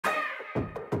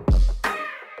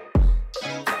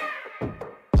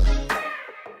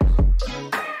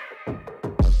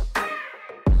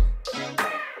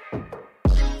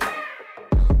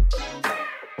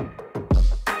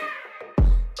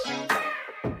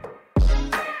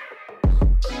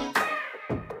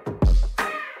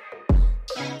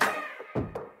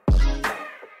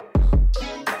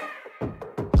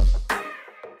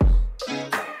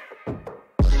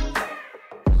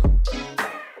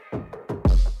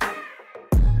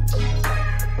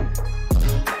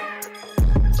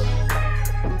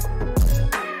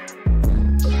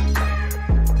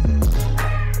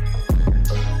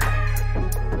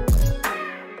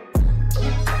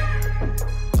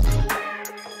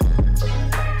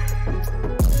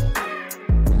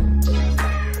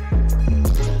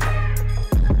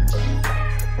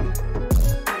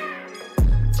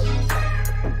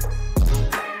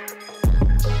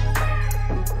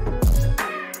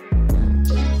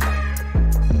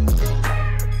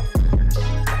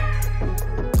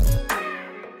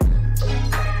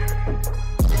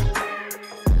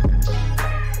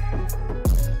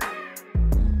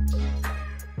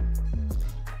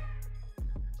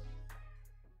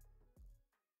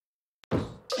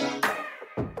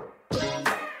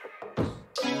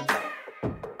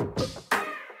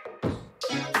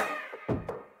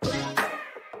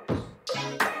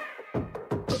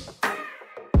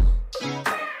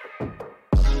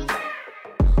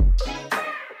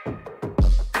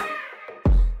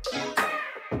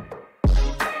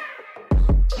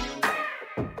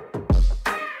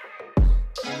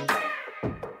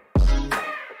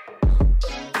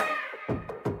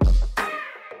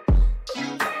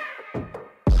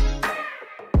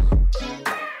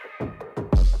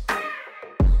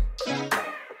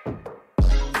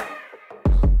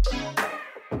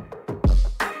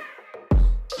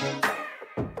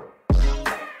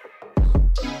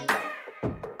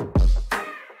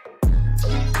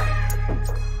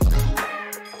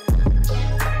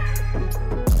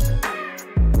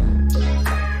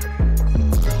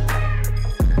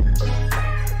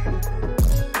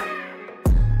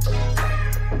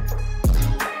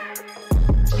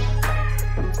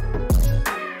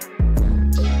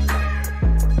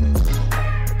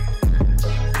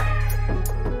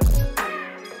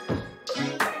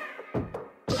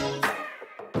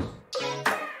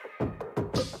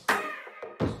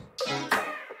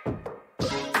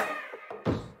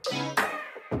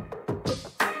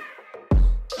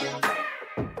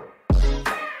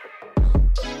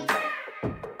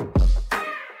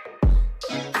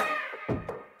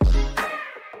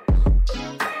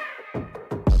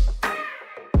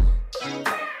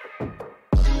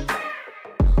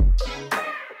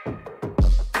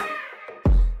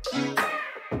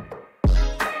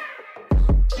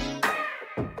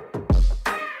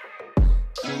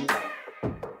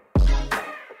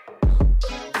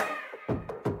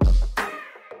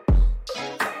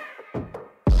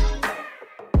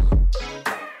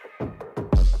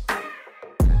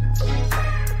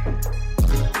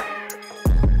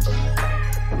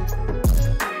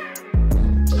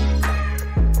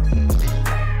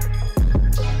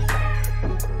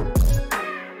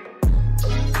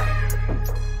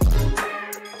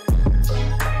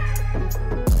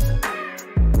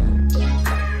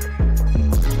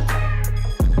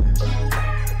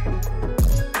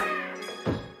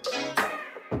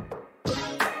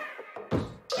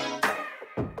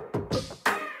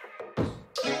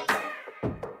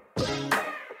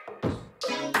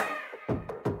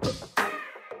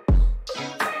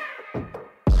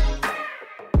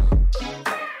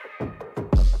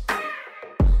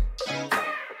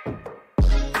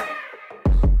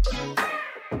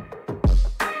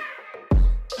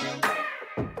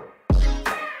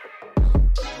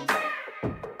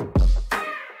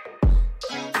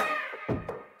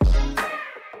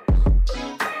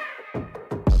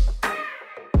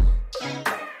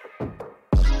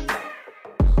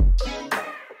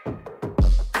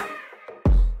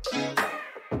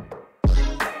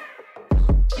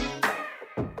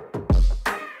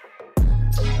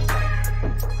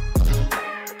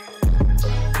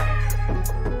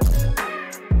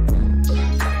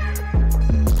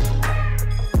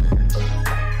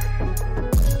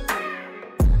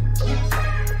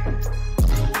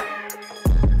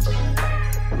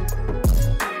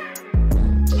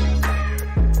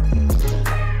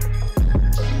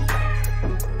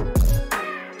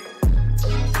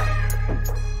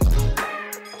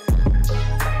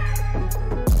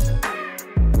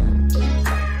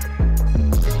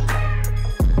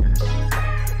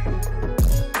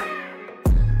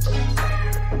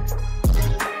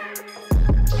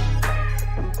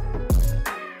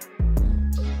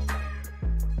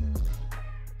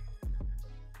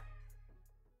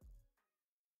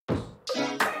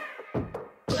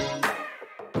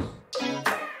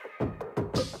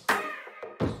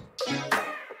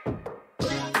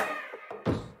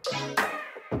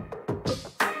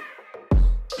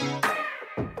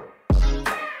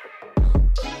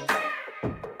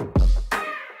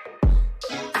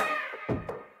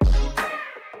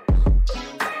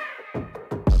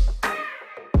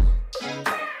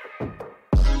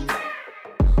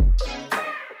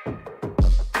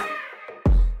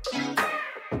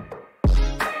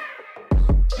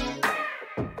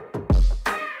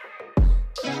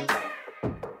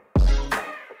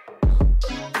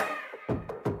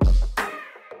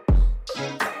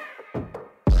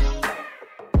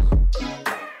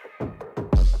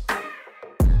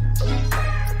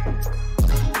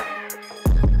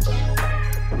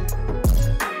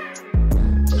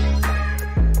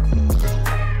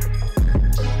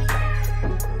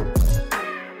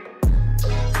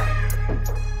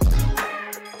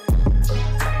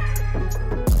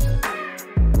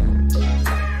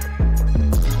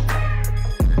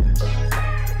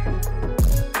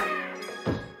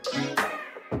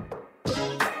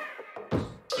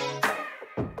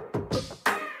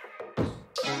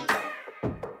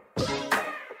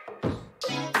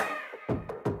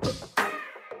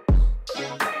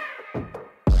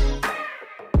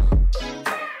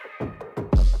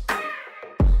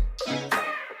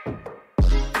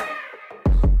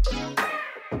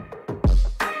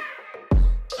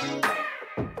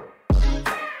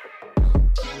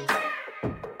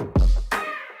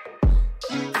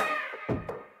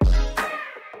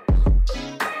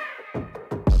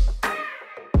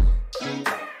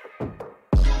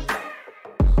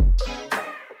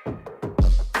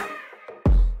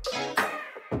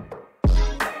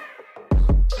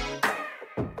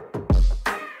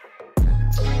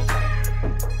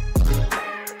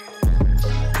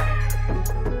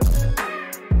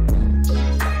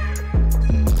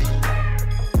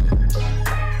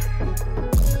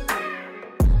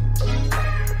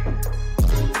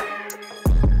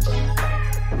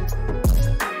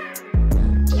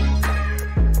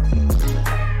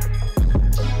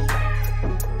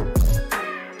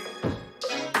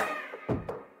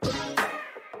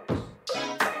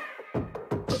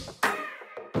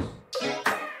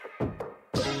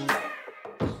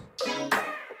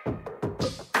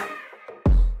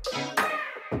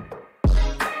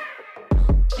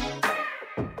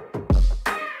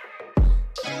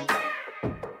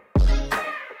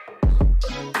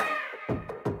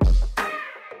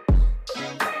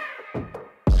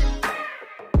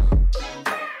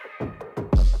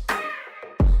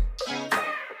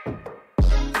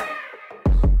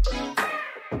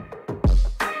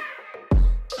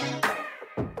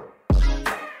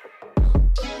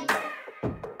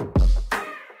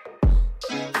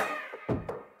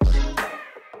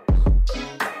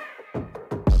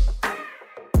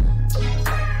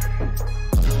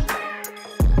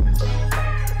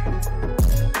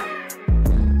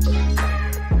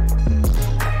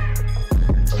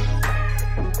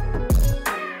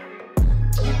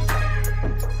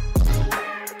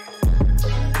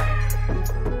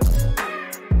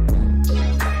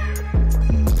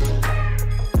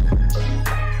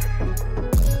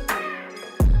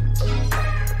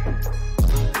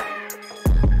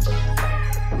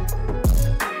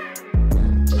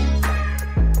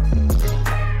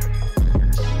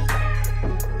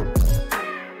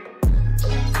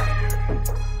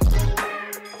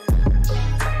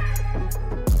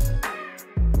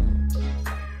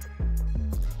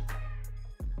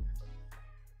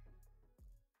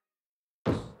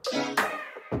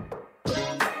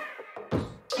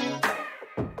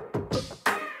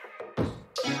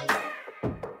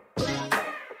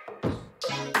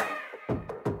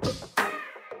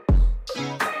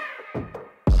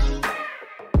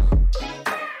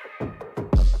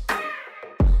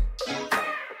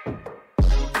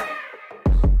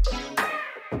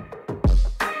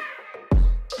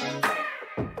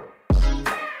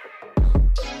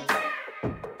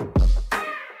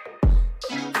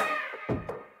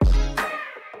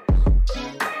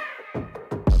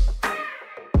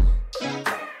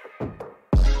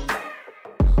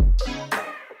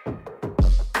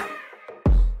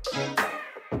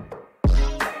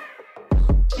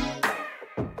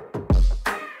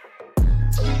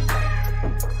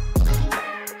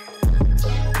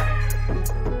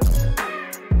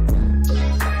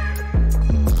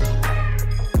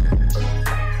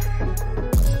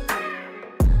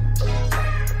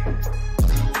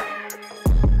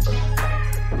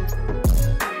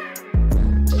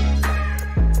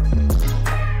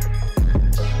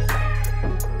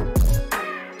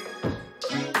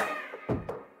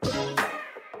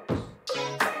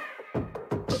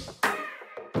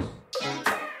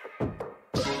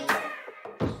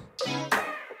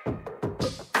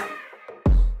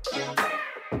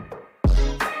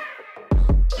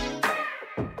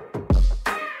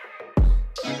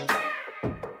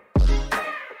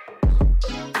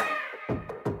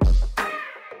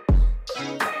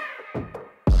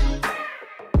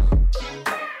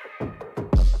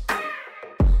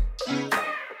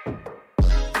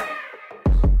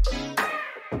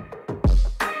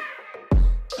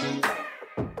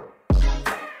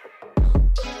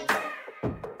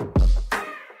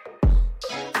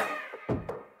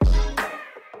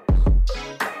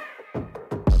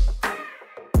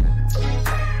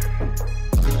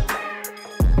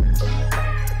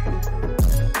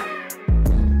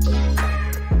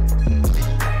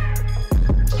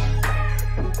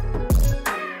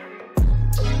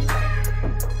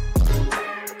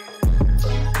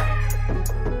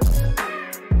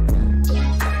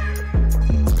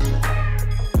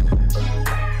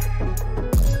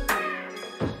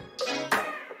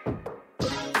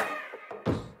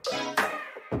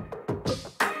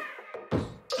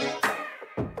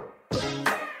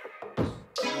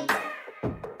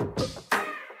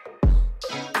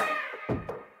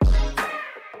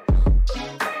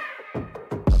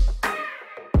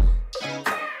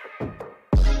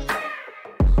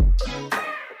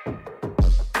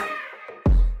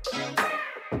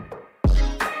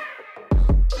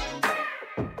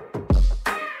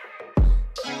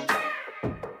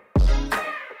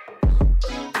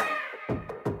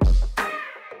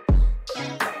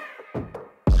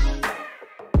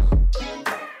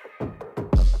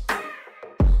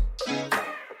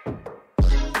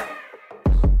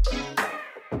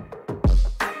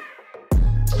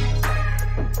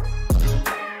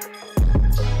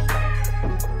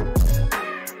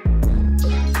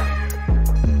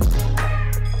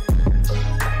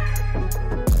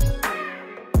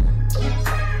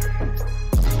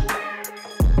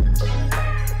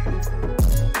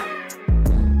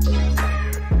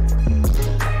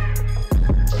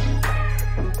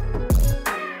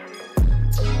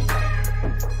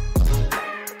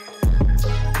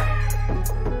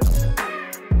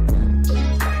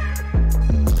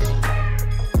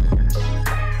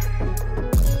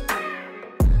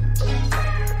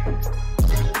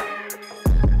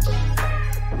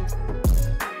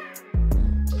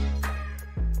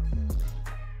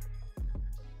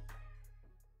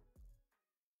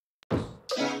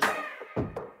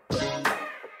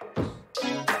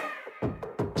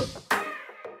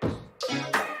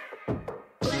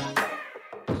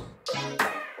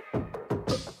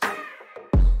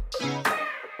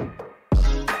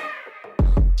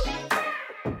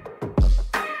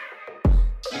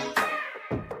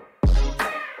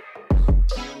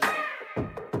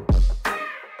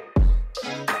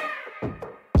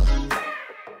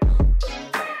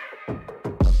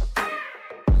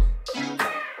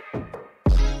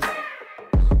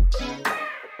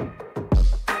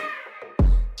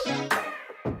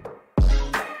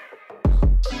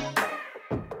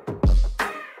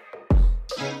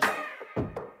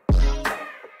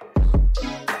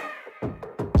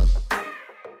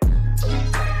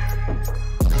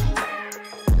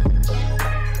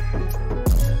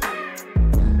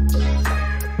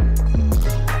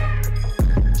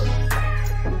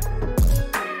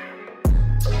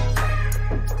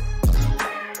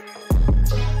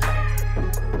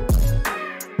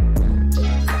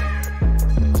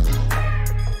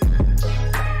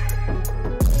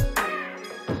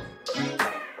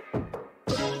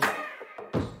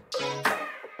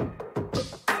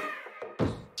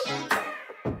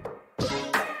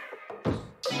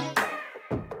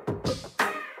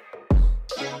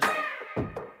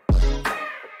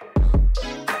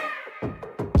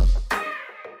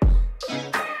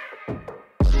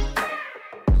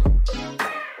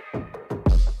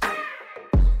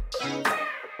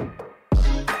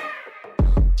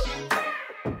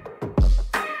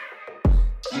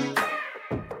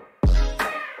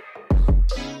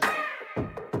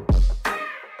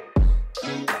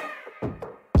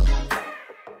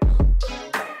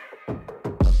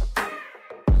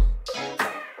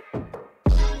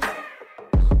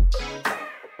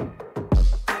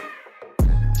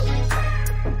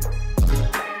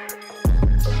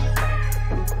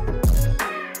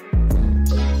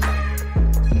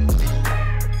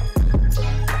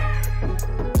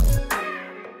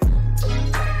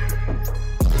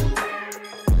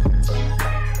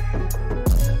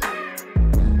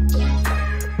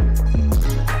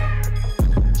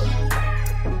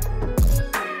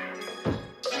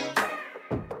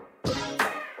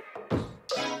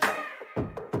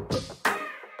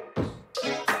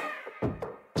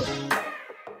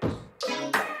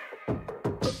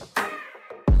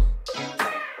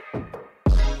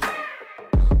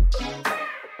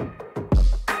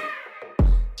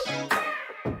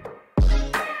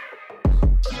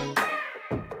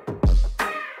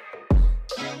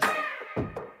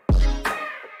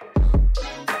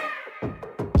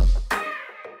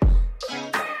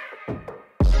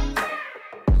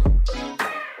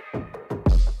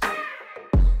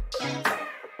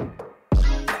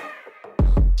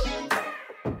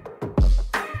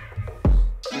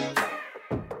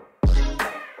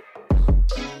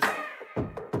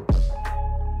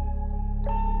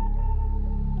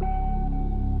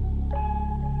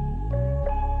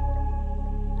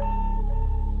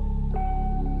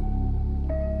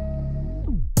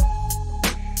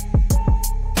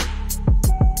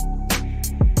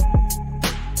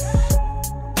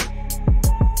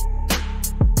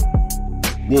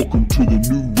Welcome to the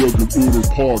New Rugged Order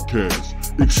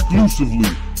podcast, exclusively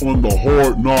on the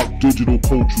Hard Knock Digital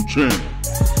Culture channel.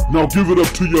 Now give it up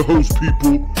to your host,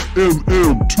 people,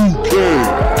 MM2K.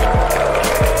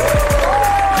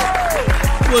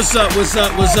 What's up,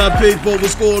 people?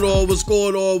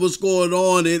 What's going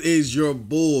on? It is your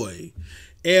boy,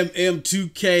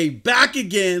 MM2K, back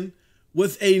again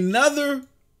with another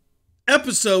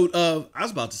episode of, I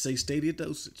was about to say Stadia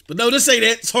Dosage, but no, this ain't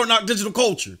it. It's Hard Knock Digital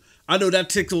Culture. I know that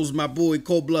tickles my boy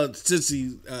Cold Blood Sensei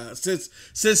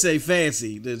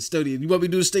Fancy, the studio. You want me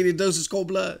to do a Stadia Dosage, Cold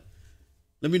Blood?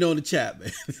 Let me know in the chat,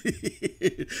 man.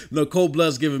 No, Cold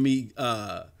Blood's giving me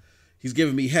he's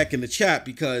giving me heck in the chat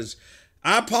because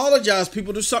I apologize,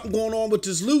 people. There's something going on with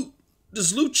this loot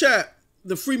chat,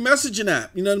 the free messaging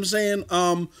app. You know what I'm saying?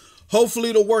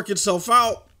 Hopefully it'll work itself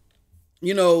out.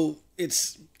 You know,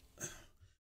 it's,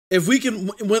 if we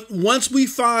can, once we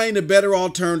find a better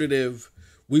alternative,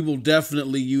 we will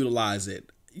definitely utilize it.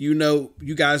 You know,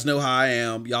 you guys know how I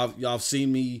am. Y'all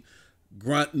seen me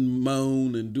grunt and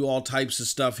moan and do all types of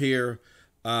stuff here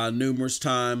numerous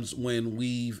times when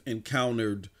we've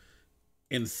encountered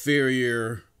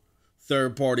inferior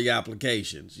third-party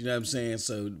applications. You know what I'm saying?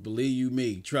 So believe you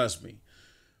me, trust me.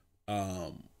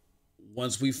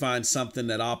 Once we find something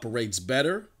that operates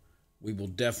better, we will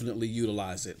definitely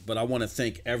utilize it. But I want to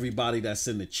thank everybody that's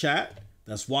in the chat,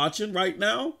 that's watching right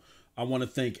now. I want to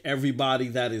thank everybody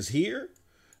that is here,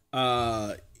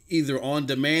 either on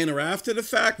demand or after the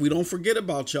fact. We don't forget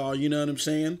about y'all, you know what I'm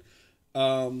saying?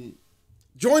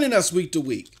 Joining us week to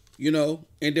week, you know,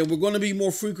 and then we're going to be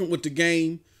more frequent with the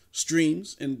game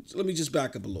streams. And let me just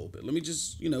back up a little bit. Let me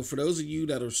just, you know, for those of you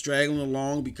that are straggling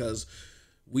along, because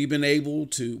we've been able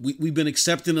to, we've been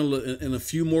accepting in a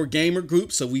few more gamer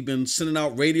groups. So we've been sending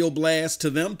out radio blasts to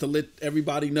them to let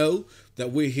everybody know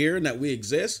that we're here and that we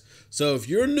exist. So if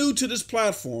you're new to this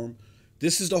platform,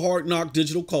 this is the Hard Knock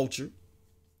Digital Culture.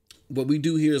 What we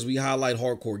do here is we highlight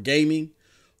hardcore gaming,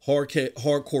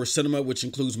 hardcore cinema, which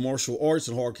includes martial arts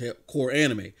and hardcore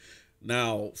anime.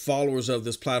 Now, followers of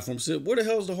this platform said, where the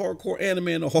hell is the hardcore anime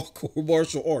and the hardcore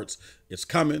martial arts? It's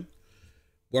coming.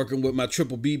 Working with my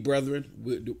Triple B brethren.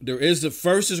 There's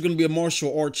going to be a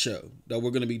martial arts show that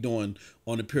we're going to be doing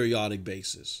on a periodic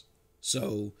basis.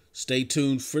 So stay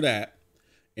tuned for that.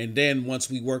 And then once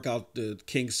we work out the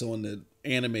kinks on the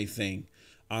anime thing,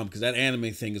 because that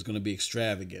anime thing is going to be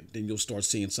extravagant, then you'll start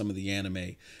seeing some of the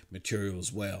anime material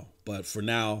as well. But for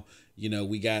now, you know,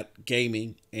 we got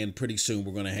gaming, and pretty soon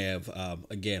we're going to have,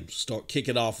 again, kick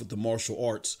it off with the martial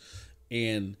arts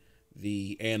and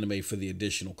the anime for the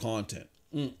additional content.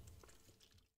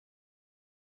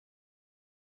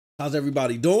 How's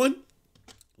everybody doing?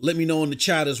 Let me know in the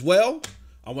chat as well.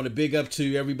 I want to big up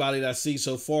to everybody that I see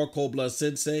so far. Cold Blood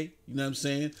Sensei, you know what I'm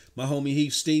saying? My homie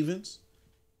Heath Stevens,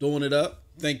 doing it up.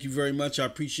 Thank you very much. I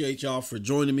appreciate y'all for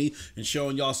joining me and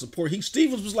showing y'all support. Heath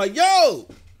Stevens was like, yo,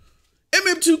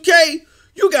 MM2K,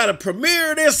 you got to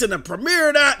premiere this and a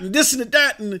premiere that and this and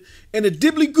that and a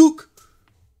dibbly gook.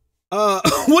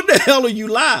 What the hell are you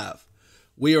live?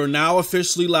 We are now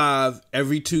officially live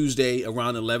every Tuesday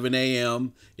around 11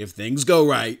 a.m. If things go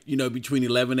right, you know, between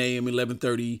 11 a.m. and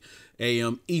 11:30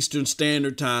 a.m. Eastern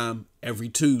Standard Time every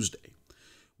Tuesday.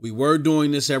 We were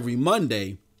doing this every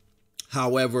Monday.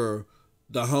 However,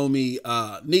 the homie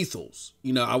Neethles,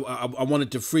 you know, I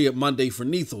wanted to free up Monday for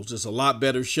Neethles. It's a lot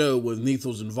better show with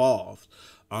Neethles involved.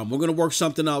 We're going to work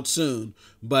something out soon,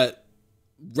 but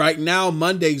right now,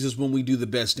 Mondays is when we do the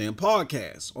Best Damn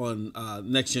Podcast on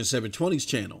Next Gen 720's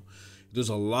channel. There's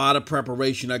a lot of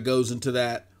preparation that goes into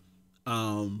that,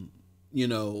 you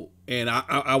know, and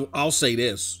I'll say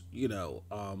this, you know,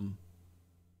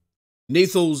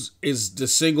 Neethles is the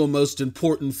single most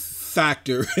important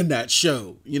factor in that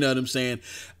show. You know what I'm saying?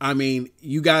 I mean,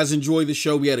 you guys enjoy the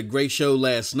show. We had a great show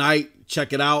last night.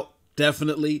 Check it out.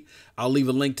 Definitely. I'll leave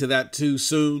a link to that too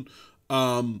soon.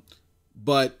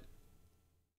 But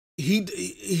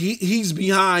he's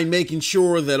behind making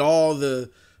sure that all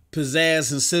the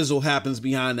pizzazz and sizzle happens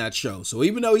behind that show. So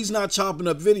even though he's not chopping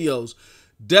up videos,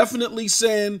 definitely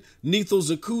send Neethles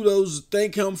a kudos.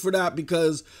 Thank him for that,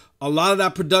 because a lot of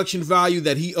that production value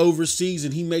that he oversees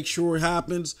and he makes sure it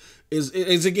happens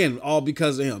is again all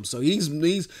because of him. So he's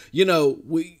you know,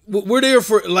 we're there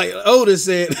for, like Otis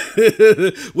said,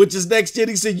 which is Next Gen.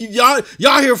 He said,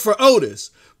 y'all here for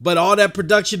Otis. But all that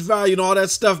production value and all that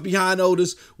stuff behind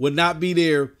Otis would not be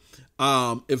there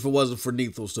if it wasn't for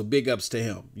Neethles. So big ups to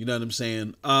him. You know what I'm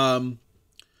saying?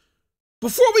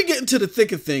 Before we get into the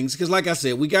thick of things, because like I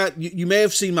said, we got, you may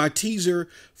have seen my teaser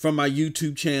from my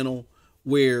YouTube channel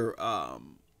where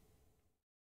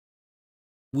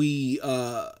we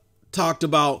talked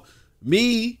about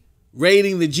me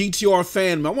rating the GTR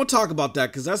Fanmail. I want to talk about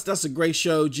that because that's a great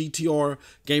show, GTR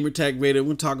Gamertag rated. We're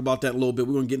going to talk about that a little bit.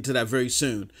 We're going to get into that very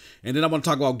soon. And then I want to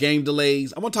talk about game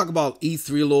delays. I want to talk about E3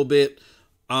 a little bit.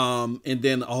 And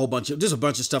then a bunch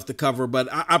of stuff to cover. But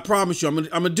I promise you, I'm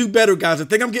gonna do better, guys. I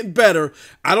think I'm getting better.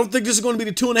 I don't think this is going to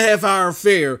be the 2.5 hour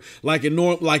affair like it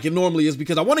normally is,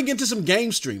 because I want to get into some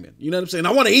game streaming. You know what I'm saying?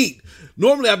 I want to eat.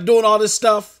 Normally I'm doing all this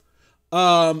stuff.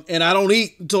 And I don't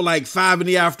eat until like 5 in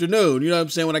the afternoon, you know what I'm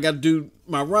saying, when I got to do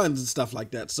my runs and stuff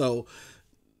like that. So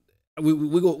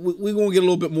we're going to get a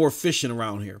little bit more efficient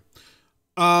around here.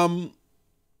 But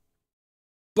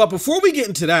before we get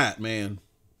into that, man,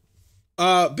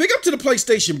 big up to the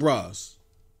PlayStation bros.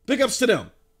 Big ups to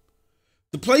them.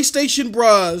 The PlayStation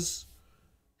bros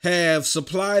have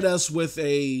supplied us with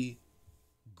a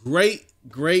great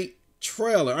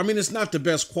trailer. I mean, it's not the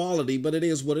best quality, but it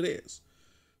is what it is.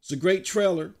 It's a great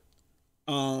trailer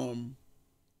for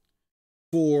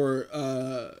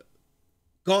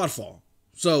Godfall.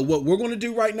 So what we're going to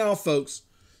do right now, folks,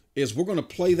 is we're going to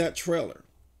play that trailer.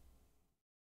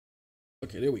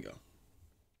 Okay, there we go.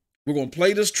 We're going to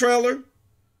play this trailer.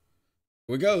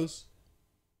 Here it goes.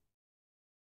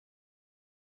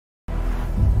 I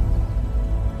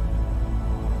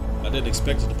didn't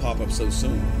expect it to pop up so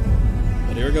soon.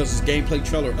 But here it goes. This gameplay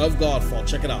trailer of Godfall.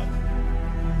 Check it out.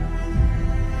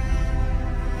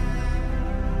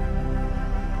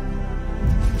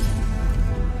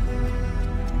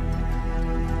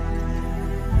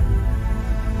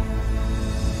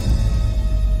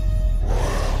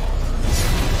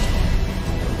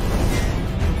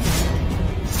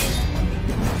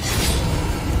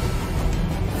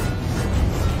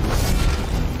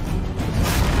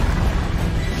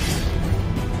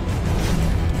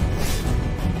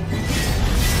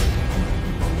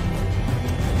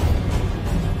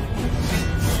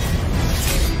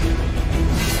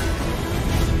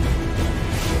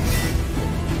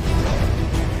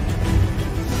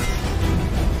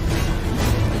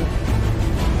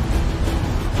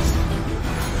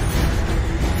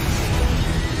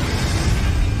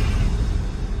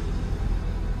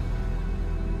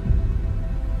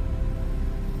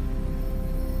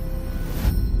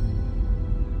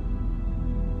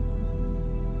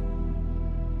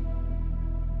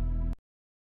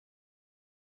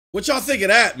 What y'all think of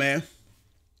that, man?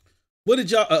 What did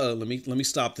y'all let me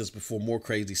stop this before more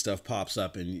crazy stuff pops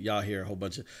up and y'all hear a whole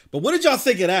bunch of. But what did y'all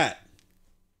think of that?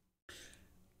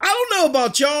 I don't know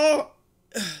about y'all,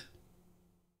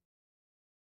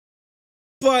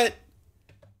 but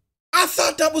I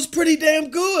thought that was pretty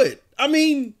damn good. I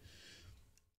mean,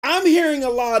 I'm hearing a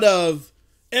lot of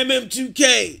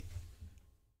MM2K.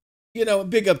 You know,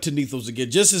 big up to Nethos again.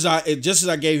 Just as I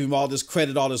gave him all this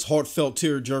credit, all this heartfelt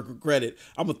tearjerker credit,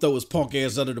 I'm gonna throw his punk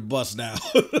ass under the bus now.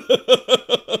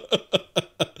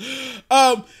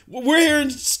 We're hearing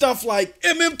stuff like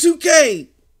MM2K.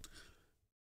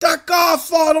 That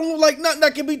Godfall don't look like nothing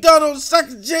that can be done on the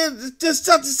second gen. Just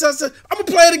such and such. I'm gonna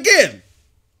play it again.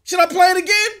 Should I play it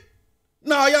again?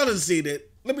 No, y'all didn't see it.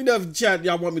 Let me know if in the chat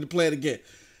y'all want me to play it again.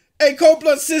 Hey, Cold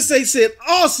Blood Sensei said,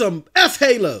 awesome. F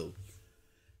Halo.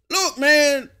 Look,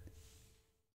 man,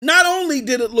 not only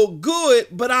did it look good,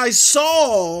 but I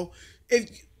saw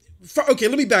okay,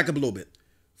 let me back up a little bit.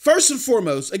 First and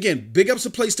foremost, again, big ups to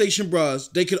PlayStation bros.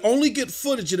 They could only get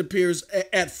footage, it appears,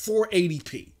 at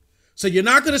 480p. So you're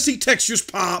not going to see textures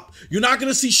pop. You're not going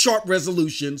to see sharp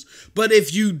resolutions. But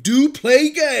if you do play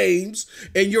games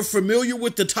and you're familiar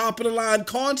with the top of the line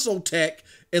console tech,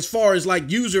 as far as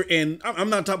like user, and I'm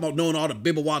not talking about knowing all the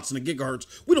bibawatts and the gigahertz.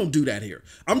 We don't do that here.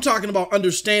 I'm talking about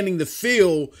understanding the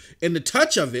feel and the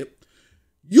touch of it.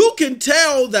 You can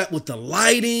tell that with the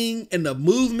lighting and the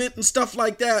movement and stuff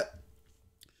like that,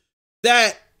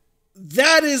 that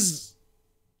is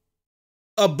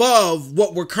above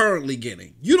what we're currently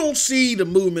getting. You don't see the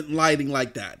movement and lighting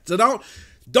like that. So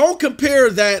don't compare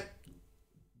that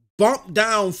bump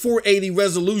down 480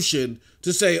 resolution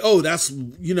to say, oh, that's,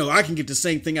 you know, I can get the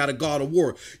same thing out of God of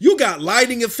War. You got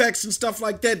lighting effects and stuff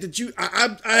like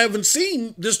that I haven't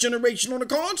seen this generation on a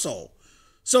console.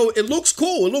 So it looks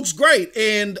cool. It looks great.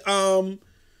 And,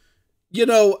 you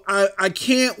know, I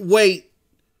can't wait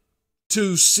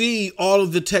to see all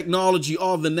of the technology,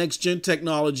 all of the next gen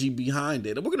technology behind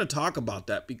it. And we're going to talk about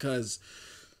that because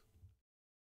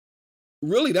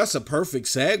really that's a perfect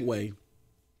segue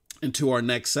into our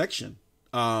next section.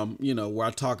 You know, where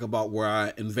I talk about where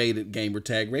I invaded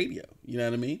Gamertag Radio. You know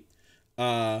what I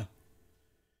mean?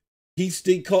 Heath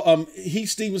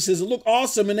Stevens says, it looked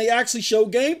awesome and they actually show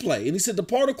gameplay. And he said, the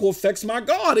particle effects, my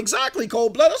God, exactly,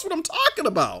 Cold Blood. That's what I'm talking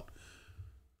about.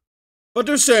 But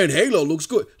they're saying Halo looks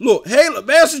good. Look, Halo,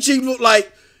 Master Chief looked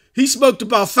like He smoked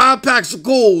about 5 packs of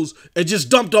ghouls and just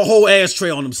dumped a whole ashtray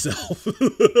on himself.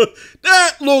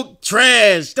 That looked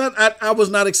trash. I was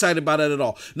not excited about that at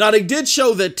all. Now, they did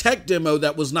show that tech demo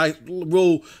that was nice,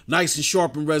 real nice and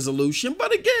sharp in resolution.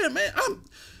 But again, man,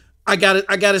 I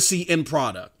gotta see end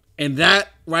product. And that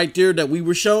right there that we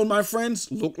were showing, my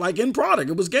friends, looked like end product.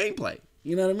 It was gameplay.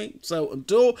 You know what I mean? So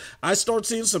until I start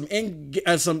seeing some end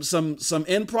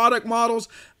product models,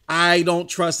 I don't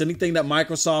trust anything that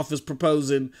Microsoft is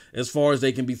proposing as far as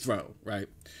they can be thrown, right?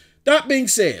 That being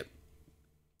said,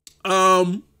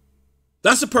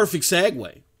 that's a perfect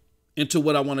segue into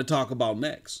what I want to talk about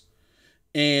next.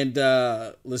 And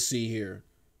let's see here.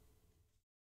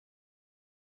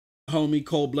 Homie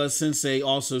Cold Blood Sensei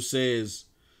also says,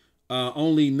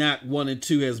 only NAC 1 and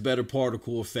 2 has better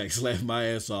particle effects. Laugh my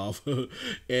ass off.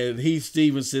 And Heath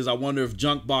Stevens says, I wonder if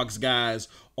Junkbox guys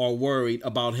are worried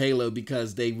about Halo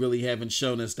because they really haven't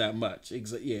shown us that much.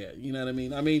 Yeah, you know what I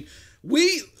mean? I mean,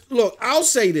 I'll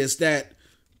say this, that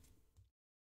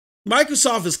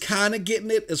Microsoft is kind of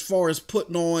getting it as far as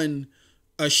putting on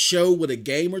a show with a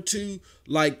game or two.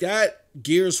 Like that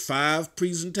Gears 5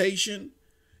 presentation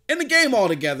and the game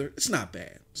altogether, it's not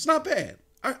bad. It's not bad.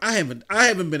 I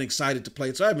haven't been excited to play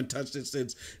it, so I haven't touched it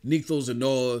since Nethos and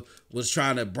Noah was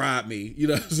trying to bribe me, you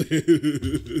know what I'm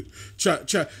saying?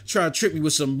 try to trick me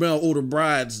with some male older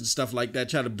brides and stuff like that,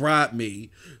 try to bribe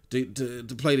me to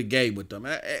play the game with them.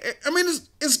 I mean,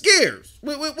 it's Gears.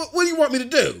 What do you want me to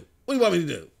do? What do you want me to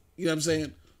do? You know what I'm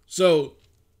saying? So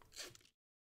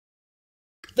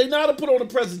they know how to put on a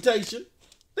presentation.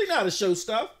 They know how to show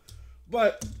stuff,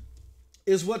 but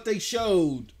is what they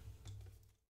showed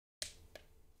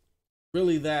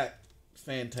really that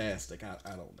fantastic? I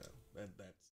don't know. That's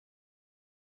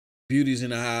beauty's in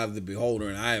the eye of the beholder,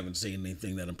 and I haven't seen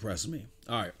anything that impressed me.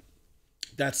 All right.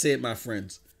 That's it, my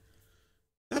friends.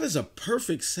 That is a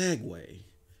perfect segue.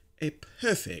 A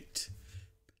perfect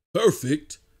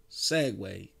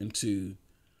segue into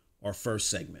our first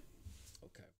segment.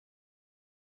 Okay.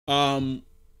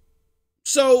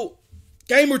 So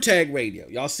Gamertag Radio.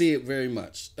 Y'all see it very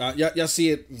much. Y'all see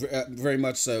it very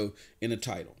much so in the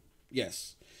title.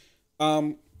 Yes.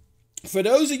 For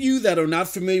those of you that are not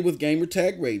familiar with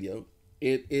Gamertag Radio,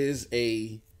 it is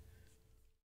a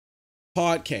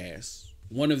podcast,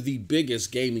 one of the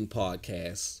biggest gaming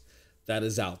podcasts that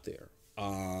is out there.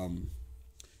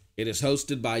 It is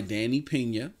hosted by Danny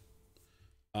Pena,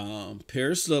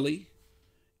 Paris Lilly,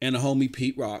 and the homie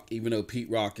Pete Rock, even though Pete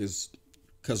Rock is,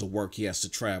 because of work, he has to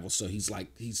travel, so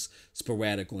he's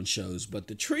sporadic on shows. But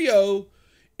the trio,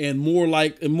 and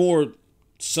more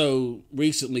so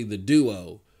recently the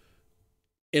duo,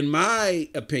 in my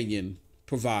opinion,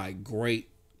 provide great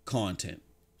content.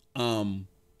 And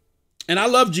I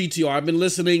love GTR. I've been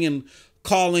listening and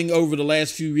calling over the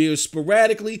last few years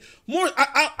sporadically.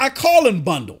 I call in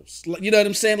bundles. You know what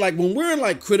I'm saying? Like when we're in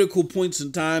like critical points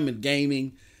in time in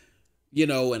gaming, you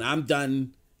know, and I'm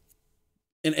done.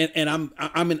 And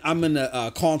I'm in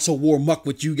a console war muck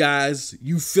with you guys,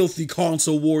 you filthy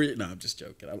console warrior. No, I'm just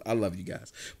joking. I love you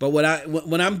guys. But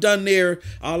when I'm done there,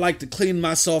 I like to clean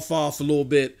myself off a little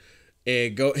bit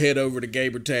and go head over to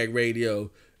Gamertag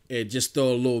Radio and just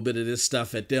throw a little bit of this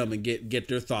stuff at them and get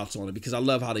their thoughts on it, because I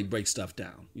love how they break stuff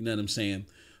down. You know what I'm saying?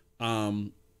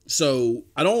 So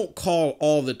I don't call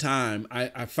all the time.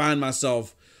 I find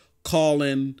myself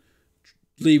calling,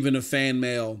 leaving a fan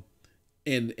mail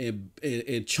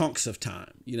in chunks of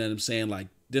time. You know what I'm saying? Like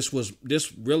this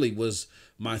really was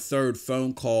my third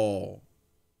phone call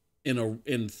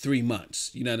in 3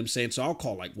 months. You know what I'm saying? So I'll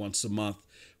call like once a month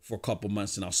for a couple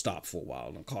months, and I'll stop for a while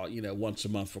and I'll call, once a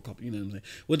month for a couple, you know what I'm saying?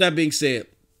 With that being said,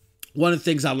 one of the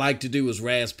things I like to do is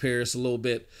razz Paris a little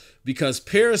bit, because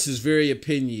Paris is very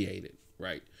opinionated,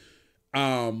 right?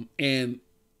 And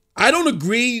I don't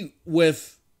agree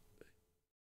with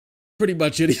pretty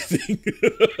much anything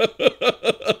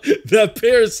that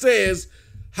Paris says.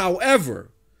 However,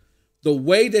 the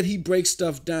way that he breaks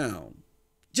stuff down,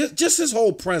 just his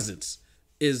whole presence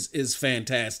is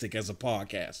fantastic as a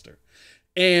podcaster.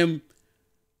 And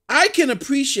I can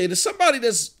appreciate, as somebody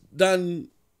that's done,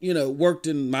 worked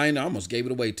in mine, I almost gave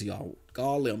it away to y'all.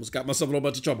 Golly, I almost got myself in a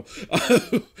bunch of trouble.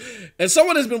 And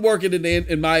someone that's been working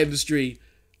in my industry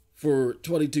for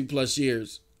 22 plus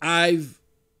years, I've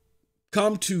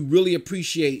come to really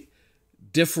appreciate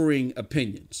differing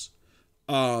opinions.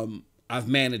 I've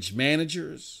managed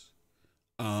managers,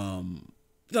 done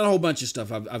a whole bunch of stuff.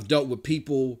 I've dealt with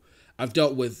people. I've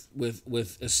dealt with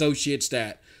associates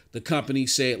that the company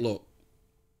said, look,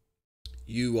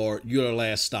 you're the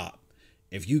last stop.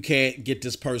 If you can't get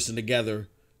this person together,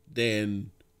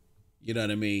 then you know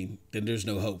what I mean, then there's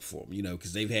no hope for them, you know,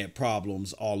 because they've had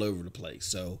problems all over the place.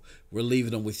 So we're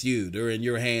leaving them with you. They're in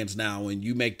your hands now, and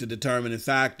you make the determining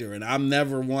factor. And I'm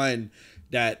never one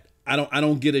that I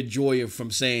don't get a joy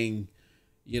from saying,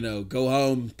 you know, go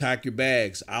home, pack your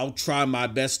bags. I'll try my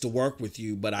best to work with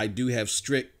you, but I do have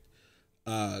strict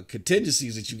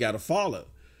contingencies that you got to follow.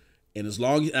 And as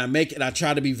long as I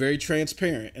try to be very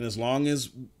transparent. And as long as,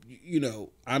 you know,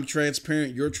 I'm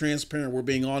transparent, you're transparent, we're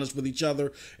being honest with each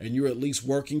other, and you're at least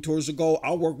working towards the goal,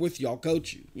 I'll work with you. I'll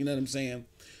coach you. You know what I'm saying?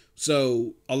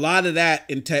 So a lot of that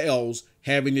entails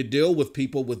having to deal with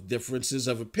people with differences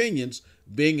of opinions,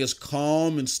 being as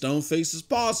calm and stone-faced as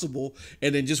possible,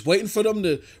 and then just waiting for them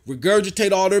to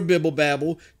regurgitate all their bibble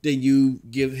babble. Then you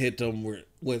hit them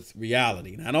with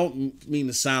reality. And I don't mean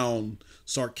to sound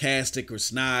sarcastic or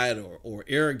snide or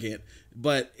arrogant,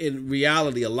 but in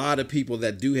reality, a lot of people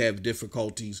that do have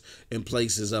difficulties in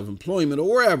places of employment or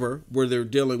wherever where they're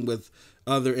dealing with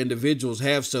other individuals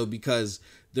have so because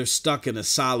they're stuck in a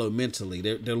silo mentally.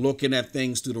 They're looking at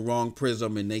things through the wrong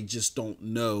prism, and they just don't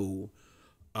know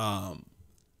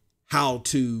how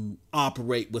to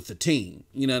operate with the team.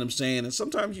 You know what I'm saying? And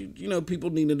sometimes, you know, people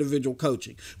need individual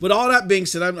coaching. But all that being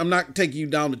said, I'm not taking you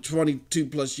down the 22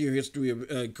 plus year history of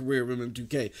career of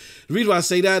MM2K. The reason why I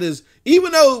say that is,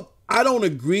 even though I don't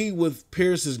agree with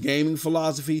Pierce's gaming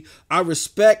philosophy, I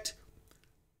respect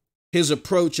his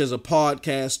approach as a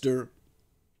podcaster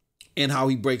and how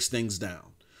he breaks things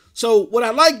down. So what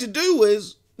I like to do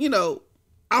is, you know,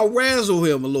 I'll razzle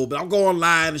him a little bit. I'll go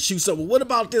online and shoot something. What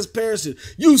about this, Paris?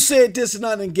 You said this and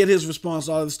that, and get his response,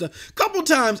 all this stuff. A couple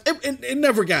times, it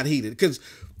never got heated because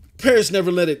Paris never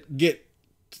let it get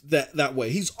that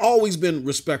way. He's always been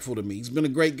respectful to me. He's been a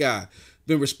great guy.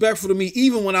 Been respectful to me,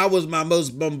 even when I was my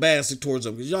most bombastic towards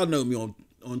him. Because y'all know me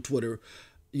on Twitter.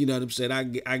 You know what I'm saying? I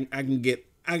can get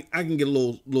a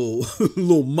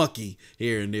little mucky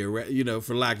here and there, you know,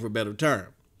 for lack of a better term.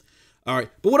 All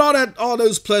right, but with all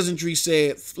those pleasantries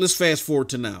said, let's fast forward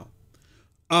to now,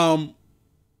 and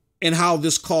how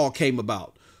this call came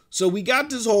about. So we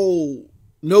got this whole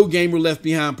no gamer left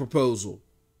behind proposal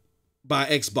by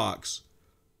Xbox.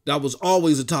 That was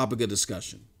always a topic of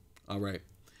discussion. All right,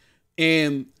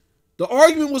 and the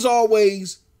argument was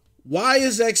always, why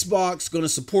is Xbox going to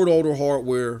support older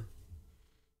hardware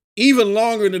even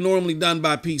longer than normally done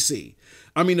by PC?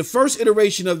 I mean, the first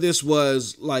iteration of this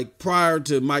was like prior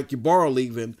to Mike Ybarra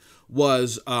leaving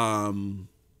was what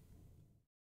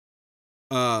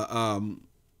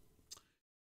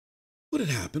had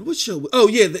happened? What show? Oh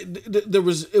yeah, there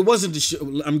was. It wasn't the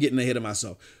show. I'm getting ahead of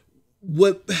myself.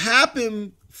 What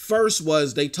happened first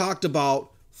was they talked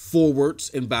about forwards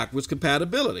and backwards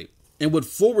compatibility, and what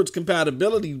forwards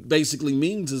compatibility basically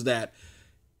means is that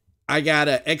I got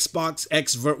a Xbox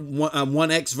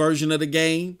One X version of the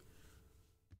game.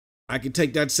 I can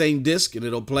take that same disc and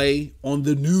it'll play on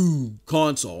the new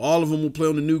console. All of them will play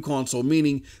on the new console,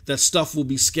 meaning that stuff will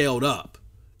be scaled up.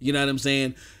 You know what I'm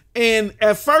saying? And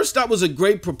at first that was a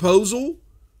great proposal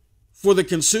for the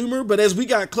consumer. But as we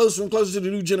got closer and closer to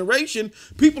the new generation,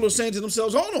 people are saying to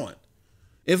themselves, hold on.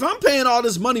 If I'm paying all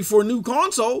this money for a new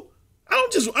console, I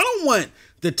don't want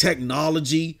the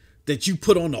technology that you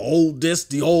put on the old disc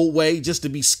the old way just to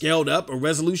be scaled up, a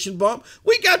resolution bump.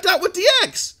 We got that with the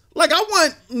X. Like, I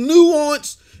want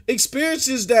nuanced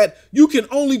experiences that you can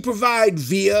only provide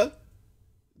via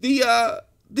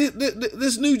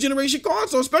this new generation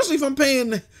console, especially if I'm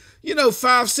paying, you know,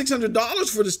 $500-$600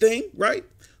 for this thing, right?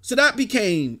 So that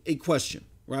became a question,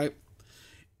 right?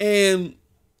 And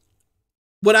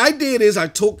what I did is I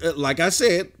took, like I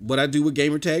said, what I do with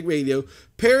Gamertag Radio,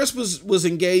 Paris was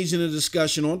engaged in a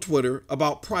discussion on Twitter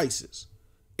about prices.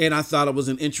 And I thought it was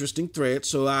an interesting thread,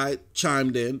 so I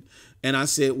chimed in. And I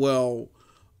said, well,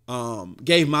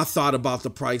 gave my thought about the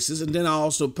prices. And then I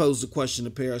also posed a question to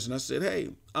Paris. And I said, hey,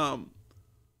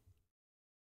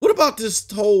 what about this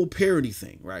whole parity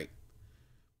thing, right?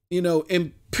 You know,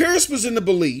 and Paris was in the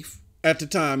belief at the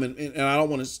time, and I don't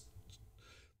want to,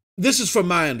 this is from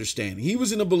my understanding. He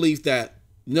was in the belief that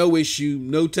no issue,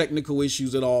 no technical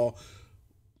issues at all,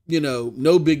 you know,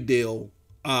 no big deal,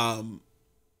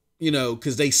 you know,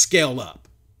 because they scale up,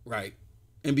 right?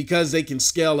 And because they can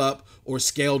scale up or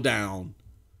scale down,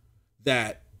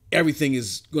 that everything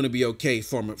is going to be okay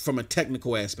from a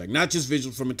technical aspect, not just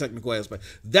visual, from a technical aspect.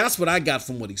 That's what I got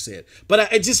from what he said.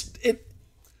 But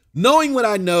knowing what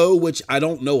I know, which I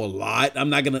don't know a lot, I'm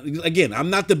not the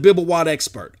Bibblewad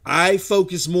expert. I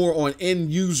focus more on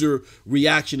end user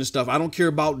reaction and stuff. I don't care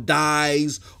about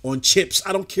dies on chips.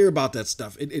 I don't care about that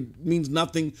stuff. It means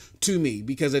nothing to me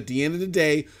because at the end of the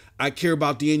day, I care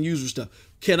about the end user stuff.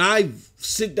 Can I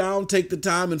sit down, take the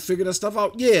time, and figure that stuff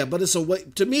out? Yeah, but it's a way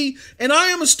to me, and I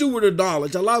am a steward of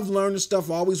knowledge. I love learning stuff.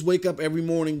 I always wake up every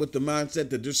morning with the mindset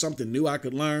that there's something new I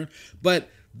could learn. But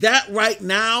that right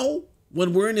now,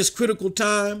 when we're in this critical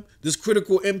time, this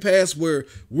critical impasse where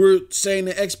we're saying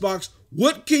to Xbox,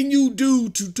 what can you do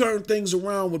to turn things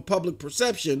around with public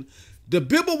perception? The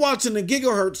Bibblewatts and the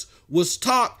gigahertz was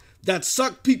talk that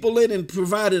sucked people in and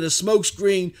provided a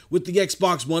smokescreen with the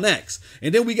Xbox One X.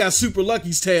 And then we got Super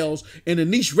Lucky's Tales and a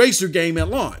niche racer game at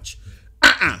launch.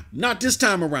 Not this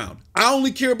time around. I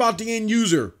only care about the end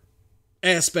user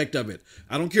aspect of it.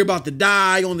 I don't care about the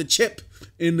die on the chip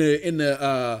in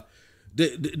the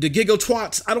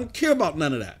gigatwats. I don't care about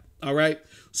none of that. All right.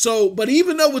 So, but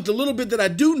even though with the little bit that I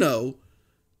do know,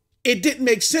 it didn't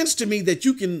make sense to me that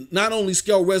you can not only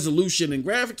scale resolution and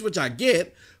graphics, which I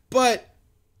get, but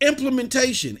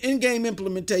implementation, in-game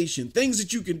implementation, things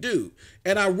that you can do.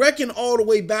 And I reckon all the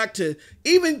way back to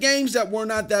even games that were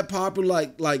not that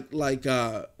popular,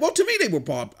 well, to me, they were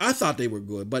popular. I thought they were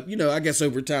good, but I guess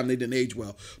over time they didn't age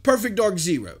well. Perfect Dark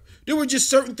Zero. There were just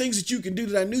certain things that you can do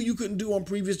that I knew you couldn't do on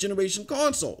previous generation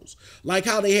consoles. Like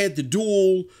how they had the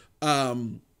dual,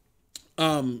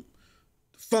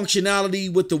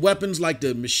 functionality with the weapons, like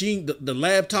the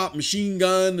laptop machine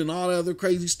gun and all the other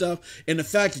crazy stuff, and the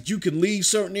fact that you can leave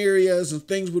certain areas and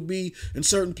things would be in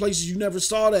certain places you never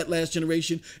saw that last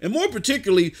generation. And more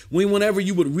particularly whenever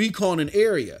you would recon an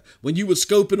area, when you would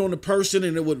scope it on a person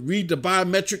and it would read the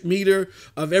biometric meter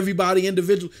of everybody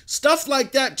individually, stuff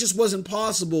like that just wasn't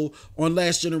possible on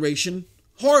last generation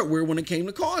hardware when it came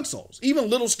to consoles. Even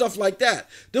little stuff like that.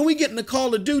 Then we get into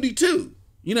Call of Duty 2.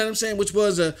 You know what I'm saying? Which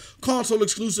was a console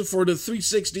exclusive for the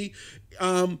 360.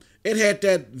 It had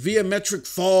that volumetric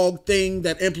fog thing,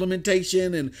 that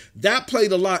implementation, and that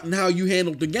played a lot in how you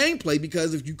handled the gameplay,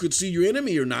 because if you could see your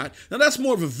enemy or not. Now that's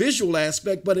more of a visual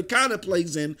aspect, but it kind of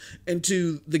plays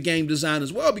into the game design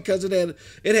as well, because it had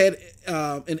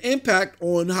an impact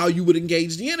on how you would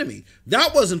engage the enemy.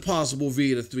 That wasn't possible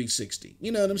via the 360.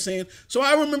 You know what I'm saying? So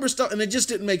I remember stuff, and it just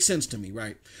didn't make sense to me,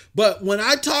 right? But when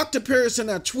I talked to Paris in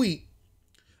that tweet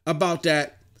about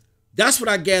that, that's what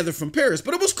I gathered from Paris.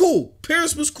 But it was cool.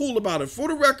 Paris was cool about it. For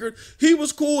the record, he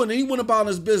was cool and he went about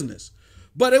his business.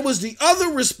 But it was the other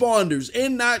responders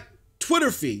in that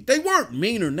Twitter feed. They weren't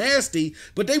mean or nasty,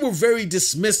 but they were very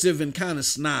dismissive and kind of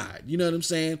snide. You know what I'm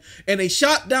saying? And they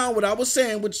shot down what I was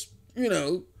saying, which,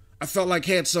 I felt like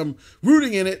had some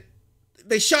rooting in it.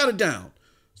 They shot it down.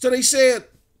 So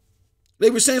they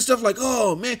were saying stuff like,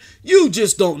 "Oh man, you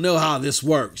just don't know how this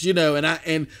works," and I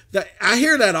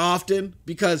hear that often,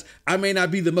 because I may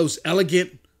not be the most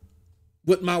elegant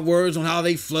with my words on how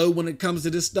they flow when it comes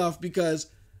to this stuff, because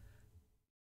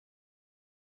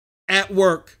at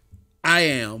work I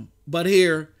am, but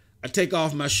here I take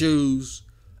off my shoes,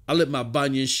 I let my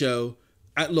bunions show.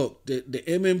 Look, the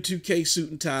MM2K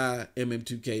suit and tie,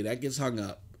 MM2K, that gets hung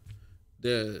up.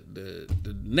 The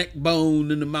neck bone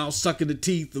in the mouth, sucking the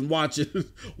teeth and watching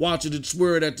it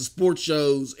swear it at the sports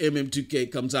shows,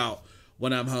 MM2K comes out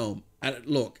when I'm home. I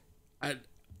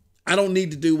don't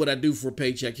need to do what I do for a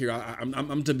paycheck here.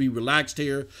 I'm to be relaxed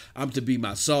here. I'm to be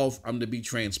myself. I'm to be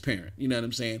transparent. You know what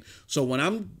I'm saying? So when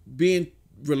I'm being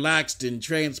relaxed and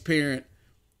transparent,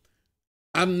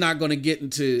 I'm not going to get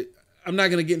into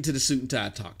the suit and tie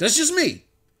talk. That's just me.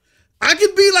 I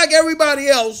could be like everybody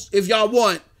else if y'all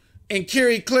want, and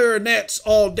carry clarinets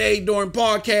all day during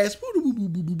podcasts.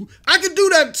 I could do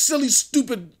that silly,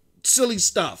 stupid, silly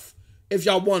stuff if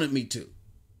y'all wanted me to.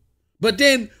 But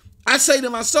then I say to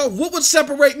myself, what would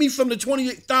separate me from the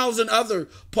 28,000 other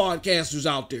podcasters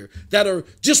out there that are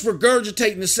just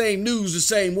regurgitating the same news the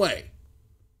same way?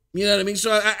 You know what I mean?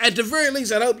 So at the very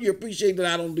least, I hope you appreciate that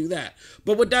I don't do that.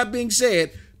 But with that being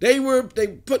said, they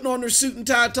putting on their suit and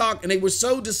tie talk, and they were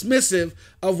so dismissive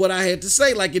of what I had to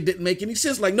say, like it didn't make any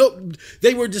sense. Like, nope,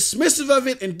 they were dismissive of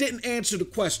it and didn't answer the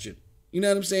question. You know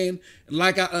what I'm saying?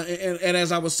 And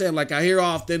as I was saying, like I hear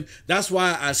often, that's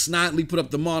why I snidely put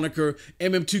up the moniker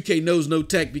MM2K knows no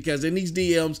tech, because in these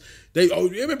DMs,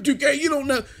 MM2K, you don't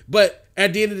know. But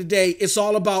at the end of the day, it's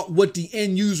all about what the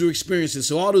end user experiences.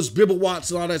 So all those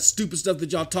bibblewatts and all that stupid stuff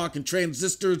that y'all talking,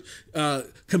 transistors,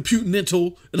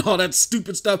 computinental and all that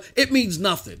stupid stuff, it means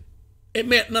nothing. It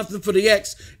meant nothing for the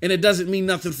X, and it doesn't mean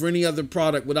nothing for any other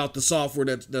product without the software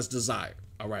that's desired.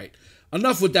 All right.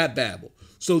 Enough with that babble.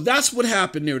 So that's what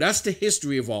happened there. That's the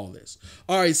history of all this.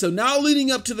 All right, so now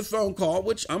leading up to the phone call,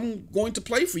 which I'm going to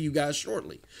play for you guys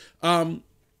shortly.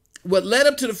 What led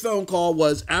up to the phone call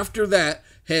was, after that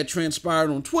had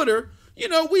transpired on Twitter,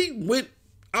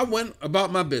 I went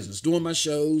about my business, doing my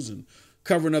shows and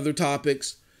covering other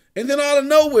topics. And then out of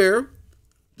nowhere,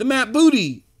 the Matt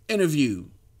Booty interview,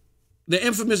 the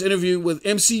infamous interview with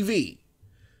MCV,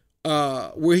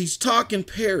 where he's talking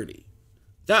parody.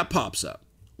 That pops up,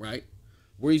 right?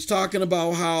 Where he's talking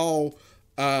about how,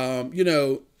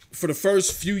 for the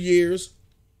first few years,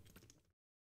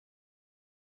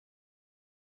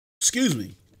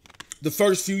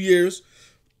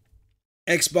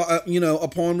 Xbox,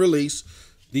 upon release,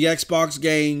 the Xbox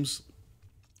games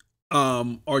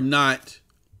are not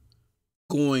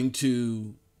going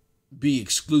to be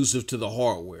exclusive to the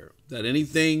hardware. That any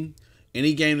game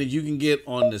that you can get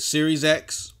on the Series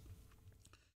X,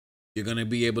 you're going to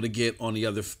be able to get on the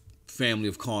other family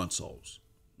of consoles.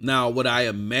 Now, what I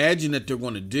imagine that they're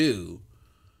going to do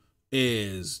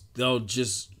is they'll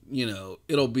just,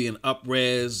 it'll be an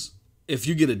up-res. If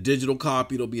you get a digital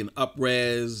copy, it'll be an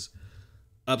up-res,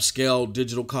 upscale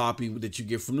digital copy that you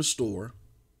get from the store.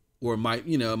 Or it might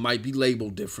be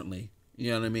labeled differently.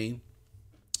 You know what I mean?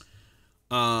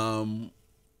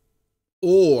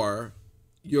 Or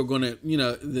you're gonna,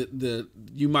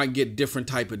 you might get different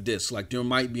type of discs. Like there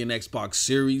might be an Xbox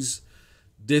Series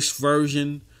disc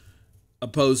version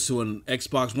opposed to an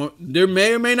Xbox One. There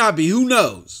may or may not be. Who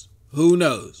knows?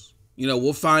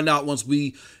 We'll find out once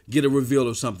we get a reveal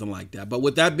or something like that. But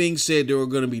with that being said, there are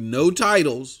going to be no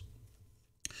titles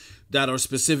that are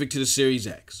specific to the Series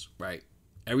X, right?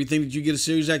 Everything that you get a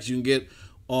Series X, you can get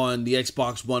on the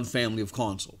Xbox One family of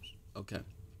consoles. Okay.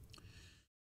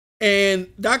 And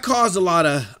that caused a lot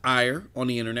of ire on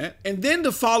the internet. And then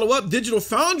to follow up, Digital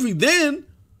Foundry then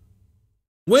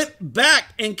went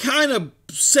back and kind of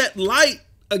set light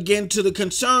again to the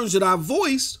concerns that I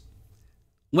voiced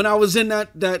when I was in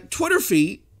that Twitter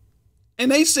feed.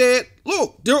 And they said,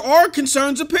 look, there are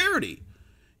concerns of parity.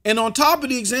 And on top of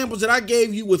the examples that I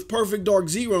gave you with Perfect Dark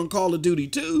Zero and Call of Duty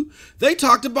 2, they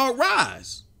talked about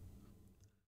Rise.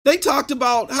 They talked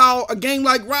about how a game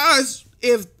like Rise,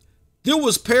 if there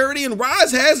was parity, and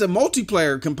Rise has a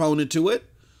multiplayer component to it.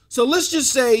 So let's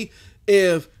just say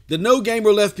if the No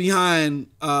Gamer Left Behind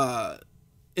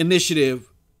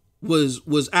initiative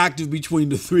was active between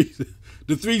the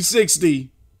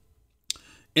 360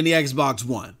 and the Xbox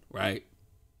One, right?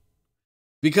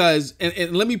 Because,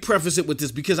 and let me preface it with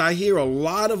this, because I hear a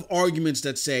lot of arguments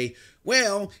that say,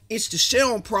 well, it's the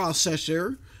sound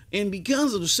processor, and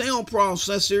because of the sound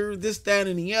processor, this, that,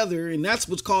 and the other, and that's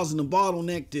what's causing the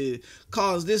bottleneck to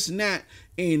cause this and that,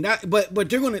 and that, but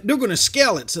they're gonna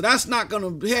scale it, so that's not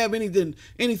gonna have anything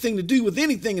to do with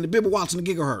anything in the bibberwatts and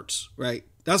the gigahertz, right?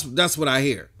 That's what I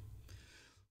hear.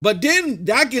 But then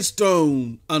that gets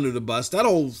thrown under the bus. That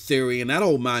whole theory and that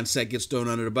whole mindset gets thrown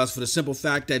under the bus for the simple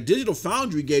fact that Digital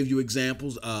Foundry gave you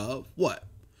examples of what?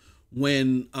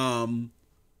 When,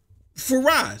 for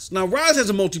Rise. Now, Rise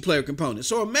has a multiplayer component.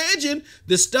 So imagine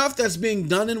the stuff that's being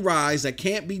done in Rise that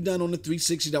can't be done on the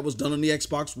 360 that was done on the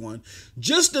Xbox One.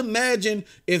 Just imagine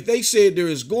if they said there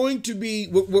is going to be,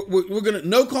 we're going to,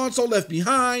 no console left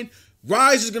behind.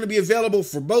 Rise is going to be available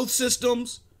for both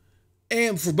systems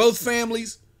and for both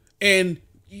families. And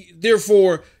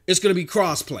therefore, it's going to be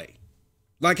cross-play,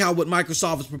 like how what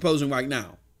Microsoft is proposing right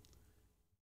now.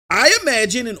 I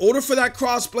imagine in order for that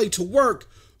cross-play to work,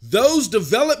 those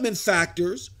development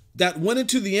factors that went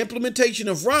into the implementation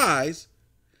of Rise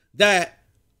that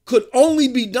could only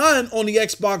be done on the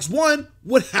Xbox One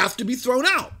would have to be thrown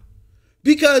out.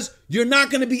 Because you're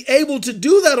not going to be able to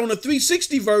do that on a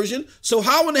 360 version. So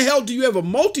how in the hell do you have a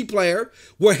multiplayer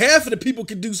where half of the people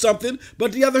can do something,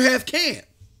 but the other half can't?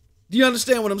 Do you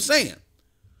understand what I'm saying?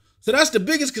 So that's the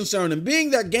biggest concern. And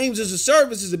being that games as a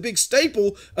service is a big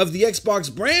staple of the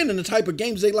Xbox brand and the type of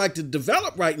games they like to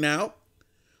develop right now,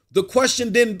 the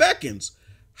question then beckons.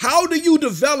 How do you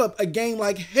develop a game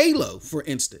like Halo, for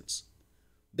instance,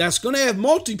 that's going to have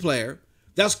multiplayer,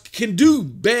 that can do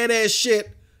badass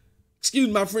shit, excuse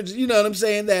my French, you know what I'm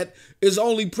saying, that is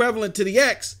only prevalent to the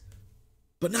X,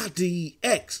 but not the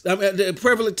X. I mean,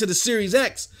 prevalent to the Series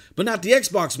X, but not the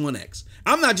Xbox One X.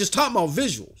 I'm not just talking about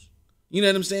visuals. You know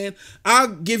what I'm saying? I'll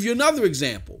give you another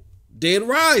example. Dead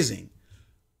Rising.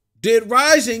 Dead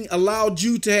Rising allowed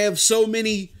you to have so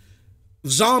many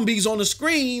zombies on the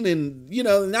screen and,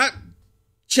 not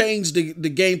change the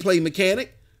gameplay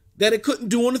mechanic that it couldn't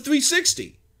do on the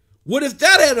 360. What if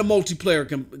that had a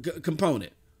multiplayer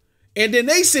component? And then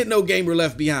they said No Gamer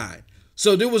Left Behind.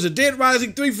 So there was a Dead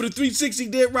Rising 3 for the 360,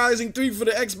 Dead Rising 3 for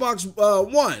the Xbox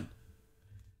One.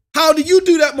 How do you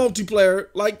do that multiplayer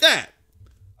like that?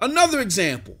 Another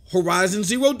example, Horizon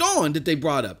Zero Dawn that they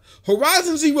brought up.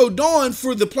 Horizon Zero Dawn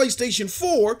for the PlayStation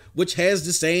 4, which has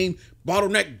the same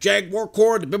bottleneck Jaguar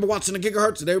core, the bibberwatts and the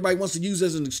gigahertz that everybody wants to use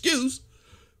as an excuse.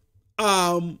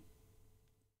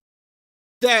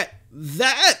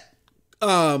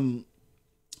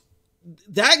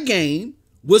 that game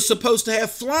was supposed to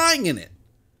have flying in it.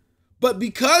 But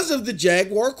because of the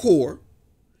Jaguar core,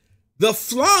 the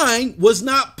flying was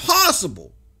not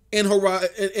possible in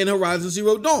Horizon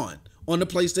Zero Dawn on the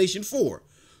PlayStation 4.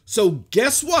 So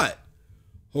guess what?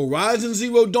 Horizon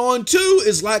Zero Dawn 2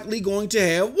 is likely going to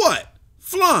have what?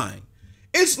 Flying.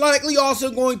 It's likely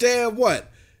also going to have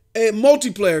what? A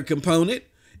multiplayer component.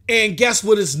 And guess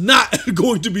what it's not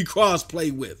going to be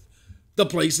cross-play with? The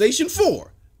PlayStation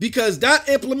 4. Because that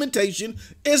implementation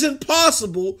isn't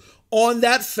possible on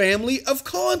that family of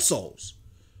consoles.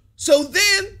 So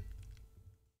then,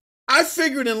 I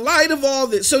figured in light of all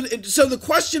this, so the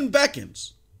question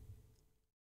beckons.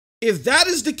 If that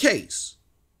is the case,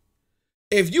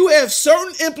 if you have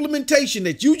certain implementation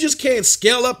that you just can't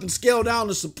scale up and scale down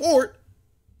to support,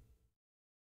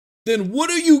 then what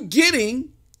are you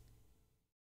getting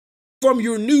from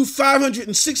your new $500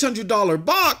 and $600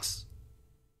 box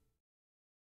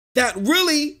that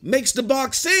really makes the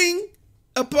box sing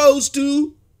opposed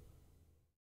to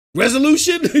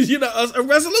resolution, a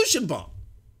resolution bump?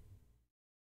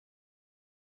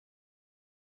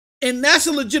 And that's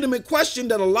a legitimate question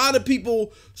that a lot of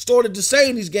people started to say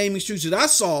in these gaming streets that I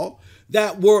saw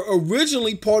that were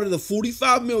originally part of the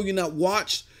 45 million that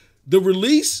watched the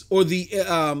release or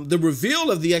the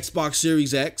reveal of the Xbox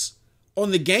Series X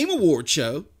on the Game Awards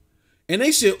show. And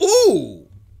they said, ooh,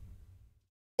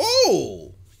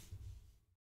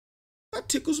 that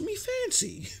tickles me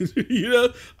fancy.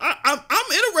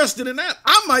 I'm interested in that.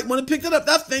 I might want to pick it up.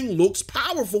 That thing looks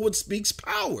powerful. It speaks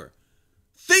power.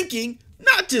 Thinking,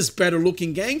 not just better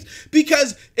looking games,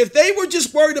 because if they were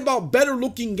just worried about better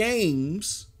looking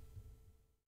games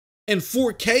and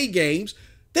 4K games,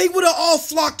 they would have all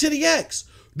flocked to the X.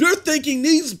 They're thinking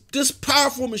this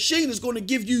powerful machine is going to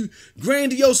give you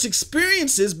grandiose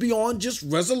experiences beyond just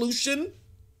resolution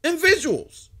and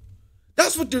visuals.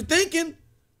 That's what they're thinking.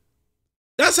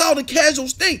 That's how the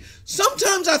casuals think.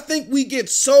 Sometimes I think we get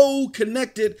so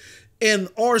connected in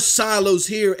our silos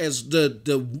here as the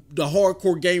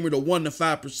hardcore gamer, the 1% to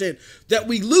 5%, that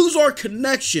we lose our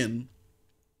connection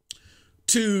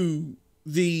to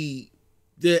the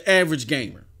average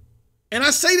gamer. And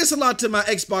I say this a lot to my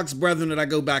Xbox brethren that I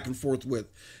go back and forth with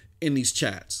in these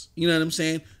chats. You know what I'm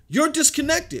saying? You're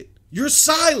disconnected. You're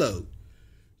siloed.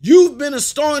 You've been a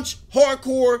staunch,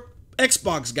 hardcore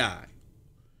Xbox guy.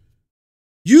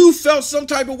 You felt some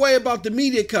type of way about the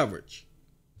media coverage.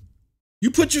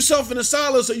 You put yourself in a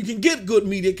silo so you can get good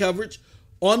media coverage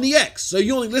on the X. So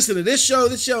you only listen to this show,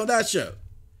 and that show.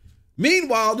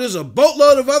 Meanwhile, there's a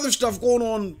boatload of other stuff going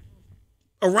on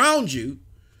around you.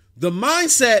 The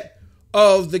mindset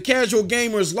of the casual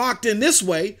gamer is locked in this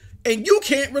way, and you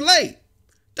can't relate.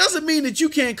 Doesn't mean that you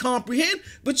can't comprehend,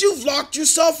 but you've locked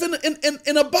yourself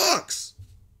in a box.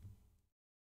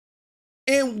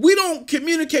 And we don't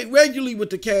communicate regularly with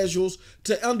the casuals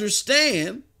to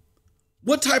understand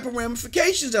what type of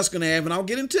ramifications that's going to have, and I'll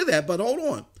get into that, but hold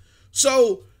on.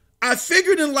 So I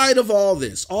figured in light of all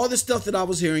this stuff that I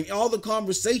was hearing, all the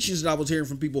conversations that I was hearing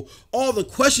from people, all the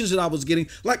questions that I was getting,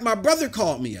 like my brother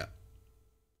called me up.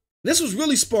 This was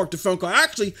really sparked a phone call.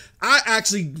 I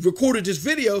actually recorded this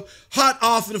video hot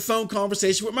off in a phone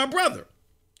conversation with my brother.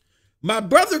 My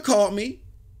brother called me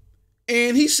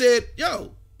and he said,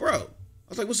 yo, bro. I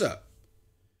was like, what's up?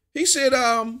 He said,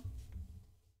 can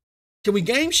we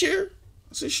game share?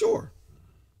 I said, sure.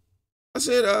 I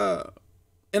said,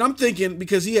 and I'm thinking,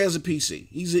 because he has a PC.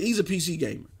 He's a PC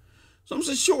gamer. So I'm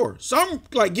saying, sure. So I'm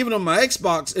like giving him my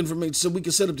Xbox information so we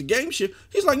can set up the game share.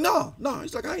 He's like, no.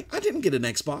 He's like, I didn't get an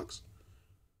Xbox.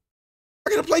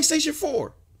 I got a PlayStation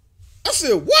 4. I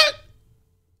said, what?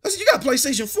 I said, you got a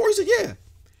PlayStation 4? He said, yeah.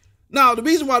 Now, the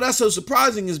reason why that's so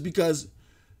surprising is because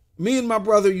me and my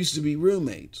brother used to be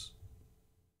roommates.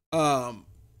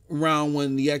 Around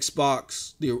when the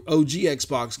Xbox, the OG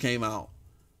Xbox came out,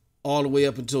 all the way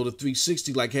up until the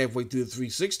 360, like halfway through the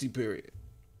 360 period.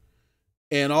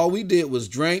 And all we did was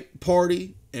drink,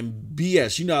 party, and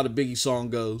BS. You know how the Biggie song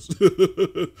goes.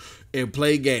 And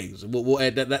play games. We'll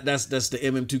add that. That's the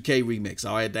MM2K remix.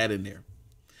 I'll add that in there.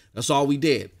 That's all we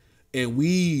did. And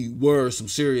we were some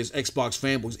serious Xbox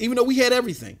fanboys, even though we had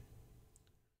everything.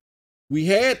 We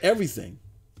had everything.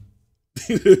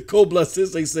 Cold Blood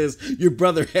Sensei says, your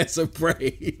brother has a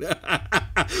brain.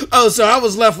 Oh, so I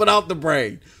was left without the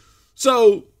brain.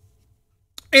 So,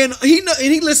 and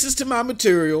he listens to my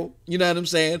material, you know what I'm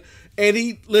saying? And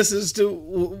he listens to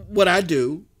what I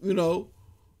do, you know?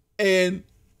 And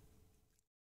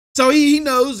so he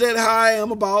knows that how I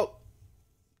am about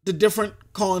the different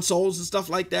consoles and stuff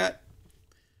like that.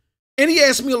 And he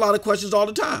asks me a lot of questions all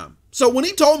the time. So when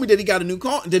he told me that he got a new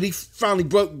that he finally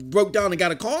broke down and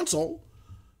got a console,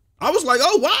 I was like,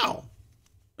 oh, wow.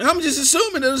 And I'm just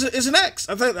assuming it's an X.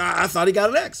 I thought he got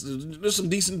an X. There's some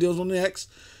decent deals on the X.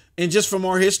 And just from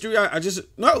our history, no,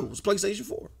 it was PlayStation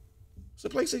 4. It's a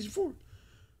PlayStation 4.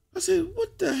 I said,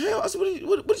 what the hell? I said,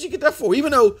 what did you get that for?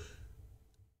 Even though,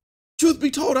 truth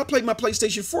be told, I played my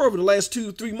PlayStation 4 over the last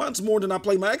 2-3 months more than I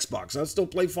played my Xbox. I still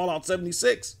play Fallout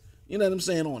 76, you know what I'm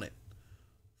saying, on it,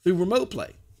 through remote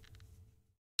play.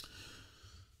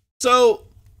 So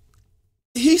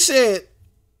he said,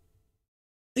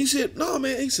 no,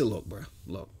 man. He said, look, bro,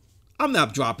 look, I'm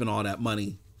not dropping all that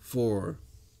money for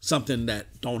something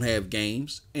that don't have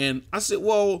games. And I said,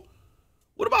 well,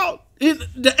 what about it?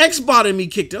 The Xbot in me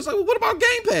kicked in. I was like, well, what about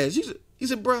Game Pass? He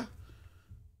said, bro,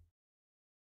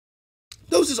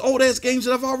 those is old ass games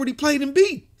that I've already played and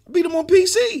beat. I beat them on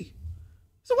PC.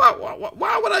 So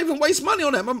why would I even waste money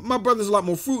on that? My brother's a lot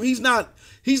more fruit. He's not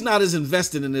as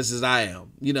invested in this as I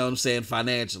am. You know what I'm saying?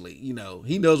 Financially, you know,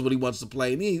 he knows what he wants to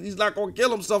play, and he's not going to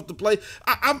kill himself to play.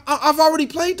 I've already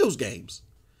played those games.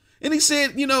 And he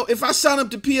said, you know, if I sign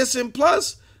up to PSN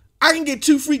Plus, I can get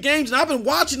 2 free games. And I've been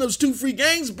watching those 2 free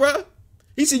games, bruh.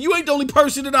 He said, you ain't the only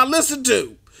person that I listen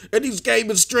to in these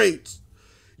gaming streets.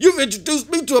 You've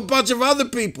introduced me to a bunch of other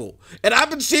people. And I've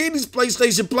been seeing these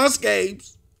PlayStation Plus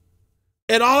games.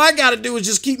 And all I got to do is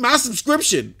just keep my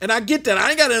subscription. And I get that. I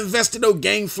ain't got to invest in no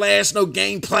Game Flash, no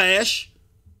Game Plash.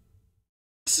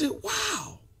 I said,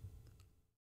 wow.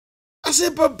 I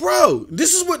said, but bro,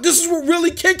 this is what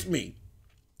really kicked me.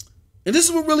 And this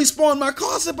is what really spawned my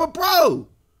call. I said, but bro,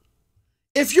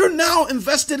 if you're now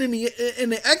invested in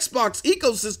the Xbox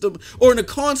ecosystem or in the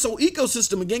console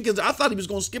ecosystem again, because I thought he was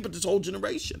going to skip it this whole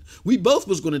generation. We both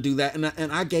was going to do that,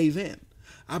 and I gave in.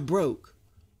 I broke.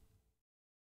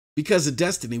 Because of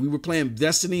Destiny. We were playing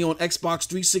Destiny on Xbox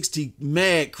 360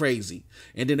 mad crazy.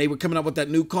 And then they were coming up with that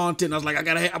new content. And I was like,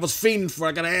 I was fiending for it.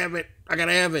 I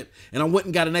gotta have it. And I went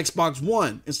and got an Xbox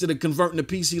One instead of converting to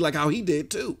PC like how he did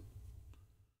too.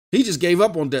 He just gave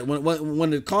up on that. When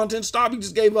the content stopped, he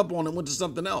just gave up on it and went to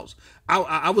something else.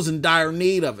 I was in dire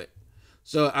need of it.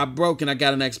 So I broke and I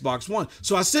got an Xbox One.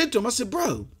 So I said to him, I said,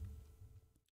 bro,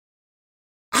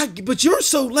 but you're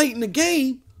so late in the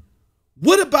game.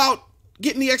 What about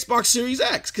getting the Xbox Series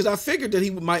X? Because I figured that he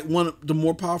might want the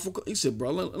more powerful. He said,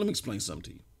 bro, let me explain something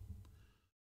to you.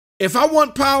 If I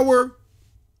want power,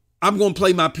 I'm going to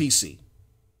play my PC.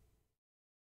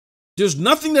 There's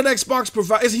nothing that Xbox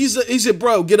provides. He said,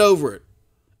 bro, get over it.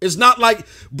 It's not like,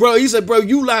 bro, he said, bro,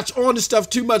 you latch on to stuff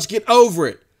too much, get over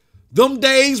it. Them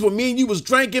days when me and you was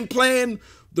drinking, playing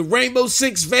the Rainbow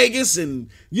Six Vegas and,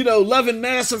 you know, loving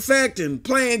Mass Effect and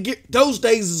playing, those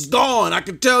days is gone. I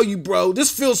can tell you, bro. This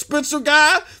Phil Spencer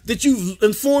guy that you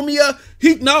informed me of,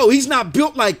 he's not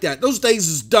built like that. Those days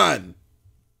is done.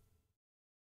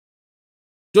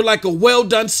 They're like a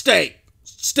well-done steak.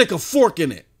 Stick a fork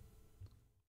in it.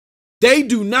 They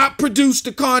do not produce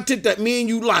the content that me and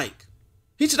you like.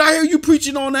 He said, I hear you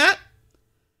preaching on that.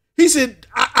 He said,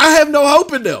 I have no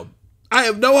hope in them. I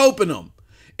have no hope in them.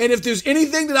 And if there's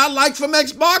anything that I like from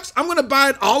Xbox, I'm going to buy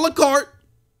it a la carte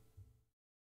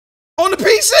on the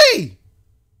PC.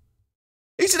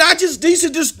 He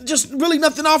said, just really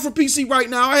nothing off for PC right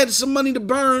now. I had some money to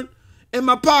burn in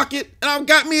my pocket, and I've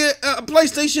got me a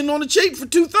PlayStation on the cheap for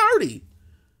 $230.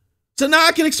 So now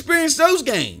I can experience those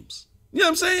games. You know what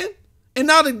I'm saying? And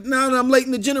now that I'm late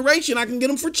in the generation, I can get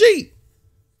them for cheap.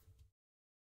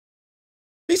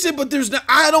 He said, but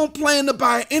I don't plan to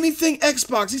buy anything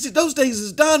Xbox. He said, those days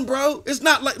is done, bro. It's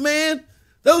not like, man,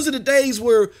 those are the days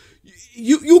where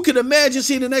you can imagine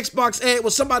seeing an Xbox ad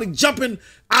with somebody jumping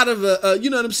out of you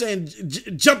know what I'm saying,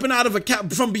 jumping out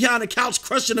of from behind a couch,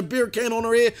 crushing a beer can on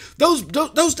her head.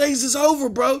 Those days is over,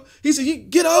 bro. He said, you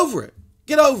get over it.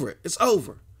 Get over it. It's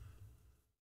over.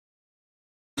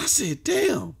 I said,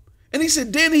 damn. And he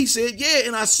said, yeah,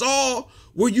 and I saw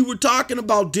where you were talking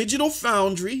about Digital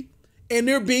Foundry and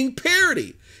there being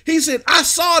parity. He said, I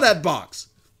saw that box.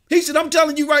 He said, I'm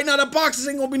telling you right now, that box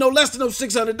ain't gonna be no less than those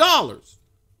 $600.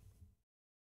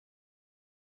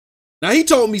 Now he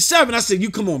told me $7. I said,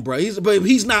 you come on, bro. But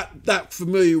he's not that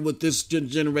familiar with this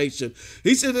generation.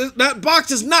 He said, that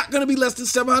box is not gonna be less than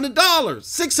 $700,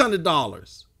 $600. I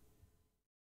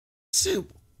said,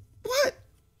 what?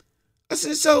 I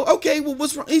said, so, okay, well,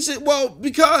 what's wrong? He said, well,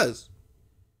 because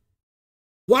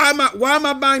why am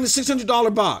I buying the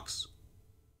 $600 box?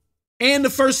 And the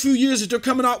first few years that they're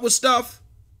coming out with stuff,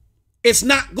 it's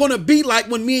not going to be like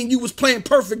when me and you was playing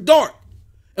Perfect Dark.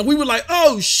 And we were like,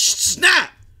 oh,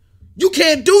 snap. You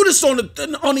can't do this on the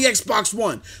Xbox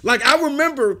One. Like, I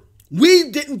remember we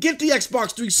didn't get the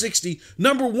Xbox 360.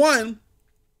 Number one,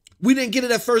 We didn't get it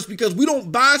at first because we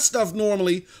don't buy stuff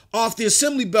normally off the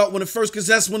assembly belt when it first, because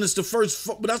that's when it's the first,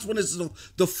 but that's when it's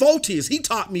the faultiest. He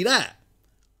taught me that.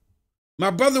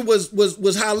 My brother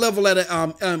was high level at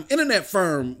an internet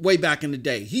firm way back in the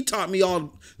day. He taught me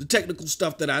all the technical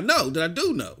stuff that I do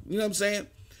know. You know what I'm saying?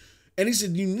 And he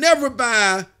said, you never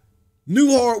buy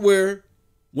new hardware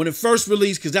when it first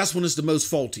released, because that's when it's the most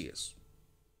faultiest.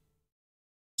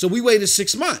 So we waited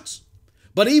 6 months.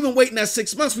 But even waiting that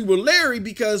 6 months, we were leery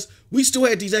because we still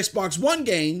had these Xbox One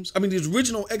games. I mean, these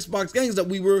original Xbox games that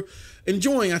we were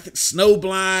enjoying. I think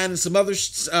Snowblind and some other,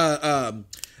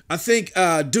 I think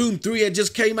Doom 3 had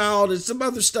just came out and some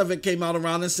other stuff that came out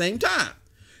around the same time.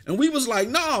 And we was like,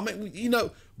 no, man, you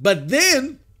know. But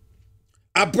then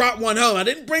I brought one home. I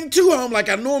didn't bring two home like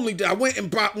I normally do. I went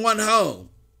and brought one home.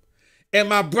 And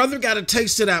my brother got a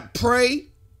taste of that Prey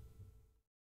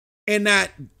and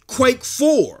that Quake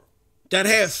 4. That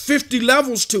had 50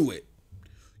 levels to it.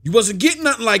 You wasn't getting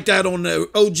nothing like that on the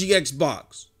OG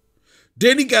Xbox.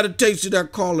 Then he got a taste of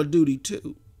that Call of Duty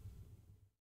 2.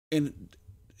 And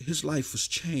his life was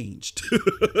changed.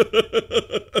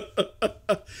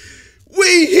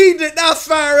 He did not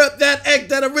fire up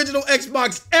that original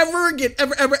Xbox ever again.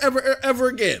 Ever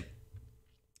again.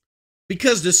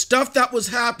 Because the stuff that was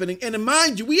happening, and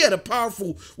mind you, we had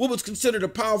what was considered a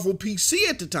powerful PC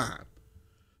at the time.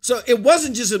 So it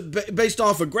wasn't just based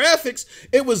off of graphics.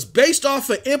 It was based off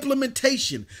of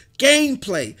implementation,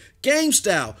 gameplay, game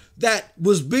style that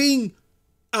was being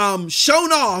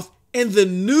shown off in the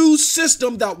new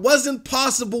system that wasn't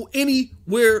possible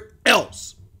anywhere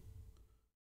else.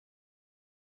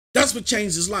 That's what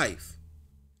changed his life.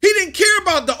 He didn't care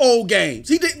about the old games.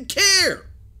 He didn't care.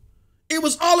 It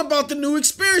was all about the new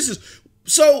experiences.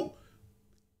 So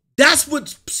that's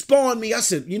what spawned me. I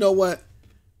said, you know what?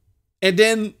 And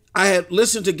then I had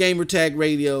listened to Gamertag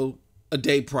Radio a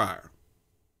day prior.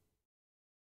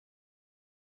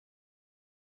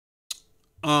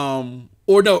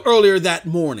 Earlier that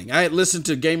morning. I had listened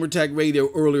to Gamertag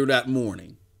Radio earlier that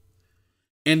morning.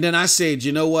 And then I said,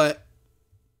 you know what?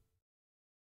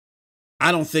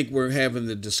 I don't think we're having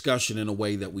the discussion in a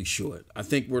way that we should. I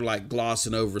think we're like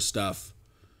glossing over stuff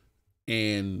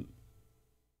and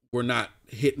we're not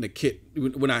hitting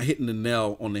the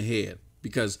nail on the head.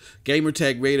 Because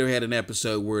Gamertag Radio had an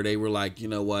episode where they were like, you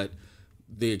know what,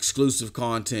 the exclusive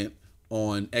content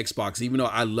on Xbox, even though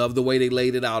I love the way they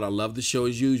laid it out, I love the show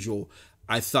as usual,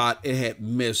 I thought it had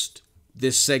missed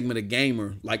this segment of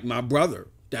gamer, like my brother,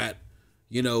 that,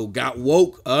 you know, got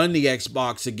woke on the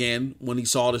Xbox again when he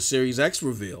saw the Series X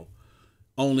reveal,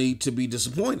 only to be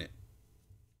disappointed.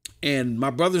 And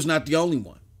my brother's not the only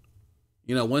one.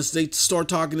 You know, once they start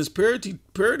talking this parody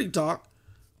talk,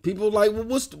 people are like,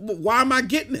 well, why am I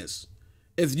getting this?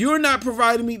 If you're not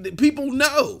providing me, people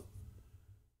know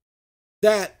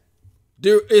that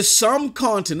there is some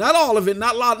content, not all of it,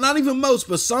 not a lot, not even most,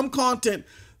 but some content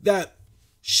that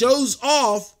shows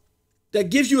off,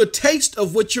 that gives you a taste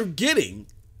of what you're getting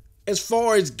as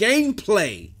far as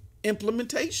gameplay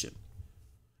implementation.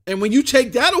 And when you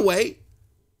take that away,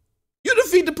 you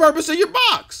defeat the purpose of your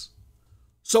box.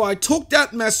 So I took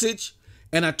that message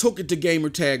and I took it to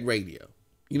Gamertag Radio.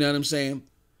 You know what I'm saying?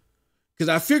 Because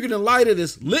I figured in light of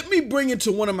this, let me bring it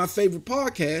to one of my favorite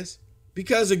podcasts,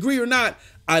 because agree or not,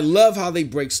 I love how they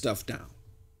break stuff down.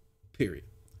 Period.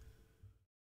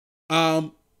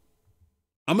 I'm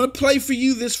going to play for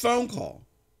you this phone call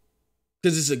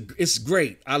because it's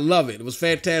great. I love it. It was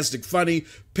fantastic, funny.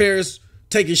 Paris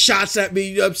taking shots at me,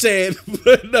 you know what I'm saying?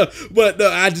 but no,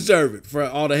 I deserve it for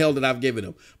all the hell that I've given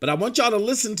him. But I want y'all to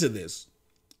listen to this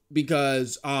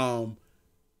because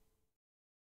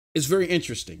it's very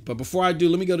interesting. But before I do,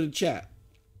 let me go to the chat.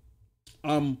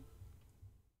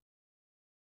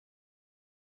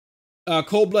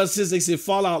 Cold Blood says, they said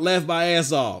Fallout laughed my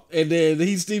ass off. And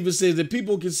then Steven says that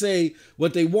people can say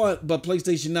what they want, but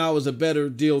PlayStation Now is a better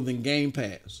deal than Game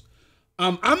Pass.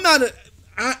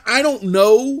 I don't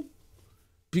know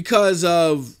because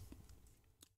of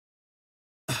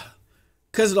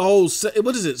the whole,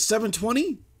 what is it,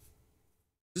 720?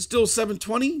 It's still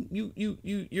 720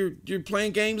 you're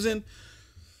playing games in?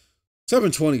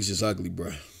 720 is just ugly,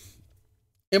 bro.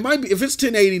 It might be, if it's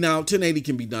 1080 now, 1080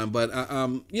 can be done, but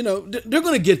you know, they're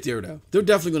going to get there though. They're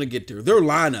definitely going to get there. Their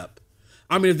lineup,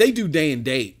 I mean, if they do day and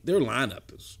date, their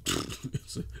lineup is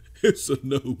it's a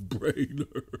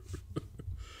no-brainer.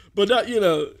 But you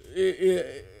know,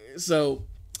 so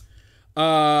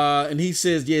and he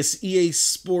says, yes, EA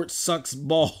Sports sucks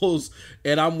balls,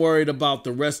 and I'm worried about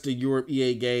the rest of Europe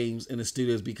EA games in the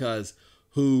studios because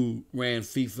who ran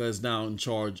FIFA is now in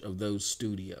charge of those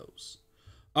studios.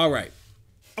 All right.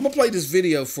 I'm going to play this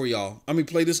video for y'all. I'm going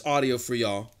to play this audio for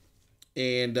y'all.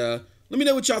 And let me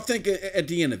know what y'all think at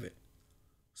the end of it.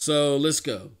 So let's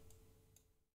go.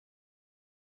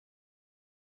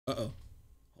 Uh-oh.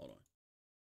 Hold on.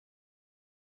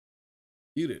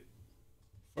 Mute it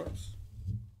first.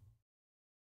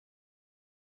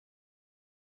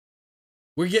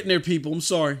 We're getting there, people. I'm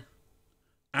sorry.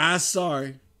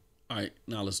 Sorry. All right,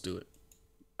 now let's do it.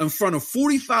 In front of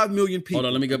 45 million people. Hold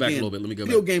on, let me go back a little bit.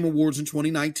 Video Game Awards in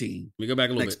 2019. Let me go back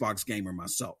a little bit. Xbox gamer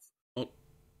myself. Oh.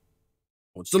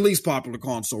 It's the least popular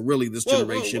console, really, this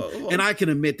generation. Whoa. And I can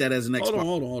admit that as an Xbox.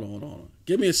 Hold on.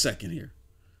 Give me a second here.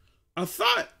 I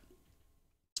thought...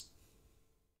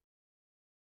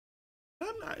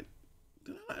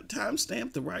 Did I not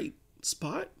timestamp the right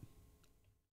spot?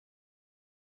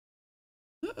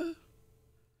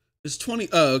 It's 20.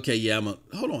 Oh, okay. Yeah,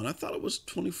 hold on. I thought it was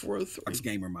 2403. Xbox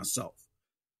gamer myself.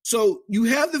 So you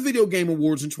have the Video Game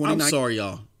Awards in 2019. I'm sorry,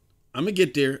 y'all. I'm going to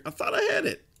get there. I thought I had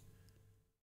it.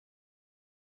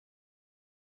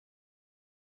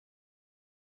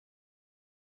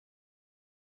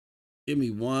 Give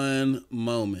me one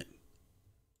moment.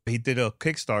 He did a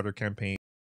Kickstarter campaign.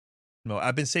 No,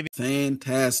 I've been saving.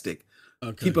 Fantastic.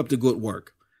 Okay. Keep up the good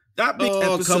work. That big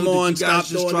episode come on, that you guys stop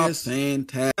just doing dropped. this.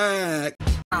 Fantastic.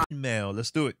 Mail.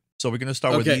 Let's do it. So we're gonna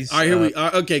start with Okay. these. All right. Here we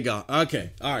are. Okay, God.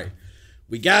 Okay. All right.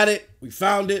 We got it. We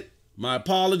found it. My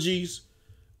apologies.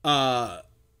 And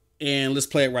let's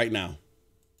play it right now.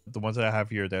 The ones that I have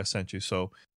here that I sent you.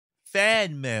 So,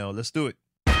 fan mail. Let's do it.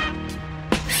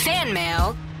 Fan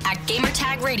mail at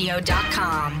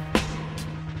gamertagradio.com.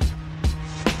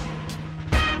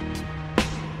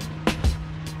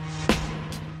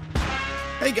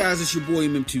 Hey guys, it's your boy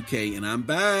MM2K, and I'm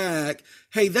back.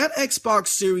 Hey, that Xbox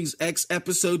Series X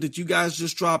episode that you guys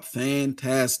just dropped,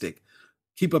 fantastic.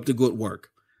 Keep up the good work.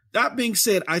 That being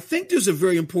said, I think there's a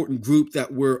very important group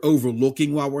that we're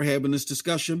overlooking while we're having this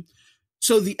discussion.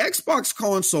 So the Xbox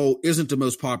console isn't the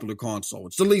most popular console.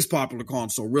 It's the least popular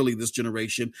console, really, this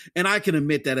generation, and I can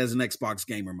admit that as an Xbox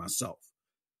gamer myself.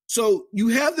 So you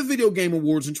have the Video Game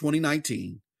Awards in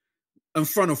 2019 in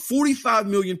front of 45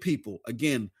 million people,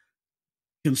 again,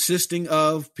 consisting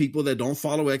of people that don't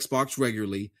follow Xbox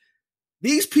regularly.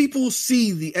 These people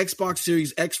see the Xbox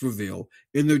Series X reveal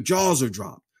and their jaws are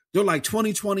dropped. They're like,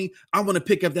 2020, I want to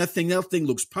pick up that thing. That thing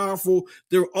looks powerful.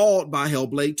 They're awed by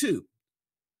Hellblade 2.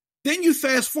 Then you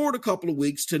fast forward a couple of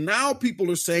weeks to now people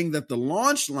are saying that the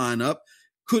launch lineup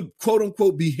could, quote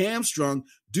unquote, be hamstrung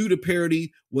due to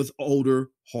parity with older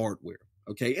hardware.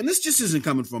 Okay. And this just isn't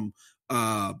coming from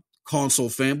console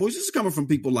fanboys. This is coming from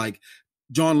people like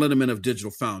John Linneman of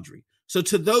Digital Foundry. So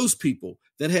to those people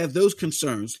that have those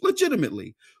concerns,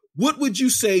 legitimately, what would you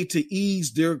say to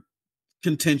ease their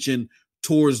contention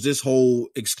towards this whole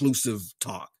exclusive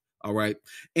talk? All right.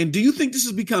 And do you think this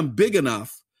has become big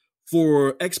enough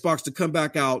for Xbox to come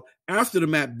back out after the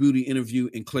Matt Booty interview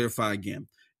and clarify again?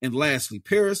 And lastly,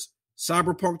 Paris,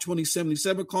 Cyberpunk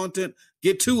 2077 content,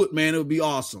 get to it, man. It would be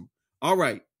awesome. All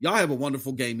right. Y'all have a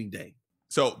wonderful gaming day.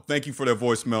 So thank you for that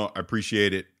voicemail. I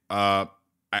appreciate it.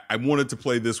 I wanted to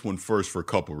play this one first for a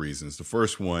couple reasons. The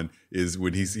first one is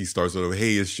when he starts with,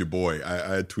 hey, it's your boy.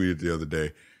 I tweeted the other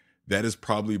day. That is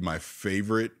probably my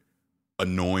favorite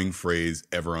annoying phrase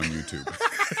ever on YouTube.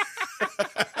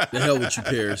 The hell with you,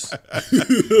 Paris.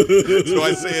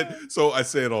 So I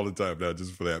say it all the time now,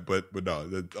 just for that. But no,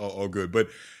 that's all good. But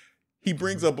he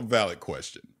brings up a valid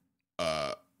question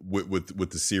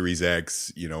with the Series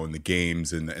X, and the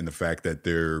games and the fact that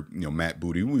they're, Matt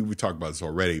Booty. We talked about this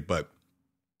already, but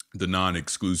the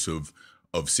non-exclusive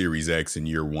of Series X in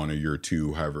year one or year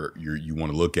two, however you want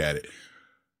to look at it.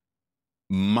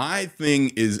 My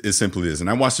thing is simply this, and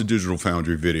I watched the Digital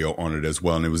Foundry video on it as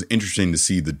well, and it was interesting to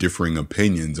see the differing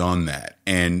opinions on that.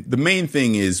 And the main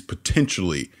thing is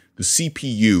potentially the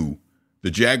CPU,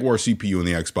 the Jaguar CPU in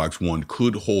the Xbox One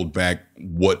could hold back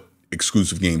what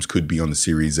exclusive games could be on the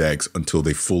Series X until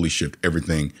they fully shift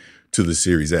everything to the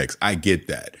Series X. I get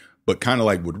that. But kind of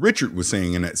like what Richard was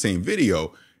saying in that same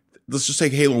video, let's just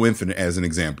take Halo Infinite as an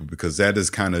example, because that is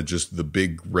kind of just the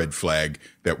big red flag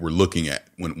that we're looking at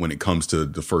when it comes to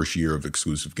the first year of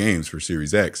exclusive games for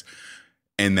Series X.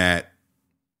 And that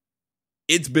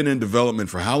it's been in development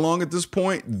for how long at this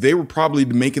point? They were probably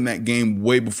making that game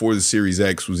way before the Series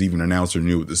X was even announced or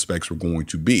knew what the specs were going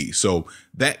to be. So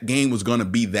that game was going to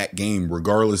be that game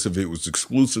regardless if it was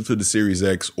exclusive to the Series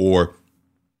X or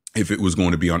if it was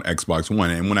going to be on Xbox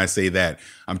One. And when I say that,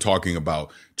 I'm talking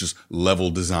about just level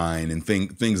design and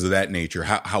things of that nature,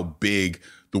 how big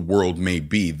the world may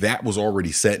be. That was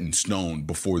already set in stone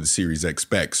before the Series X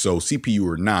specs. So CPU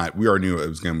or not, we already knew what it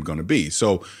was going to be.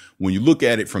 So when you look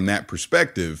at it from that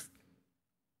perspective,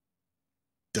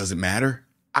 does it matter?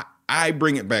 I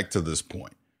bring it back to this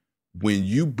point. When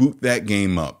you boot that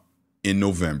game up in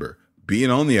November, be it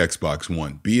on the Xbox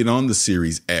One, be it on the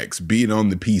Series X, be it on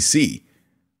the PC,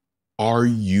 are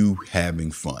you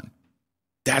having fun?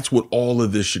 That's what all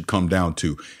of this should come down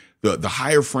to. The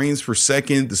higher frames per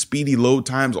second, the speedy load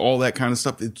times, all that kind of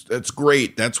stuff. That's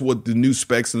great. That's what the new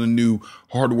specs and the new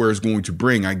hardware is going to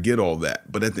bring. I get all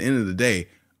that. But at the end of the day,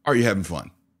 are you having fun?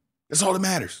 That's all that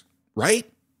matters, right?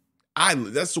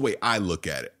 That's the way I look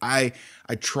at it. I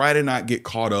try to not get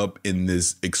caught up in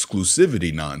this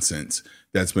exclusivity nonsense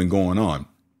that's been going on.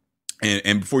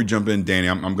 And before you jump in, Danny,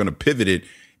 I'm going to pivot it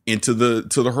into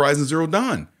the Horizon Zero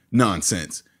Dawn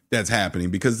nonsense that's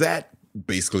happening, because that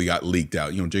basically got leaked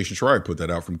out. Jason Schreier put that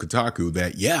out from Kotaku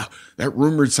that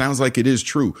rumor sounds like it is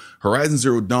true. Horizon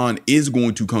Zero Dawn is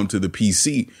going to come to the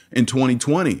PC in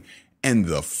 2020. And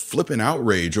the flipping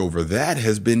outrage over that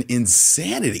has been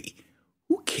insanity.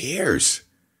 Who cares?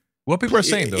 What people are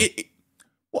saying,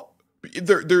 though.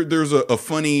 There's a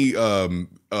funny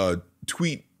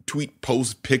tweet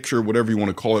post picture, whatever you want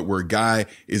to call it, where a guy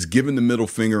is giving the middle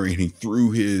finger and he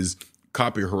threw his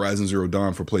copy of Horizon Zero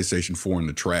Dawn for PlayStation 4 in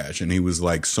the trash. And he was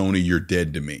like, Sony, you're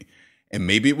dead to me. And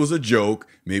maybe it was a joke.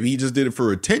 Maybe he just did it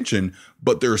for attention.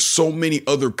 But there are so many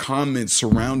other comments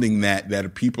surrounding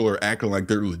that people are acting like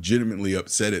they're legitimately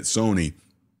upset at Sony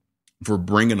for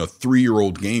bringing a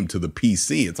 3-year-old game to the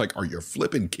PC. It's like, are you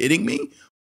flipping kidding me?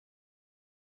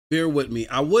 Bear with me.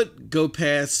 I would go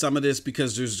past some of this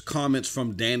because there's comments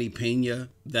from Danny Pena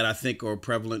that I think are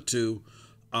prevalent too.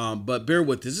 But bear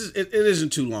with this. It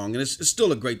isn't too long, and it's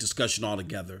still a great discussion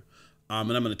altogether.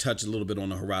 And I'm going to touch a little bit on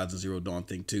the Horizon Zero Dawn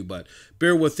thing too. But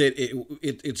bear with it.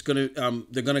 It's going to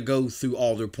they're going to go through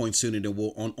all their points soon, and then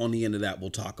we'll on the end of that we'll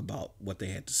talk about what they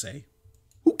had to say.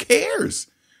 Who cares?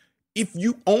 If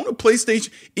you own a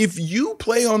PlayStation, if you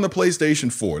play on the PlayStation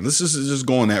 4, let's just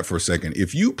go on that for a second.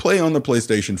 If you play on the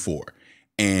PlayStation 4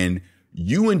 and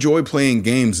you enjoy playing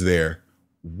games there,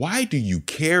 why do you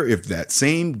care if that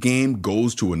same game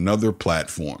goes to another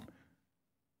platform?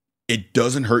 It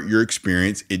doesn't hurt your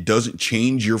experience. It doesn't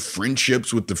change your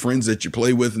friendships with the friends that you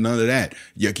play with. None of that.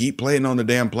 You keep playing on the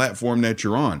damn platform that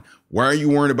you're on. Why are you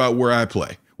worried about where I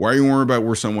play? Why are you worried about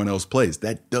where someone else plays?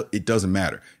 It doesn't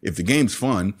matter. If the game's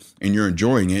fun and you're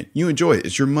enjoying it, you enjoy it.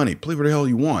 It's your money. Play whatever the hell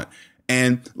you want.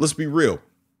 And let's be real.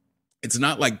 It's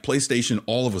not like PlayStation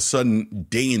all of a sudden,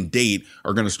 day and date,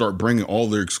 are going to start bringing all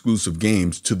their exclusive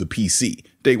games to the PC.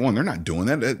 Day one, they're not doing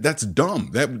that. That's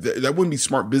dumb. That wouldn't be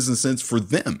smart business sense for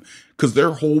them, because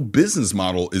their whole business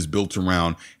model is built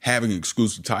around having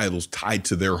exclusive titles tied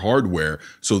to their hardware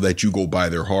so that you go buy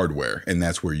their hardware and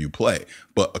that's where you play.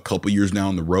 But a couple years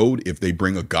down the road, if they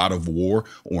bring a God of War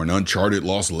or an Uncharted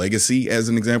Lost Legacy, as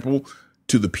an example,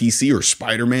 to the PC, or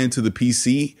Spider-Man to the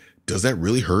PC, does that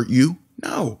really hurt you?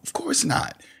 No, of course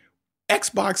not.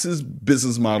 Xbox's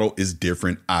business model is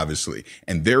different, obviously,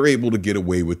 and they're able to get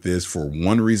away with this for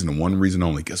one reason and one reason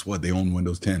only. Guess what? They own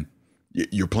Windows 10.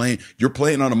 You're playing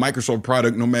on a Microsoft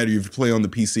product, no matter if you play on the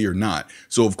PC or not.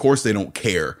 So of course they don't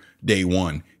care day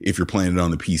one if you're playing it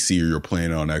on the PC or you're playing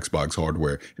it on Xbox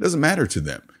hardware. It doesn't matter to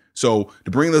them. So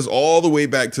to bring this all the way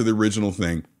back to the original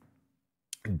thing,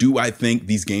 do I think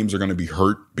these games are going to be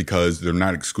hurt because they're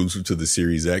not exclusive to the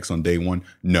Series X on day one?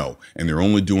 No. And they're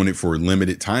only doing it for a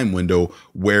limited time window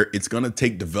where it's going to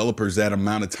take developers that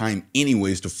amount of time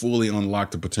anyways to fully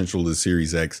unlock the potential of the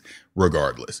Series X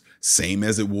regardless. Same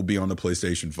as it will be on the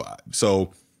PlayStation 5.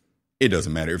 So it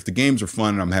doesn't matter. If the games are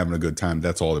fun and I'm having a good time,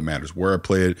 that's all that matters. Where I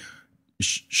play it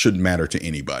shouldn't matter to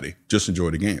anybody. Just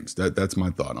enjoy the games. That's my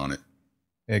thought on it.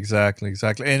 Exactly.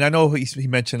 And I know he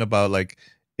mentioned about, like,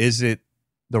 is it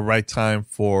the right time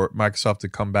for Microsoft to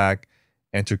come back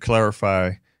and to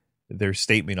clarify their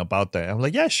statement about that? I'm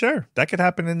like, yeah, sure. That could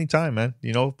happen anytime, man.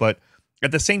 But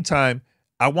at the same time,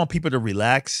 I want people to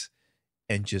relax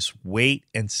and just wait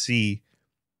and see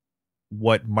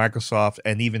what Microsoft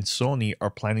and even Sony are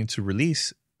planning to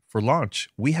release for launch.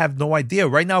 We have no idea.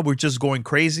 Right now, we're just going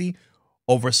crazy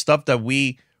over stuff that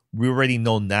we already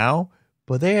know now,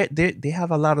 but they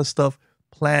have a lot of stuff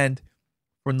planned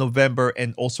for November,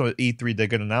 and also at E3 they're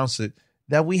gonna announce it,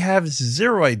 that we have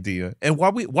zero idea. And why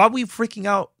we freaking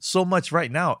out so much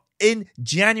right now in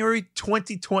January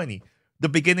 2020, the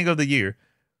beginning of the year?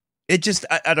 It just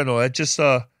I don't know. It just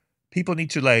people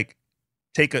need to, like,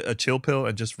 take a chill pill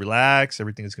and just relax.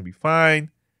 Everything is gonna be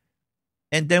fine,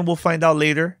 and then we'll find out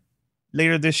later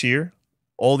this year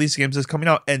all these games is coming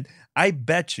out. And I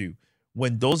bet you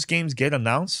when those games get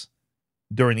announced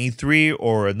during E3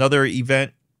 or another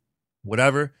event,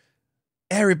 whatever,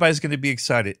 everybody's going to be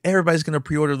excited. Everybody's going to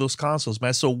pre-order those consoles,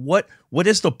 man. So what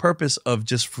is the purpose of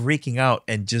just freaking out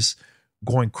and just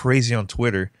going crazy on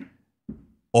Twitter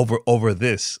over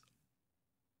this.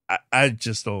 I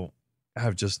just don't.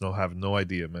 Have no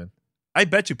idea, man. I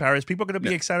bet you, Paris, people are gonna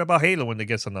be excited about Halo when it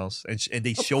gets announced and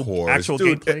they show actual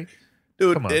gameplay.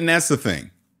 Dude, and that's the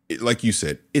thing. Like you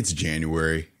said, it's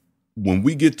January. When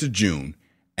we get to June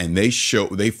and they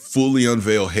fully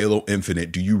unveil Halo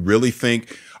Infinite, do you really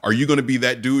think, are you going to be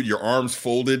that dude, your arms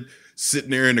folded, sitting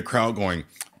there in the crowd going,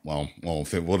 well,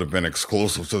 if it would have been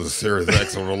exclusive to the Series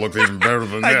X, it would have looked even better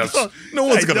than this. No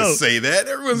one's going to say that.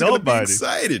 Everyone's going to be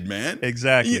excited, man.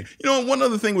 Exactly. You know, one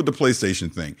other thing with the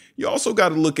PlayStation thing, you also got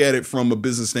to look at it from a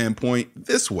business standpoint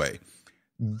this way.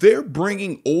 They're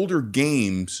bringing older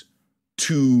games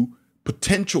to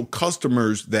potential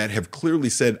customers that have clearly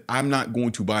said, I'm not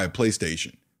going to buy a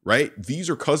PlayStation. Right? These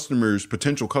are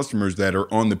potential customers that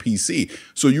are on the PC.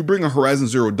 So you bring a Horizon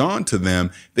Zero Dawn to them,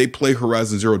 they play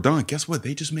Horizon Zero Dawn. Guess what?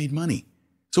 They just made money.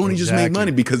 Sony just made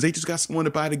money because they just got someone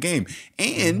to buy the game.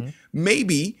 And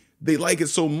maybe they like it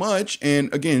so much.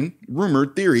 And again, rumor,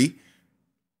 theory,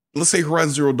 let's say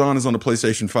Horizon Zero Dawn is on the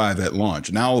PlayStation 5 at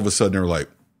launch. Now all of a sudden they're like,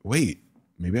 wait,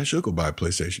 maybe I should go buy a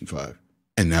PlayStation 5.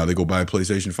 And now they go buy a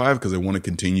PlayStation 5 because they want to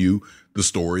continue the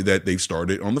story that they've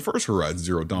started on the first Horizon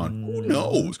Zero Dawn. Who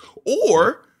knows?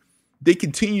 Or they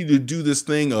continue to do this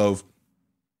thing of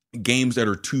games that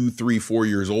are 2, 3, 4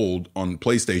 years old on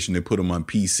PlayStation. They put them on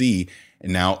PC.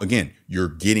 And now, again,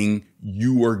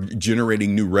 you are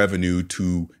generating new revenue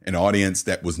to an audience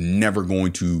that was never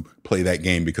going to play that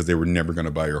game because they were never going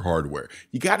to buy your hardware.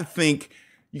 You got to think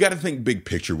big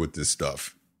picture with this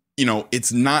stuff. You know,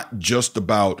 it's not just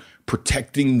about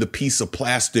protecting the piece of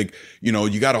plastic. You know,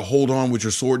 you got to hold on with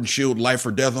your sword and shield, life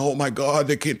or death. Oh my God,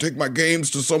 they can't take my games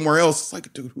to somewhere else. It's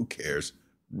like, dude, who cares?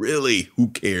 Really, who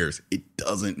cares? It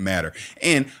doesn't matter.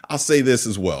 And I'll say this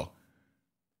as well.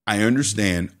 I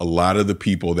understand a lot of the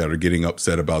people that are getting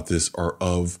upset about this are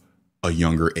of a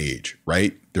younger age,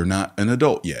 right? They're not an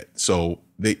adult yet. So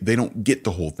they don't get the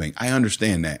whole thing. I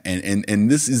understand that. And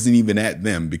this isn't even at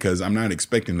them because I'm not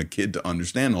expecting a kid to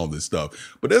understand all this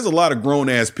stuff. But there's a lot of grown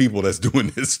ass people that's doing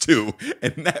this too.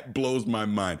 And that blows my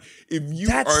mind. If you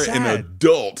are an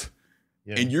adult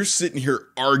and you're sitting here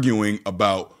arguing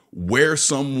about where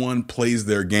someone plays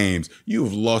their games, you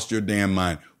have lost your damn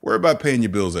mind. Worry about paying your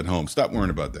bills at home. Stop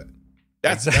worrying about that.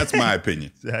 That's my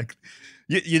opinion. Exactly.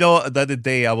 You know, the other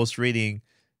day I was reading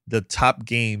the top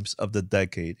games of the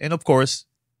decade. And of course,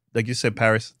 like you said,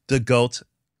 Paris, the GOAT,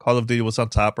 Call of Duty was on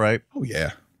top, right? Oh,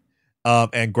 yeah.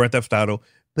 And Grand Theft Auto.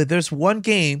 But there's one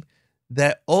game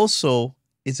that also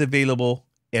is available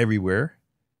everywhere.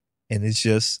 And it's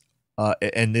just,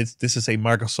 this is a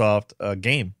Microsoft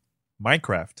game,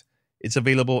 Minecraft. It's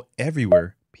available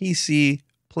everywhere. PC,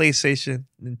 PlayStation,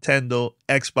 Nintendo,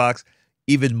 Xbox,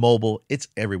 even mobile. It's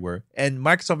everywhere. And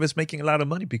Microsoft is making a lot of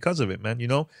money because of it, man, you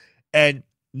know? And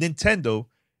Nintendo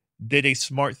did a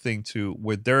smart thing too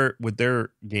with their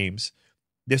games.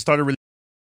 They started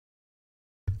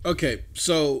Okay,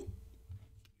 so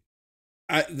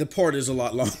the part is a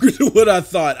lot longer than what I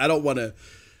thought. I don't want to.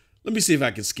 Let me see if I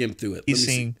can skim through it.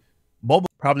 Seeing mobile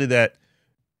probably that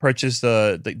purchased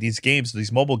these games,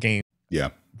 these mobile games. Yeah,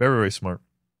 very, very smart.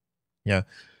 Yeah.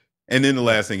 And then the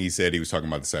last thing he said, he was talking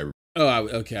about the cyber. Oh,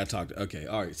 okay. Okay,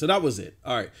 all right. So that was it.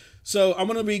 All right. So I'm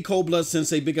gonna read Cold Blood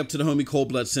Sensei. Big up to the homie Cold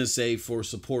Blood Sensei for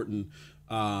supporting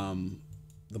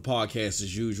the podcast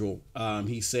as usual.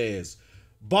 He says,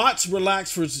 bots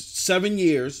relax for 7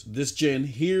 years this gen.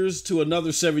 Here's to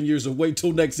another 7 years of wait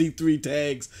till next E3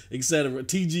 tags, etc.,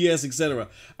 TGS, etc.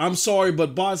 I'm sorry,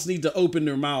 but bots need to open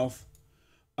their mouth.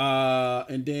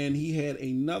 And then he had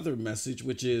another message,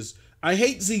 which is, I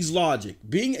hate Z's logic.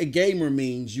 Being a gamer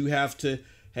means you have to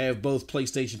have both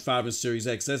PlayStation 5 and Series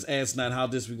X. That's asinine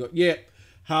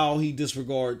how he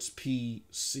disregards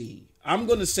PC. I'm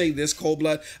going to say this, Cold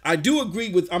Blood. I do agree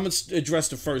with, I'm going to address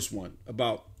the first one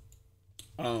about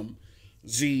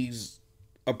Z's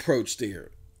approach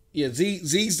there. Yeah,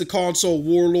 Z's the console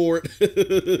warlord.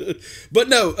 But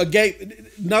no,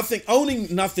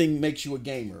 owning nothing makes you a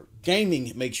gamer.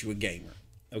 Gaming makes you a gamer.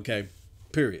 Okay,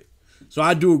 period. So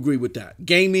I do agree with that.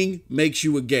 Gaming makes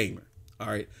you a gamer. All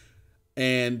right.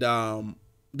 And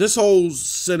this whole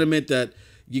sentiment that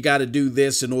you got to do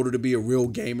this in order to be a real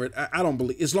gamer, I don't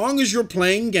believe. As long as you're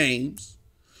playing games,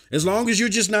 as long as you're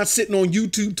just not sitting on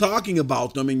YouTube talking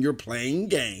about them and you're playing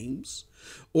games,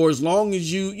 or as long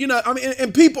as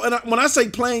when I say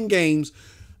playing games,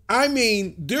 I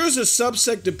mean there's a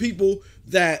subsect of people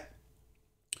that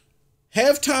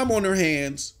have time on their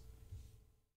hands,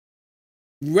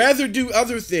 rather do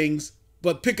other things,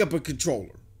 but pick up a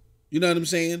controller. You know what I'm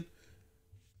saying?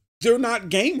 They're not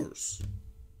gamers,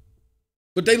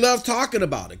 but they love talking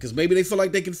about it because maybe they feel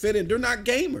like they can fit in. They're not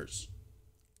gamers.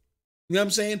 You know what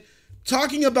I'm saying?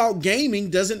 Talking about gaming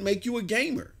doesn't make you a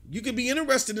gamer. You can be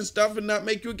interested in stuff and not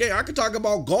make you a gamer. I could talk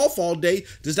about golf all day.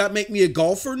 Does that make me a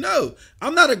golfer? No.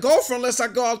 I'm not a golfer unless I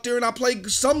go out there and I play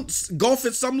some golf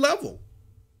at some level.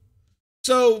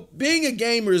 So being a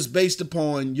gamer is based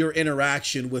upon your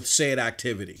interaction with said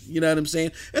activity. You know what I'm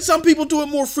saying? And some people do it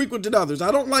more frequent than others.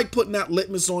 I don't like putting that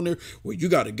litmus on there. Well, you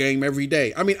got to game every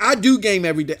day. I mean, I do game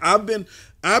every day. I've been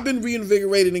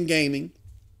reinvigorated in gaming,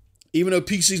 even though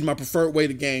PC is my preferred way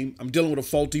to game. I'm dealing with a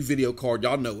faulty video card.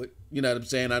 Y'all know it. You know what I'm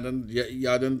saying?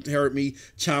 Y'all done heard me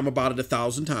chime about it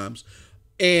 1,000 times.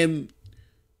 And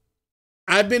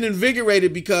I've been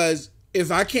invigorated because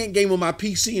if I can't game on my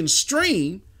PC and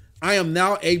stream, I am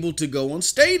now able to go on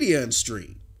Stadia and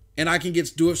stream. And I can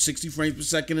do it 60 frames per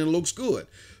second and it looks good.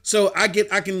 So I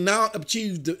can now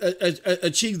achieve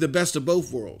the best of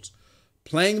both worlds.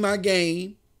 Playing my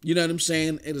game, you know what I'm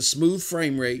saying, at a smooth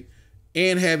frame rate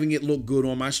and having it look good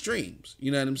on my streams.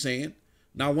 You know what I'm saying?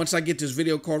 Now, once I get this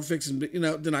video card fixed, and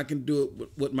then I can do it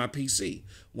with my PC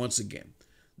once again.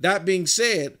 That being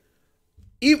said,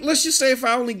 let's just say if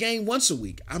I only game once a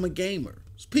week, I'm a gamer.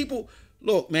 People,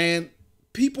 look, man,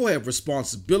 people have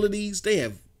responsibilities. They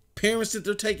have parents that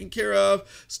they're taking care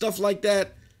of, stuff like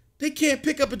that. They can't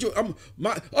pick up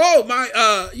my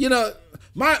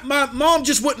mom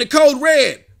just went in the code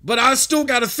red, but I still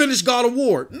got to finish God of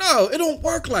War. No, it don't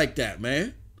work like that,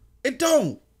 man. It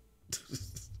don't.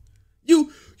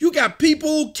 You got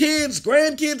people, kids,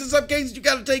 grandkids in some cases you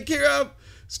got to take care of.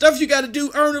 Stuff you got to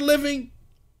do, earn a living.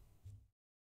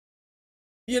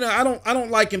 You know, I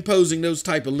don't like imposing those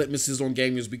type of litmuses on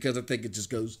gamers because I think it's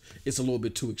a little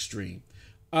bit too extreme.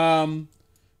 Now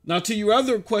to your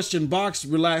other question, box,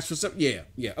 relax for some. Yeah.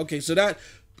 Okay, so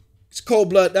it's cold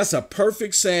blood. That's a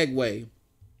perfect segue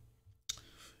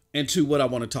into what I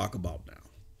want to talk about now.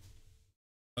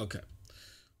 Okay.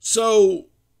 So,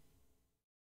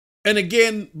 and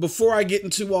again, before I get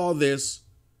into all this,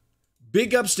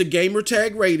 big ups to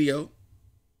Gamertag Radio.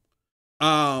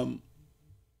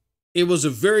 It was a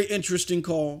very interesting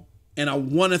call, and I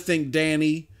want to thank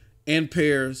Danny and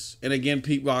Paris, and again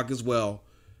Pete Rock as well,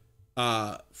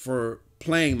 for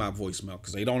playing my voicemail,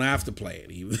 because they don't have to play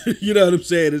it even. You know what I'm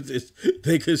saying?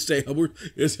 They could say,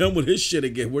 it's him with his shit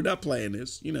again. We're not playing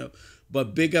this, you know.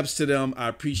 But big ups to them. I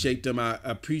appreciate them. I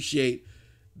appreciate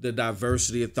the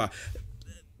diversity of thought.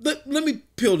 Let me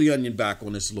peel the onion back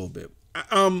on this a little bit.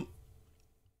 And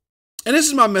this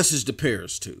is my message to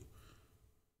Paris too.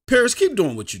 Paris, keep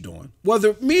doing what you're doing.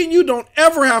 Whether me and you don't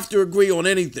ever have to agree on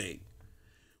anything.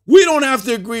 We don't have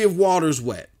to agree if water's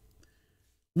wet.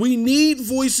 We need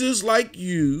voices like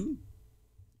you,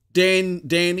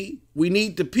 Danny. We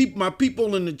need my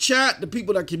people in the chat, the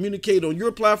people that communicate on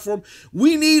your platform.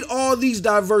 We need all these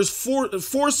diverse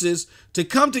forces to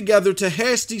come together to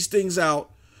hash these things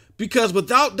out. Because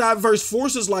without diverse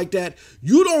forces like that,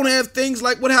 you don't have things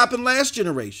like what happened last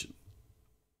generation.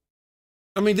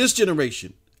 I mean, this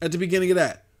generation. At the beginning of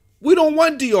that, we don't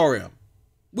want DRM.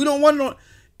 We don't want it,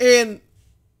 and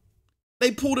they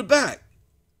pulled it back.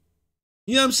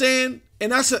 You know what I'm saying?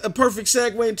 And that's a perfect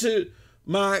segue into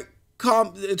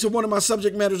one of my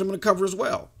subject matters I'm going to cover as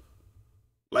well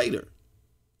later.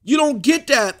 You don't get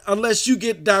that unless you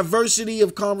get diversity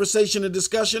of conversation and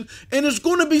discussion, and there's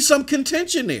going to be some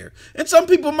contention there, and some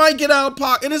people might get out of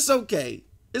pocket, and it's okay.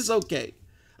 It's okay.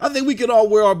 I think we could all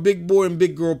wear our big boy and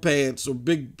big girl pants or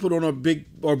put on our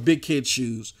big kid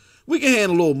shoes. We can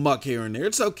handle a little muck here and there.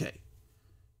 It's okay.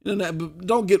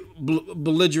 Don't get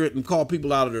belligerent and call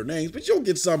people out of their names, but you'll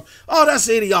get some, oh, that's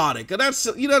idiotic. And that's,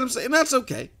 you know what I'm saying? And that's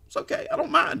okay. It's okay. I don't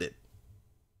mind it.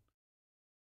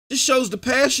 It shows the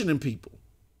passion in people.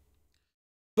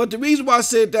 But the reason why I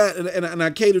said that, and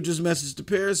I catered this message to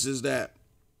Paris, is that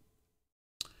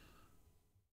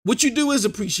what you do is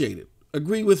appreciated,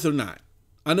 agree with or not.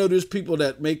 I know there's people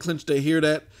that may clench, they hear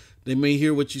that. They may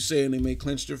hear what you say and they may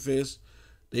clench their fist.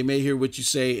 They may hear what you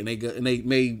say and they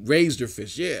may raise their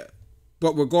fist. Yeah.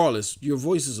 But regardless, your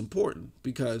voice is important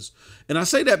because, and I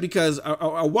say that because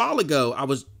a while ago I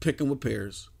was picking with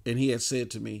Paris and he had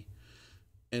said to me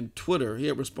in Twitter, he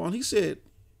had responded,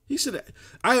 he said,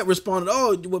 I had responded,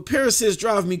 oh, what Paris says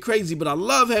drives me crazy, but I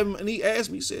love him. And he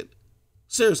asked me, he said,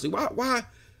 seriously,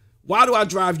 why do I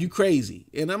drive you crazy?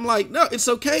 And I'm like, no, it's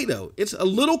okay though. It's a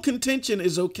little contention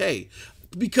is okay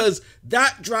because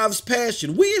that drives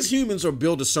passion. We as humans are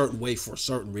built a certain way for a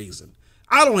certain reason.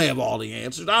 I don't have all the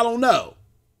answers. I don't know.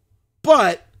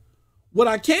 But what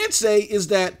I can say is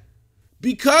that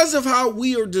because of how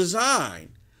we are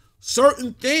designed,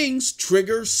 certain things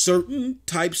trigger certain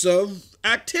types of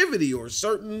activity or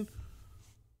certain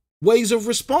ways of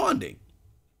responding.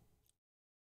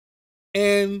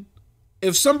 And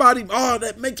if somebody,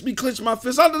 that makes me clench my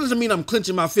fist, that doesn't mean I'm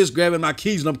clenching my fist, grabbing my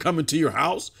keys, and I'm coming to your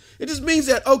house. It just means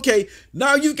that, okay,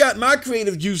 now you've got my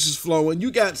creative juices flowing.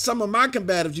 You got some of my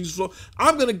combative juices flowing.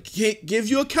 I'm going to give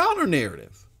you a counter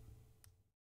narrative.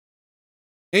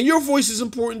 And your voice is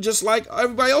important just like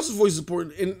everybody else's voice is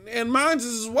important. And mine is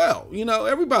as well. You know,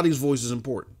 everybody's voice is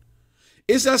important.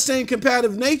 It's that same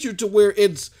combative nature to where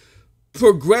it's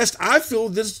progressed, I feel,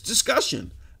 this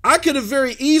discussion. I could have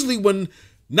very easily, when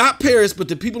not Paris, but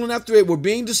the people in that thread were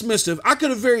being dismissive, I could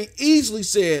have very easily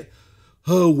said,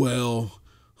 oh, well,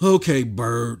 okay,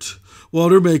 Bert. Well,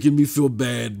 they're making me feel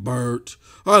bad, Bert.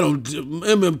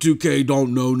 MM2K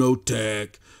don't know no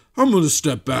tech. I'm going to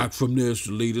step back from this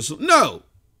and lead us. No.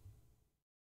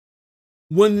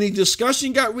 When the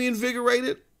discussion got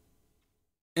reinvigorated,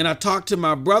 and I talked to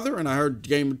my brother and I heard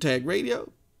Gamertag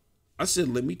Radio, I said,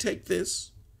 let me take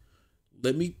this.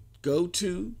 Let me go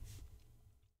to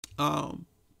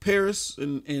Paris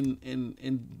and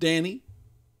Danny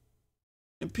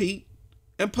and Pete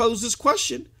and pose this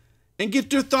question and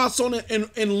get their thoughts on it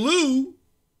in lieu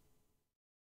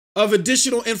of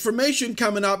additional information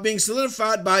coming out being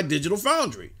solidified by Digital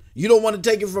Foundry. You don't want to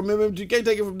take it from MM2K,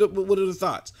 take it from what are the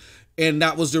thoughts? And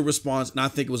that was their response, and I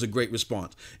think it was a great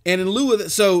response. And in lieu of that,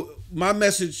 so my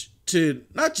message to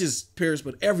not just Paris,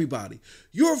 but everybody,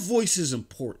 your voice is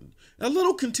important. A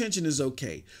little contention is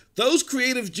okay. Those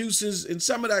creative juices and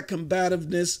some of that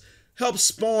combativeness help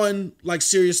spawn like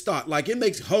serious thought. Like it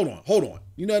makes, hold on.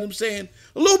 You know what I'm saying?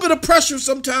 A little bit of pressure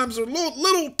sometimes, or a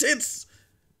little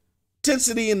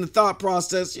tensity in the thought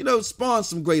process, spawns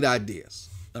some great ideas.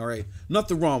 All right.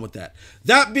 Nothing wrong with that.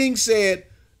 That being said,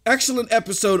 excellent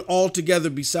episode altogether.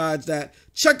 Besides that,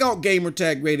 check out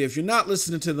Gamertag Radio. If you're not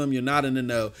listening to them, you're not in the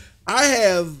know. I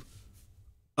have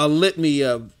a litany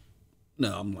of,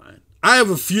 no, I'm lying. I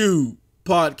have a few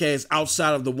podcasts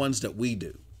outside of the ones that we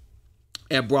do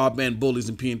at Broadband, Bullies,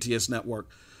 and PNTS Network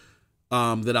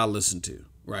that I listen to,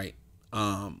 right?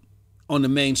 On the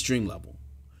mainstream level.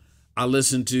 I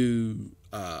listen to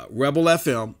Rebel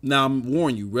FM. Now, I'm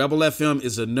warning you, Rebel FM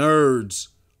is a nerd's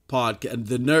podcast.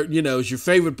 The nerd, is your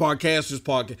favorite podcaster's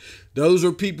podcast. Those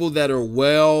are people that are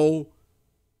well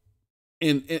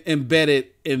embedded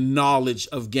in knowledge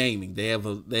of gaming. They have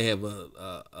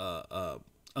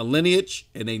a lineage,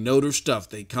 and they know their stuff.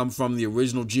 They come from the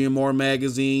original GMR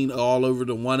magazine, all over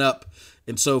to 1UP,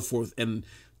 and so forth. And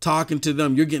talking to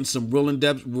them, you're getting some real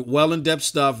in-depth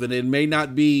stuff, and it may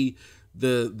not be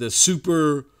the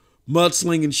super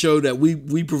mudslinging show that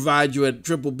we provide you at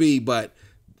Triple B, but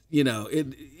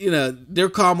they're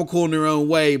comical in their own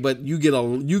way, but you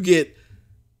get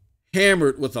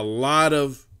hammered with a lot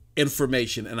of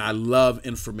information, and I love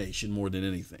information more than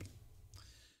anything.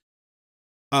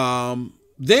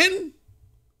 Then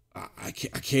I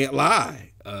can't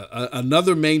lie.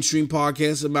 Another mainstream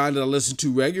podcast of mine that I listen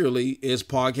to regularly is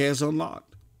Podcast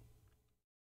Unlocked.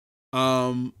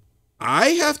 I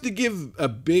have to give a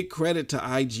big credit to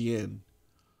IGN.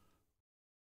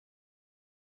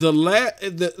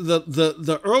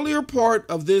 The earlier part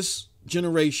of this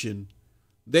generation,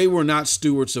 they were not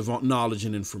stewards of knowledge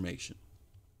and information.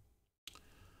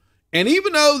 And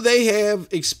even though they have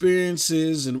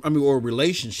experiences or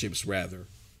relationships rather,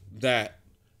 that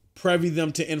privy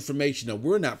them to information that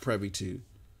we're not privy to,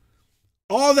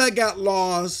 all that got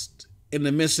lost in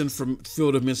the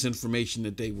field of misinformation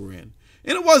that they were in.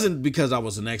 And it wasn't because I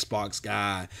was an Xbox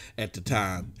guy at the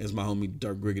time, as my homie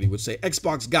Dirk Griggity would say,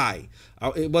 Xbox guy.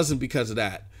 It wasn't because of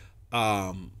that,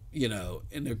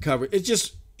 in their cover. It's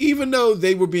just, even though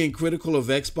they were being critical of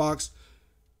Xbox,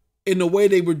 in the way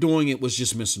they were doing it was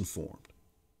just misinformed.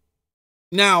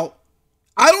 Now,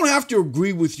 I don't have to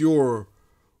agree with your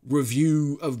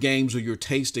review of games or your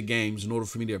taste of games in order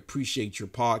for me to appreciate your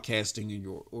podcasting and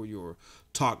your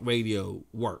talk radio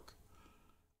work.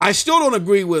 I still don't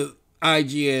agree with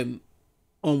IGN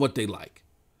on what they like.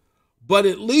 But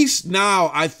at least now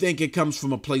I think it comes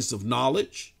from a place of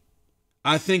knowledge.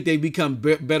 I think they become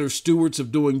better stewards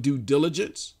of doing due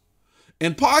diligence.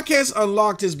 And Podcast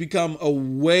Unlocked has become a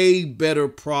way better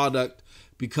product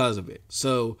because of it.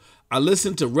 So I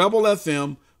listen to Rebel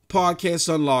FM,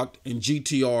 Podcast Unlocked, and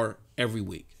GTR every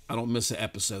week. I don't miss an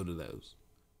episode of those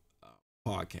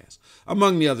podcasts,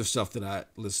 among the other stuff that I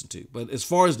listen to. But as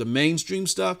far as the mainstream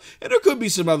stuff, and there could be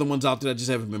some other ones out there that I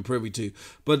just haven't been privy to,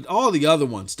 but all the other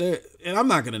ones, and I'm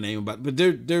not going to name them, but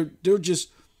they're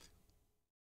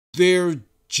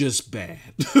just bad.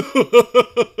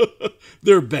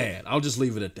 They're bad. I'll just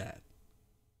leave it at that.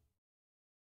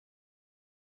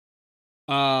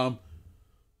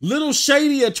 Little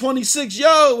Shady at 26.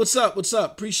 Yo, what's up?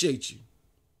 Appreciate you.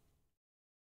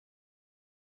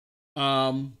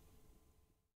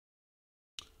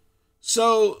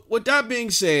 So with that being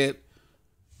said,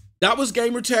 that was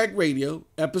Gamertag Radio,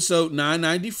 episode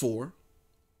 994.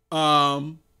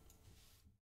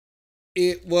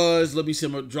 It was, let me see,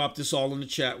 I'm going to drop this all in the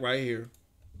chat right here.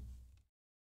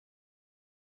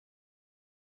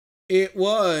 It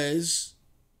was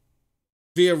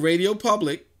via Radio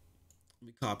Public. Let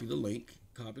me copy the link.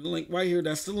 Copy the link right here.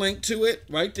 That's the link to it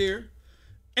right there.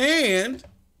 And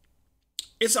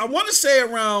it's, I want to say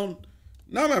around,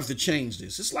 now I'm going to have to change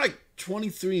this. It's like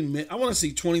 23 minutes. I want to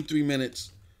see 23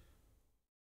 minutes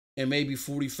and maybe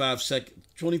 45 seconds,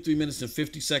 23 minutes and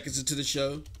 50 seconds into the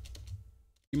show.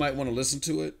 You might want to listen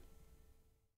to it.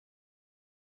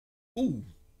 Ooh.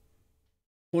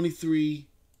 23.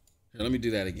 Here, let me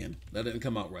do that again. That didn't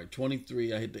come out right.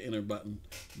 23. I hit the enter button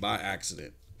by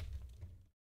accident.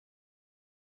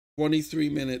 23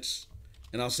 minutes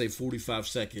and I'll say 45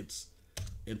 seconds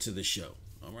into the show.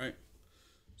 All right.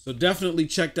 So definitely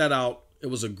check that out. It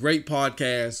was a great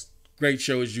podcast. Great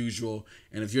show as usual.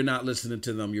 And if you're not listening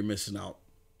to them, you're missing out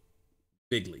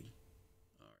bigly.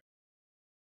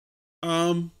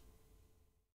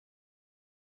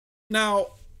 Now,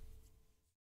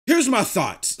 here's my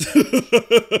thoughts.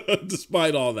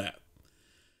 Despite all that,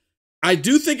 I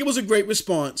do think it was a great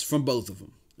response from both of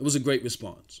them. It was a great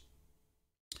response.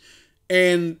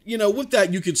 And, you know, with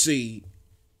that, you could see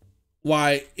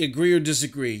why, agree or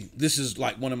disagree, this is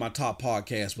like one of my top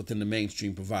podcasts within the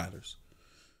mainstream providers.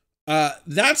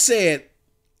 That said,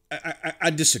 I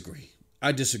disagree.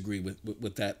 I disagree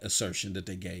with that assertion that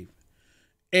they gave.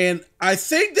 And I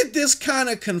think that this kind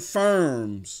of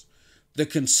confirms the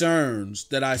concerns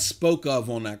that I spoke of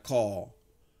on that call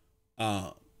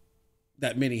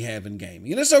that many have in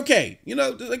gaming. And it's okay. You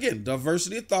know, again,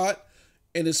 diversity of thought,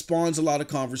 and it spawns a lot of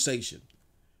conversation.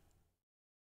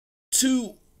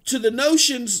 To the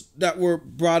notions that were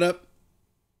brought up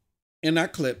in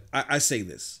that clip, I say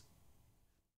this.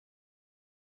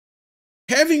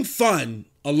 Having fun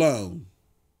alone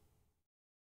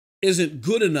isn't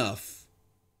good enough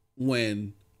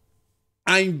when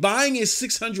I'm buying a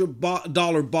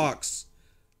 $600 box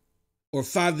or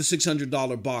 $500 to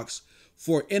 $600 box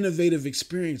for innovative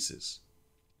experiences.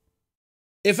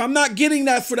 If I'm not getting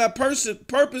that for that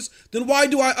purpose, then why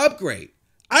do I upgrade?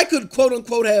 I could quote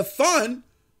unquote have fun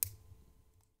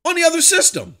on the other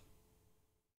system.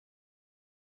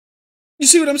 You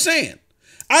see what I'm saying?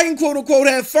 I can quote unquote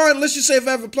have fun. Let's just say if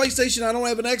I have a PlayStation, I don't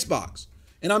have an Xbox,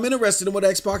 and I'm interested in what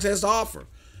Xbox has to offer.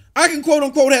 I can quote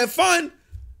unquote have fun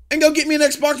and go get me an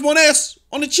Xbox One S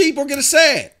on the cheap, or get a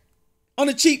SAD on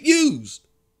the cheap used,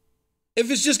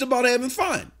 if it's just about having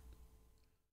fun.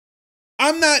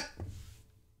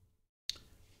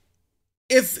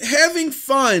 If having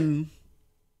fun,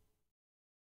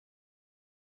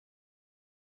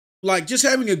 like just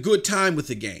having a good time with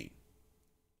the game.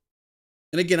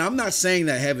 And again, I'm not saying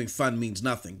that having fun means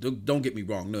nothing. Don't get me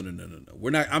wrong. No.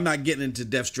 I'm not getting into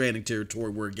Death Stranding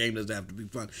territory where a game doesn't have to be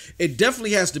fun. It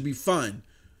definitely has to be fun.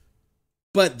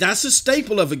 But that's a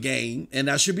staple of a game, and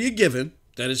that should be a given,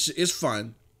 that it's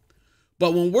fun.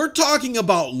 But when we're talking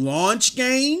about launch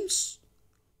games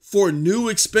for new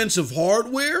expensive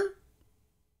hardware,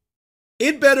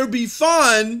 it better be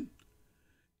fun,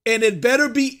 and it better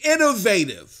be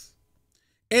innovative.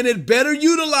 And it better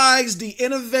utilize the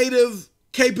innovative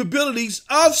capabilities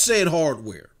of said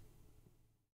hardware.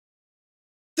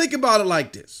 Think about it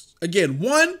like this. Again,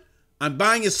 one, I'm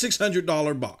buying a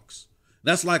 $600 box.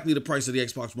 That's likely the price of the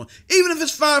Xbox One. Even if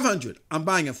it's $500, I'm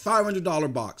buying a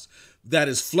 $500 box that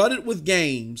is flooded with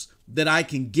games that I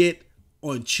can get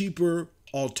on cheaper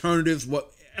alternatives,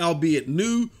 albeit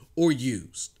new or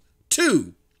used.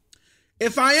 Two,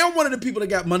 if I am one of the people that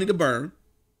got money to burn,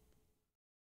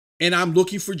 and I'm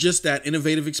looking for just that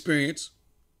innovative experience,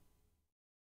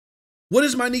 what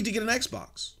is my need to get an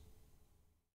Xbox?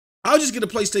 I'll just get a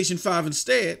PlayStation 5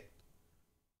 instead,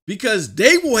 because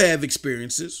they will have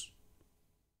experiences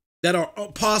that are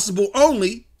possible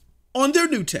only on their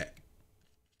new tech.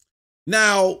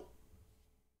 Now,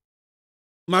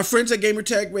 my friends at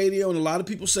Gamertag Radio and a lot of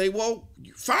people say, well,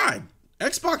 fine,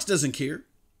 Xbox doesn't care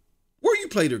where you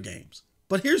play their games.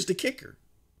 But here's the kicker.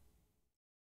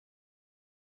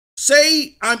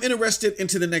 Say I'm interested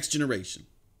into the next generation.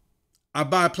 I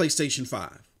buy a PlayStation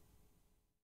 5.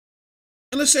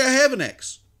 And let's say I have an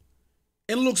X,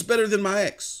 and it looks better than my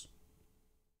X.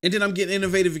 And then I'm getting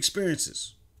innovative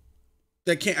experiences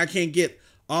that I can't get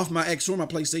off my X or my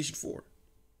PlayStation 4.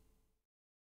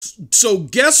 So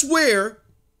guess where,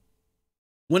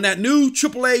 when that new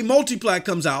AAA multiplat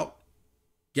comes out,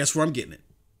 guess where I'm getting it?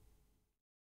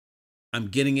 I'm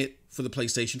getting it for the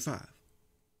PlayStation 5.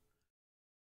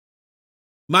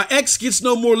 My X gets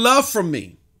no more love from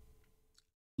me.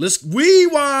 Let's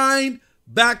rewind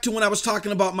back to when I was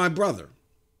talking about my brother.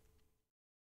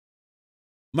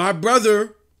 My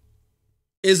brother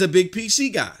is a big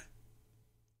PC guy.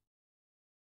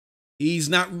 He's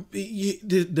not,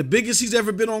 the biggest he's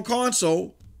ever been on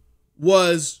console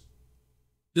was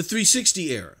the 360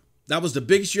 era. That was the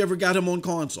biggest you ever got him on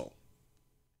console.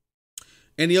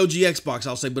 And the OG Xbox,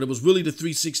 I'll say, but it was really the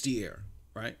 360 era,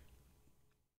 right?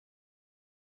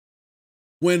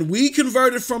 When we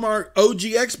converted from our OG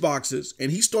Xboxes and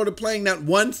he started playing that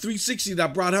one 360 that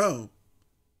I brought home,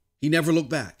 he never looked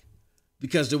back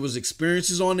because there was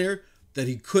experiences on there that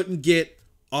he couldn't get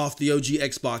off the OG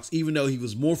Xbox, even though he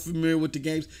was more familiar with the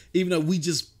games, even though we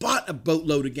just bought a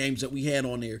boatload of games that we had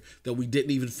on there that we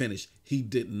didn't even finish. He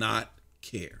did not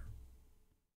care.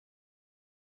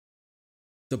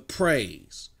 The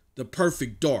Praise, the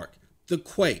Perfect Dark, the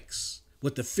Quakes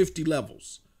with the 50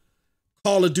 levels,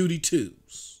 Call of Duty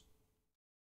 2s.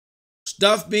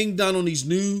 Stuff being done on this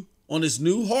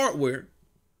new hardware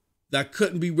that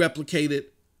couldn't be replicated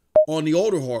on the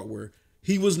older hardware.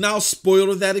 He was now spoiled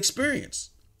of that experience.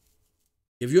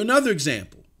 Give you another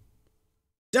example.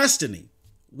 Destiny.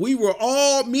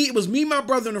 It was me, my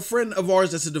brother, and a friend of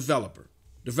ours that's a developer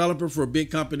for a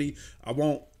big company. I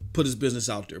won't put his business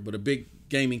out there, but a big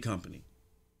gaming company.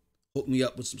 Hooked me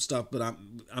up with some stuff, but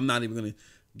I'm not even going to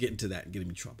get into that and get him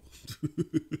in trouble.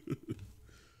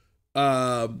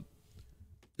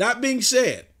 That being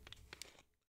said,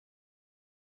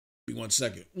 give me 1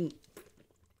 second.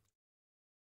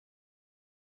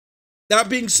 That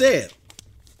being said,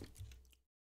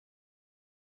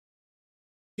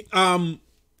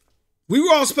 we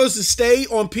were all supposed to stay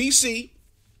on PC,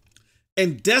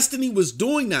 and Destiny was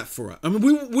doing that for us. I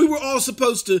mean, we were all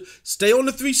supposed to stay on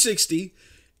the 360,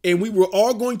 and we were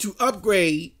all going to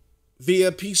upgrade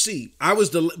via PC.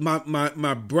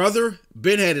 My brother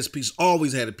Ben had his PC,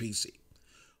 always had a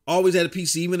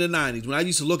PC, even in the 90s. When I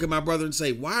used to look at my brother and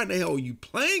say, "Why in the hell are you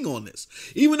playing on this?"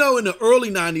 Even though in the early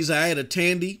 90s I had a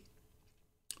Tandy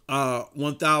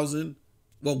 1000.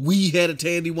 Well, we had a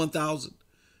Tandy 1000.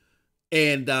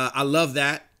 And I love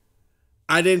that.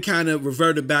 I then kind of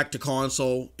reverted back to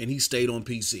console and he stayed on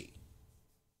PC.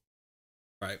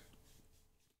 Right.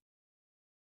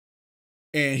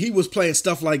 And he was playing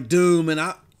stuff like Doom and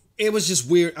it was just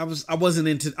weird. I wasn't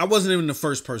even the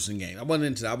first person game. I wasn't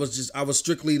into that. I was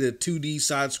strictly the 2D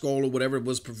side scroller, whatever it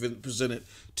was presented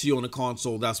to you on the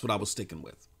console. That's what I was sticking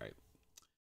with. Right.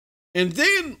 And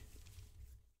then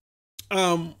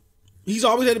he's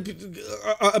always had a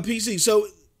PC. So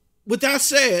with that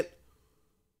said,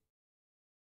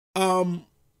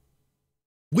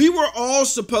 we were all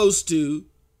supposed to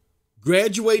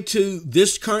graduate to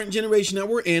this current generation that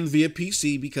we're in via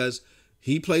PC because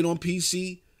he played on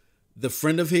PC. The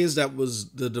friend of his that was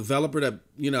the developer that,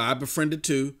 I befriended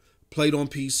too, played on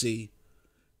PC.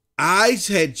 I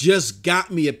had just got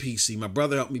me a PC. My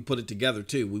brother helped me put it together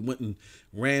too. We went and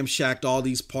ramshacked all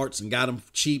these parts and got them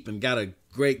cheap and got a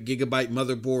great gigabyte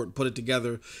motherboard, put it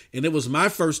together. And it was my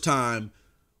first time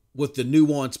with the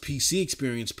nuanced PC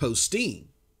experience post Steam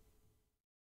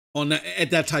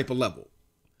at that type of level.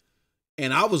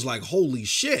 And I was like, holy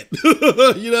shit.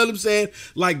 You know what I'm saying?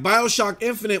 Like BioShock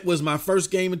Infinite was my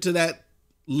first game into that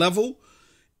level.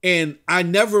 And I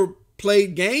never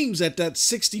played games at that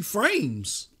 60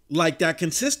 frames like that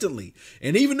consistently.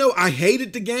 And even though I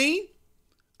hated the game,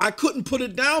 I couldn't put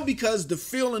it down because the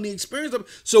feel and the experience of it.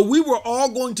 So we were all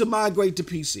going to migrate to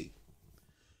PC.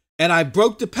 And I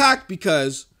broke the pact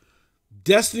because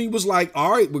Destiny was like,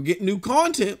 all right, we're getting new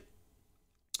content.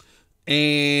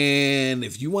 And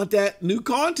if you want that new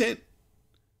content,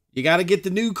 you got to get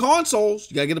the new consoles.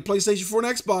 You got to get a PlayStation 4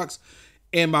 and Xbox.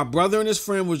 And my brother and his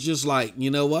friend was just like, you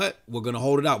know what? We're going to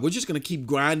hold it out. We're just going to keep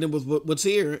grinding with what's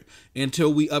here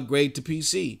until we upgrade to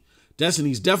PC.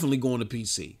 Destiny's definitely going to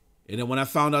PC. And then when I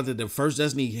found out that the first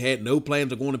Destiny had no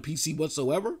plans of going to PC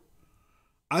whatsoever,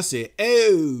 I said,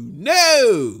 oh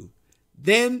no.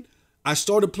 Then I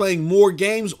started playing more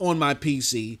games on my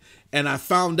PC and I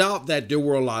found out that there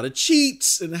were a lot of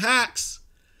cheats and hacks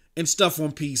and stuff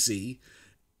on PC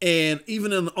and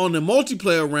even on the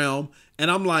multiplayer realm.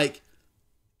 And I'm like,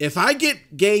 if I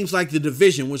get games like The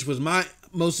Division, which was my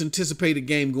most anticipated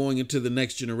game going into the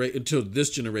next generation, until this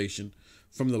generation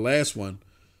from the last one,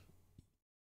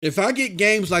 if I get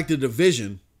games like The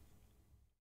Division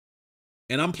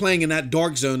and I'm playing in that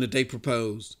dark zone that they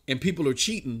proposed and people are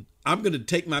cheating, I'm going to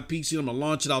take my PC and I'm going to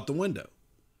launch it out the window.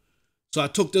 So I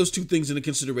took those two things into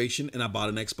consideration and I bought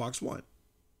an Xbox One.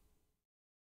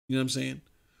 You know what I'm saying?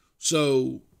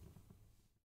 So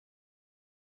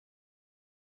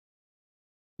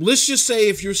let's just say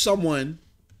if you're someone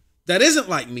that isn't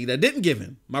like me, that didn't give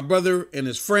in. My brother and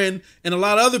his friend and a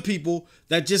lot of other people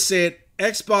that just said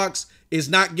Xbox is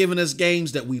not giving us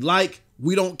games that we like.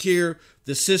 We don't care.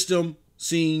 The system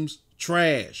seems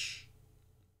trash.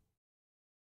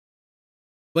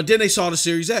 But then they saw the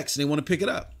Series X and they want to pick it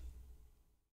up.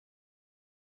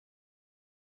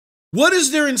 What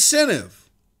is their incentive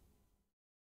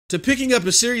to picking up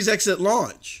a Series X at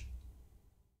launch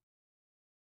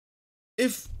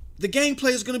if the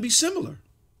gameplay is going to be similar?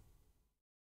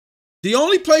 The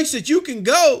only place that you can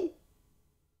go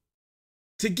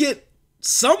to get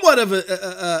somewhat of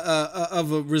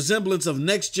a resemblance of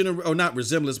next generation, or not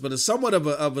resemblance, but somewhat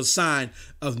of a sign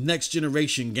of next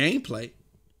generation gameplay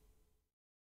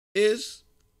is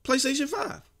PlayStation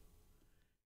 5.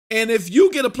 And if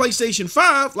you get a PlayStation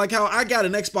 5, like how I got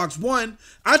an Xbox One,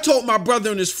 I told my brother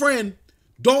and his friend,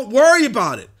 don't worry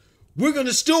about it. We're going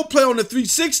to still play on the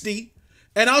 360,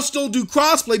 and I'll still do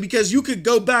crossplay because you could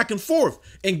go back and forth.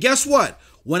 And guess what?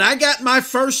 When I got my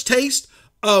first taste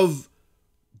of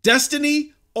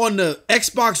Destiny on the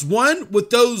Xbox One with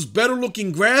those better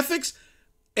looking graphics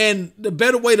and the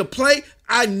better way to play,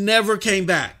 I never came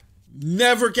back.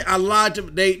 I lied to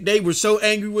them. They were so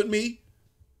angry with me.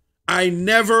 I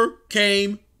never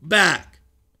came back.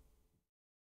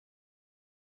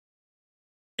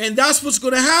 And that's what's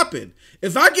going to happen.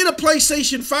 If I get a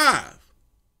PlayStation 5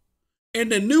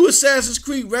 and the new Assassin's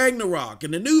Creed Ragnarok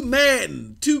and the new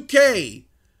Madden 2K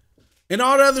and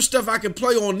all the other stuff I can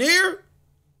play on there,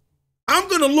 I'm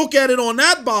going to look at it on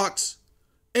that box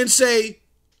and say,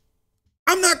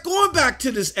 I'm not going back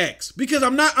to this X because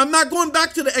I'm not going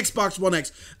back to the Xbox One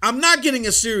X. I'm not getting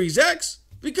a Series X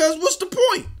because what's the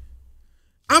point?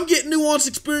 I'm getting nuanced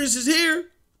experiences here.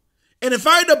 And if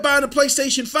I end up buying a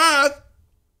PlayStation 5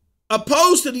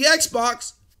 opposed to the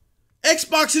Xbox,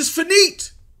 Xbox is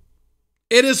finite.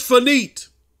 It is finite.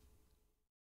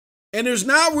 And there's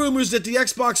now rumors that the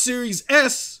Xbox Series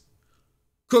S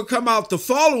could come out the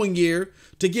following year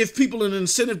to give people an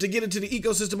incentive to get into the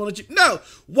ecosystem on a chip. No,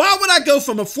 why would I go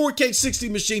from a 4K 60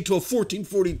 machine to a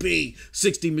 1440p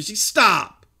 60 machine?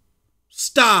 Stop.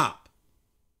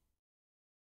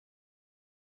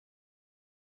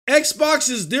 Xbox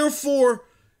is therefore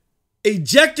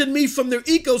ejected me from their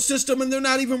ecosystem and they're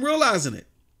not even realizing it.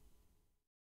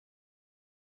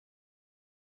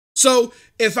 So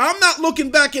if I'm not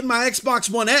looking back at my Xbox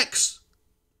One X,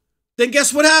 then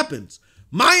guess what happens?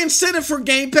 My incentive for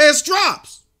Game Pass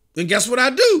drops. Then guess what I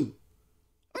do?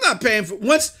 I'm not paying for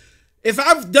once. If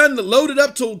I've done the loaded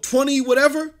up till 20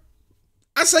 whatever,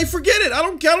 I say forget it. I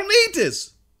don't need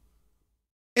this.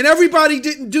 And everybody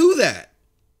didn't do that.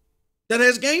 That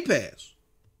has Game Pass.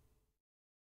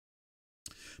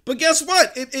 But guess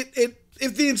what?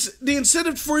 If the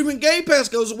incentive for even Game Pass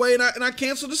goes away and I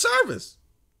cancel the service.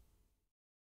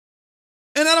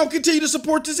 And I don't continue to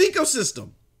support this ecosystem.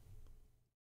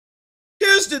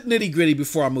 Here's the nitty gritty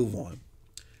before I move on.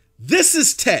 This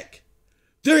is tech.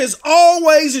 There is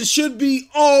always and should be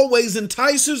always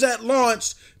enticers at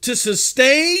launch to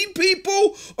sustain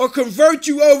people or convert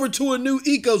you over to a new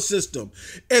ecosystem.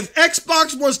 If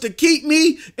Xbox wants to keep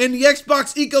me in the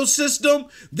Xbox ecosystem,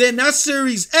 then that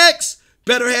Series X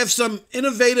better have some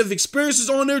innovative experiences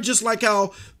on there, just like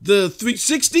how the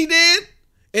 360 did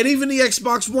and even the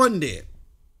Xbox One did,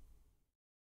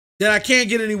 that I can't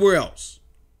get anywhere else.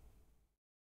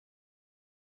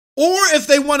 Or if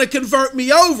they want to convert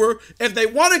me over, if they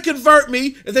want to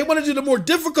do the more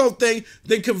difficult thing,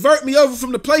 then convert me over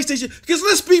from the PlayStation. Because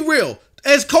let's be real,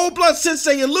 as Cold Blood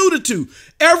Sensei alluded to,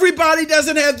 everybody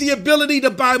doesn't have the ability to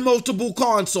buy multiple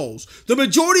consoles. The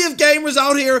majority of gamers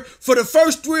out here for the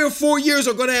first 3 or 4 years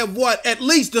are going to have what? At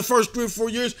least the first 3 or 4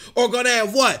 years are going to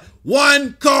have what?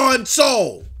 One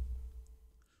console.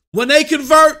 When they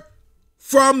convert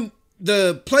from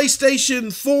the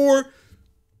PlayStation 4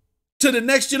 to the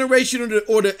next generation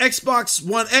or the Xbox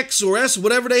One X or S,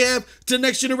 whatever they have, to the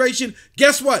next generation,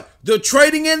 guess what? They're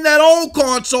trading in that old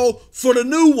console for the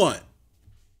new one.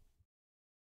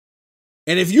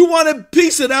 And if you want a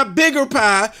piece of that bigger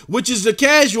pie, which is the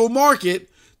casual market,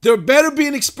 there better be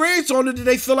an experience on it that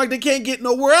they feel like they can't get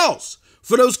nowhere else.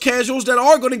 For those casuals that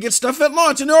are going to get stuff at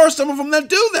launch. And there are some of them that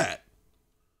do that.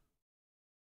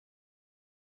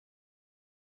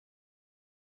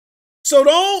 So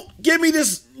don't give me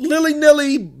this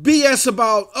nilly BS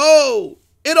about, oh,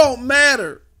 it don't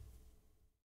matter.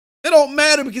 It don't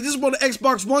matter because this is what the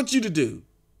Xbox wants you to do.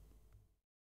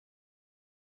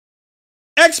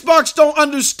 Xbox don't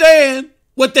understand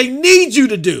what they need you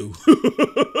to do.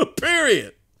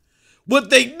 Period. What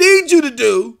they need you to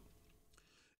do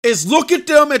is look at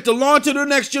them at the launch of their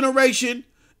next generation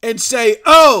and say,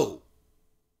 oh,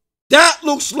 That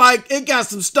looks like it got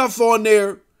some stuff on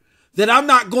there that I'm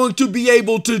not going to be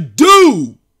able to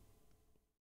do.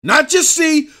 Not just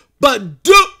see, but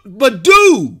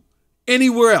do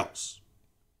anywhere else.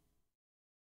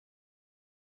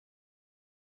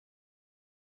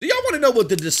 Do y'all want to know what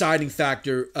the deciding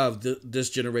factor of this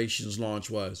generation's launch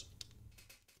was?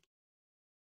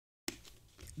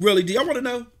 Really, do y'all want to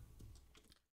know?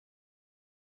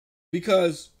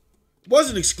 Because it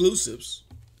wasn't exclusives.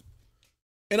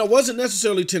 And it wasn't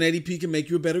necessarily 1080p can make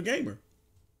you a better gamer.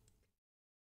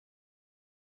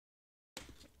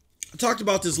 I talked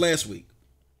about this last week.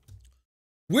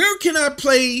 Where can I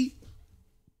play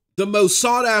the most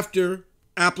sought after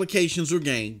applications or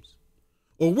games?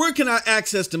 Or where can I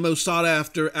access the most sought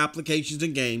after applications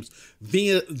and games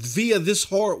via this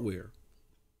hardware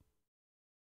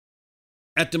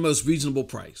at the most reasonable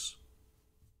price?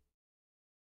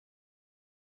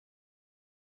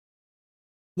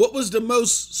 What was the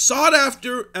most sought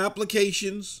after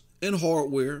applications and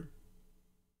hardware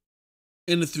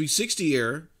in the 360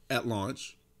 era at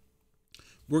launch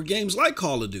were games like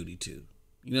Call of Duty 2.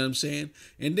 You know what I'm saying?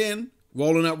 And then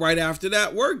rolling up right after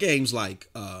that were games like,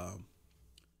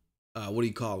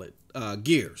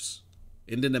 Gears.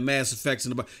 And then the Mass Effects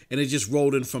and it just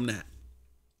rolled in from that.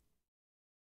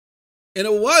 And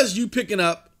it was you picking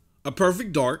up a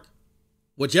Perfect Dark,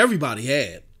 which everybody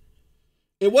had.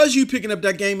 It was you picking up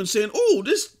that game and saying, oh,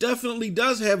 this definitely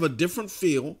does have a different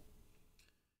feel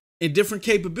and different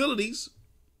capabilities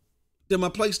than my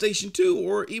PlayStation 2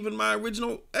 or even my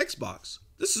original Xbox.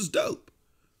 This is dope.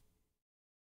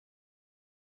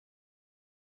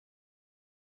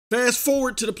 Fast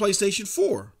forward to the PlayStation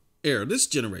 4 era, this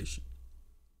generation.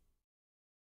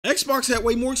 Xbox had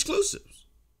way more exclusives.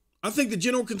 I think the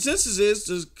general consensus is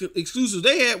the exclusives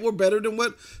they had were better than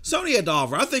what Sony had to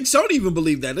offer. I think Sony even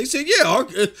believed that. They said, yeah,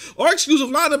 our exclusive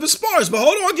lineup is sparse, but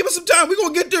hold on, give us some time. We're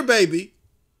going to get there, baby.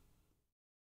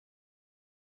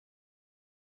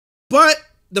 But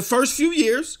the first few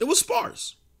years, it was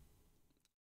sparse.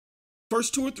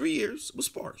 First 2 or 3 years, it was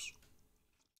sparse.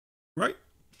 Right?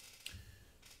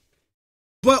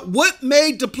 But what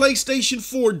made the PlayStation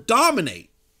 4 dominate?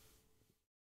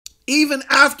 Even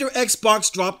after Xbox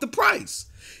dropped the price.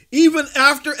 Even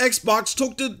after Xbox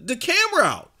took the camera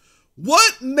out.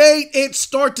 What made it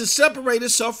start to separate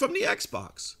itself from the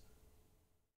Xbox?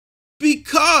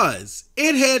 Because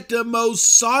it had the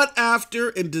most sought after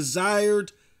and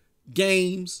desired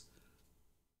games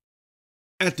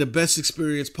at the best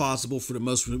experience possible for the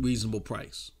most reasonable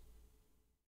price.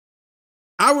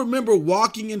 I remember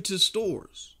walking into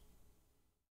stores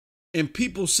and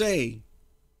people saying,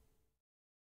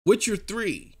 Witcher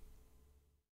 3,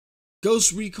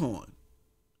 Ghost Recon,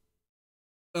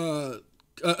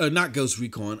 not Ghost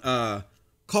Recon,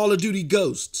 Call of Duty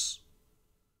Ghosts,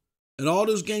 and all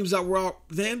those games that were out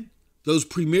then, those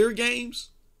premier games,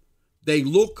 they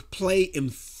look, play,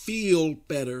 and feel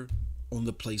better on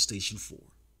the PlayStation 4.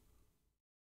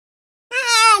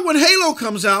 Now, when Halo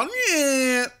comes out,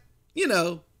 yeah, you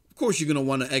know, of course you're going to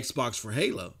want an Xbox for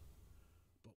Halo.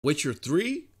 But Witcher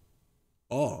 3,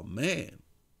 oh man.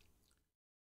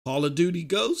 Call of Duty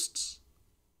Ghosts,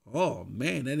 oh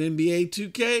man. That NBA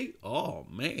 2K, oh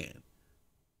man.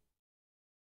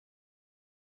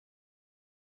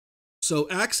 So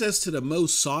access to the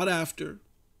most sought after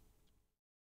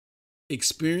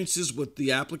experiences with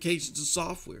the applications and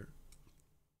software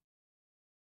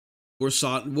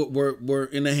were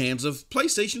in the hands of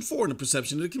PlayStation 4 in the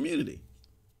perception of the community.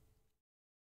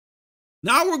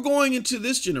 Now we're going into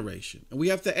this generation and we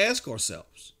have to ask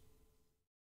ourselves,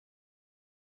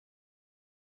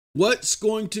 what's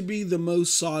going to be the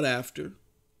most sought after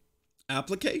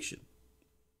application?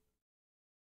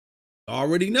 I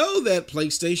already know that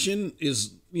PlayStation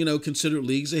is, considered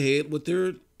leagues ahead with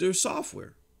their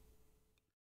software.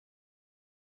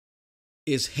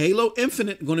 Is Halo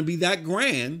Infinite going to be that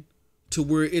grand to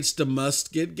where it's the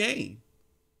must-get game?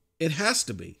 It has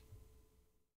to be.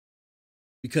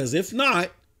 Because if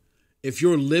not, if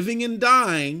you're living and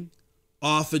dying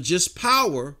off of just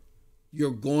power,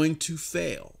 you're going to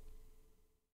fail.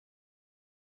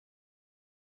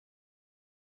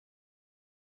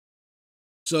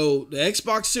 So the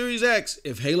Xbox Series X,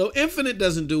 if Halo Infinite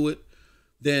doesn't do it,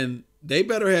 then they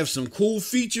better have some cool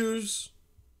features,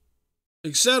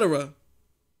 etc.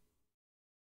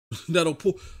 That'll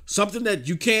pull something that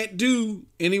you can't do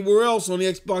anywhere else on the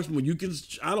Xbox One. You can,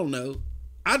 I don't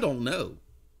know.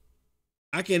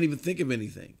 I can't even think of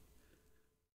anything.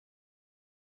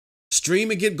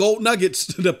 Stream and get gold nuggets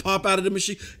to pop out of the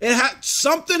machine.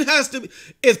 Something has to be.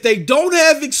 If they don't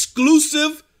have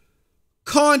exclusive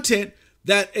content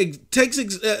that takes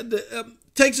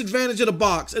takes advantage of the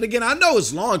box, and again, I know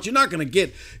it's launch. It's not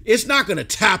going to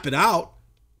tap it out.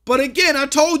 But again, I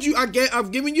told you,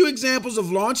 I've given you examples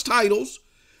of launch titles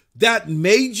that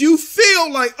made you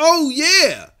feel like, oh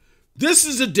yeah, this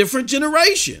is a different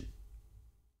generation.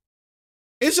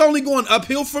 It's only going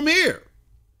uphill from here.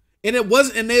 And it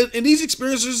wasn't, and these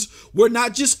experiences were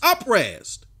not just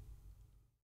up-resed.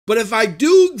 But if I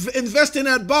do invest in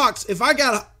that box, if I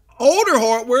got older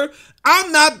hardware,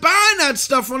 I'm not buying that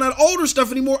stuff from that older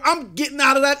stuff anymore. I'm getting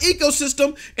out of that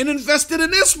ecosystem and invested in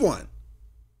this one.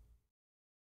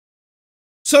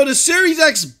 So the Series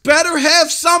X better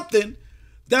have something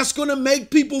that's going to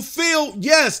make people feel,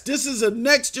 yes, this is a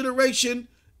next generation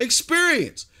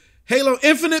experience. Halo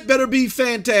Infinite better be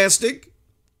fantastic.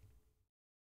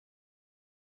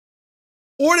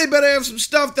 Or they better have some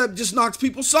stuff that just knocks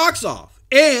people's socks off.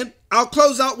 And I'll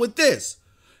close out with this.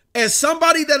 As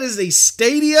somebody that is a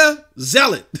Stadia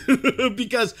zealot,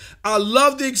 because I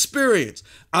love the experience.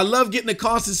 I love getting a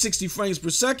constant 60 frames per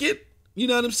second. You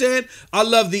know what I'm saying? I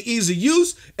love the ease of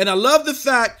use. And I love the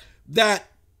fact that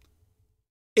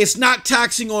it's not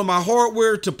taxing on my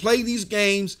hardware to play these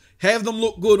games, have them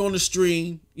look good on the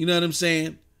stream. You know what I'm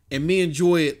saying? And me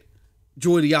enjoy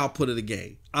the output of the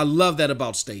game. I love that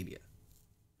about Stadia.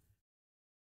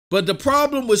 But the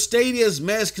problem with Stadia's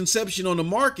mass conception on the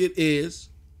market is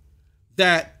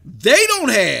that they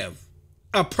don't have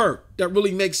a perk that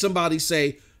really makes somebody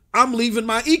say, I'm leaving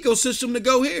my ecosystem to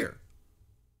go here.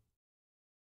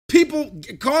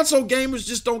 Console gamers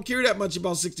just don't care that much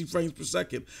about 60 frames per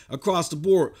second across the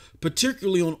board,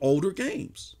 particularly on older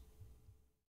games.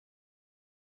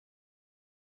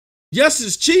 Yes,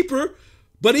 it's cheaper,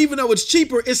 but even though it's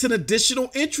cheaper, it's an additional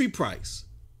entry price.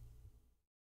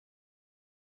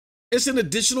 It's an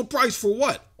additional price for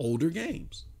what? Older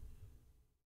games.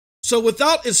 So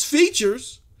without its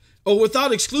features or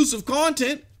without exclusive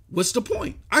content, what's the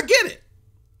point? I get it.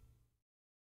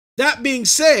 That being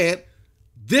said,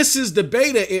 this is the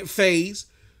beta phase.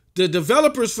 The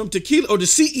developers from Tequila, or the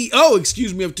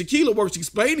CEO, of Tequila Works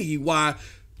explaining you why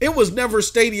it was never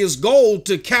Stadia's goal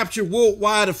to capture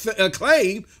worldwide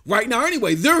acclaim right now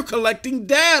anyway. They're collecting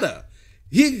data.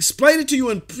 He explained it to you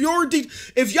in pure detail.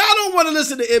 If y'all don't want to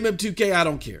listen to MM2K, I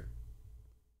don't care.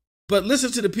 But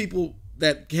listen to the people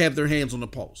that have their hands on the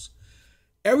pulse.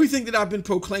 Everything that I've been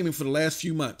proclaiming for the last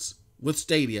few months with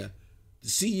Stadia, the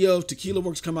CEO of Tequila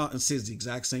Works come out and says the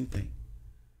exact same thing.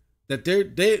 That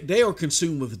they are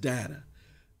consumed with data.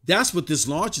 That's what this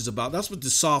launch is about. That's what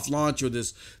this soft launch or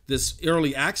this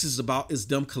early access is about, is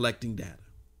them collecting data.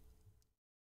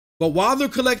 But while they're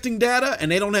collecting data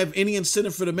and they don't have any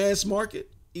incentive for the mass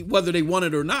market, whether they want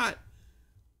it or not,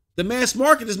 the mass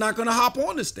market is not going to hop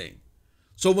on this thing.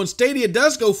 So when Stadia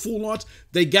does go full launch,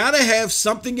 they got to have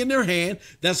something in their hand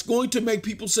that's going to make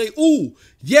people say, ooh,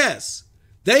 yes,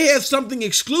 they have something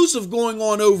exclusive going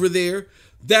on over there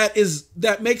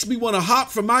that makes me want to hop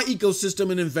from my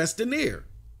ecosystem and invest in there.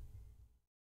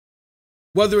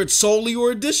 Whether it's solely or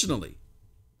additionally.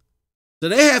 So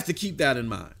they have to keep that in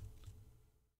mind.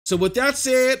 So with that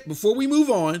said, before we move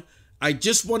on, I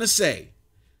just want to say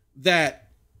that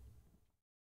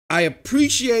I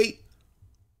appreciate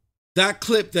that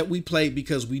clip that we played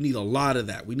because we need a lot of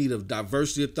that. We need a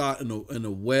diversity of thought and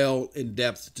a well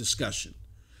in-depth discussion.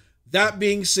 That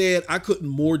being said, I couldn't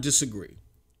more disagree.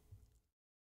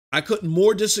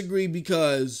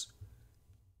 Because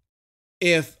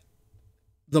if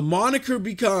the moniker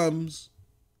becomes,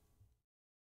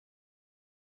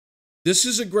 this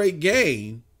is a great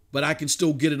game, but I can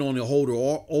still get it on the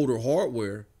older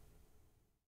hardware.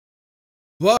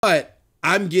 But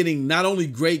I'm getting not only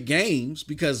great games,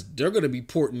 because they're going to be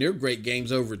porting their great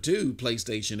games over too,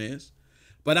 PlayStation is,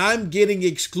 but I'm getting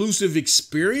exclusive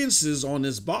experiences on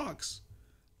this box.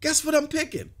 Guess what I'm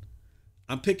picking?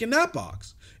 I'm picking that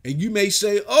box. And you may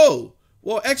say, oh,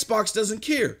 well, Xbox doesn't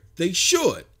care. They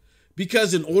should.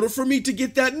 Because in order for me to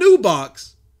get that new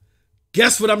box,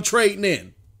 guess what I'm trading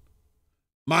in?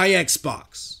 My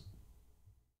Xbox.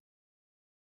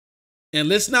 And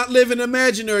let's not live in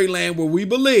imaginary land where we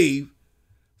believe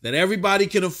that everybody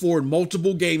can afford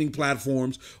multiple gaming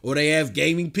platforms or they have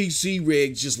gaming PC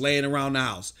rigs just laying around the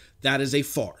house. That is a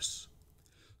farce.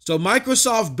 So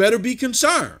Microsoft better be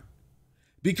concerned,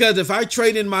 because if I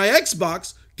trade in my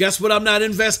Xbox, guess what I'm not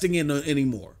investing in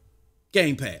anymore?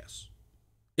 Game Pass.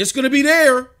 It's going to be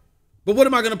there, but what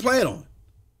am I going to play it on?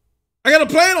 I got to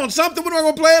play it on something. What am I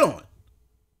going to play it on?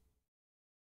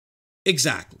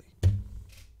 Exactly.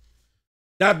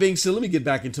 That being said, let me get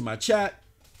back into my chat.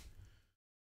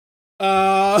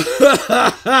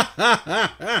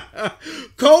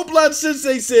 Cold Blood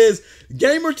Sensei says,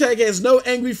 Gamertag has no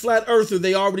angry flat earther.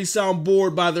 They already sound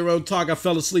bored by their own talk. I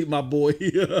fell asleep, my boy.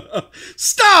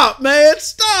 Stop, man.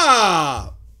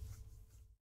 Stop.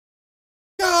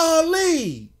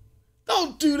 Golly.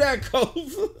 Don't do that,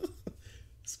 Cove.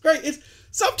 It's great.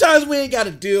 Sometimes we ain't got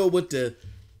to deal with the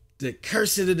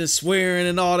cursing and the swearing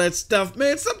and all that stuff,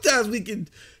 man. Sometimes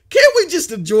can't we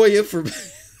just enjoy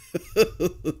information?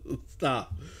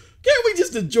 Stop. Can't we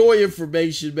just enjoy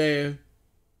information, man?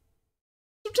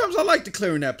 Sometimes I like the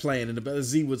clarinet playing in the back, as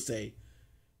Z would say.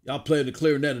 Y'all playing the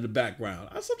clarinet in the background.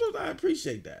 Sometimes I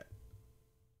appreciate that.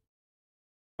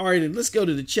 All right, then let's go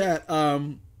to the chat.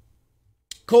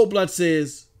 Cold Blood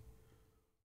says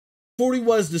 40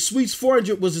 was the sweet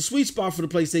 400 was the sweet spot for the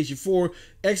PlayStation 4.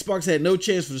 Xbox had no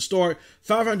chance for the start.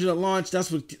 500 at launch.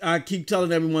 That's what I keep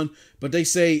telling everyone, but they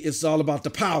say it's all about the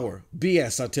power.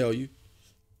 BS, I tell you.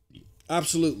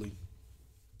 Absolutely.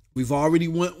 We've already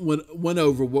went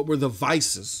over what were the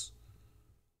vices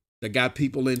that got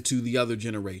people into the other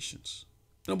generations.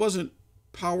 And it wasn't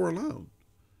power alone.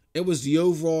 It was the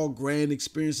overall grand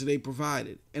experience that they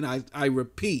provided. And I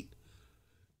repeat,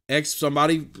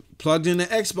 somebody plugged in the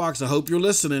Xbox. I hope you're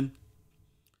listening.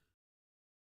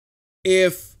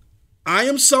 If I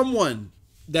am someone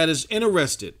that is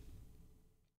interested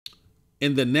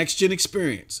in the next gen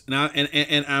experience,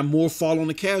 and I'm more fall on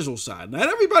the casual side. Not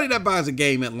everybody that buys a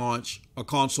game at launch, a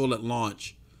console at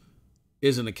launch,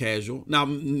 isn't a casual. Now,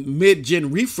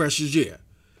 mid-gen refreshes, yeah.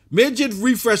 Mid-gen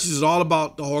refreshes is all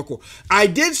about the hardcore. I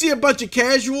did see a bunch of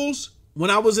casuals when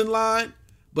I was in line,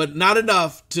 but not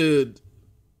enough to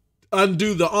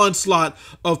undo the onslaught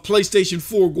of PlayStation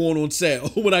 4 going on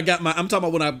sale. I'm talking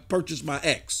about when I purchased my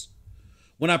X.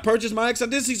 When I purchased my X, I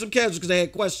did see some casuals because they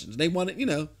had questions. They wanted,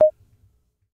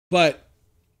 but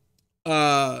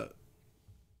that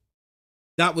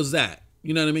was that.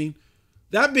 You know what I mean?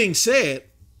 That being said,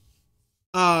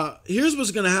 here's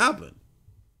what's going to happen.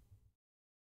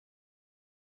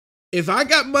 If I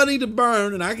got money to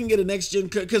burn and I can get a next gen,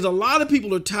 because a lot of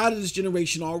people are tired of this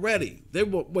generation already. They're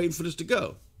waiting for this to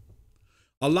go.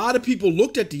 A lot of people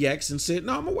looked at the X and said,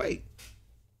 no, I'm going to wait.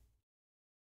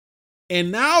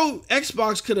 And now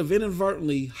Xbox could have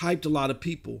inadvertently hyped a lot of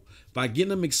people by getting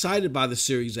them excited by the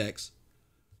Series X,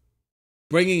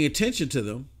 bringing attention to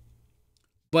them,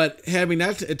 but having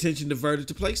that attention diverted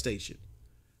to PlayStation.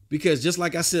 Because just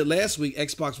like I said last week,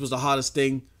 Xbox was the hottest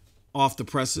thing off the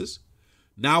presses.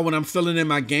 Now when I'm filling in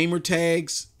my gamer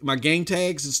tags, my game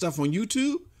tags and stuff on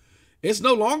YouTube, it's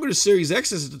no longer the Series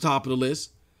X that's at the top of the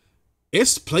list.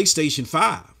 It's PlayStation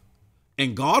 5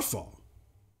 and Godfall.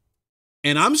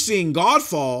 And I'm seeing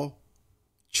Godfall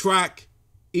track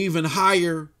even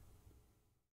higher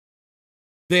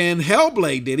than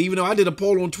Hellblade did, even though I did a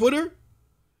poll on Twitter.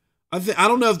 I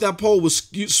don't know if that poll was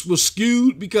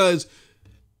skewed because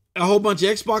a whole bunch of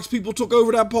Xbox people took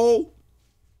over that poll.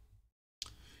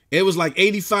 It was like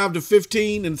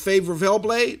 85-15 in favor of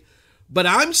Hellblade. But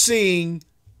I'm seeing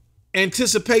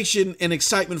anticipation and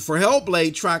excitement for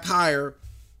Hellblade track higher.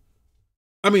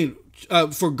 I mean,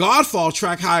 for Godfall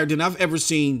track higher than I've ever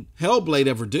seen Hellblade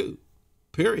ever do.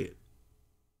 Period.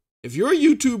 If you're a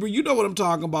YouTuber, you know what I'm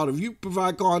talking about. If you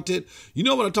provide content, you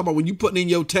know what I'm talking about. When you putting in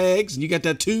your tags and you got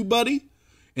that tube buddy,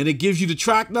 and it gives you the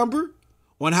track number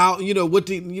on how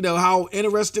how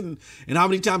interested and how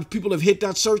many times people have hit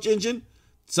that search engine.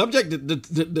 Subject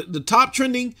the top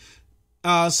trending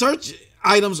search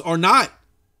items are not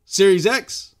Series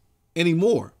X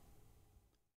anymore.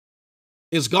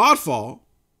 It's Godfall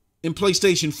in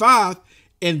PlayStation 5,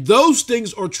 and those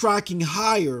things are tracking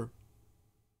higher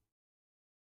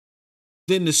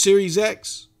than the Series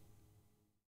X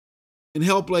and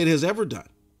Hellblade has ever done.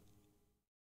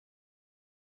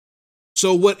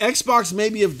 So what Xbox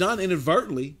maybe have done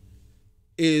inadvertently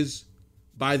is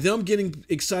by them getting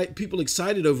people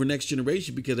excited over next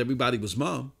generation because everybody was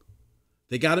mum,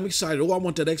 they got them excited. Oh, I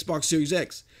want that Xbox Series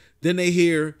X. Then they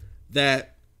hear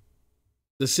that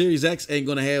the Series X ain't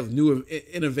going to have new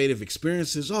innovative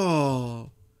experiences.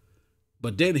 Oh,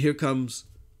 but then here comes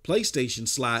PlayStation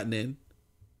sliding in,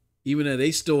 even though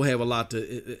they still have a lot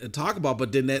to talk about.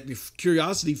 But then that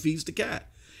curiosity feeds the cat.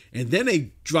 And then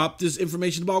they drop this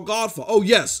information about Godfall. Oh,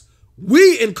 yes,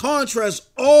 we in contrast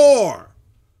are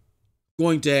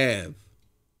going to have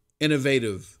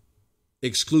innovative,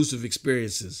 exclusive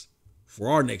experiences for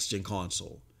our next gen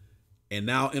console. And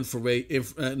now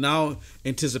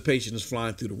anticipation is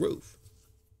flying through the roof.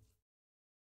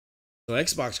 So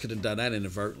Xbox could have done that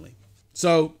inadvertently.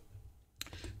 So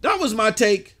that was my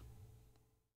take.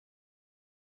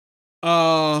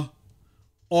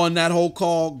 on that whole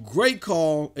call. Great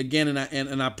call again,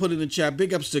 and I put it in the chat.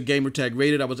 Big ups to Gamertag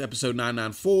Rated. That was episode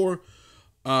 994.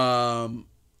 I'll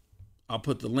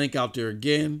put the link out there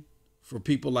again for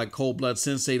people like Cold Blood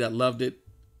Sensei that loved it.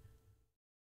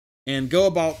 And go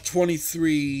about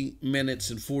 23 minutes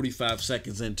and 45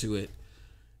 seconds into it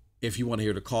if you want to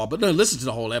hear the call. But no, listen to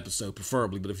the whole episode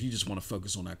preferably, but if you just want to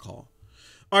focus on that call.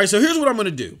 All right, so here's what I'm going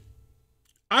to do.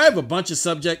 I have a bunch of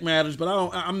subject matters, but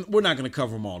we're not going to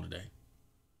cover them all today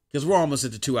because we're almost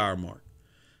at the 2-hour mark.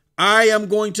 I am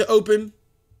going to open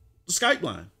the Skype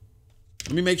line.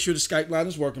 Let me make sure the Skype line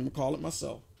is working. I'm going to call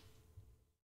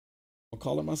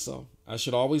it myself. I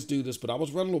should always do this, but I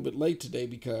was running a little bit late today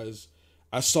because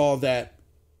I saw that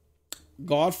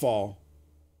Godfall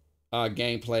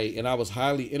gameplay, and I was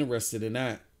highly interested in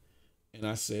that. And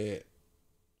I said,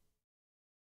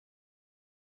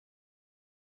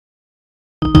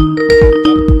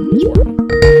 it's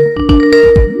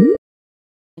working.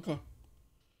 Okay.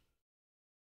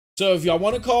 So if y'all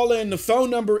want to call in, the phone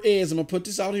number is, I'm going to put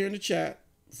this out here in the chat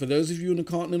for those of you in the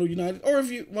Continental United, or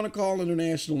if you want to call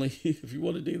internationally, if you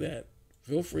want to do that,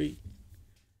 feel free.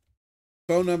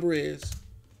 Phone number is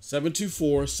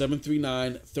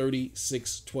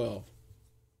 724-739-3612.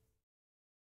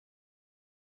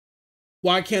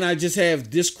 Why can't I just have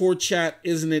Discord chat?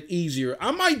 Isn't it easier?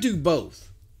 I might do both.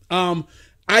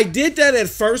 I did that at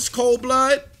first, Cold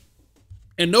Blood,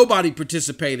 and nobody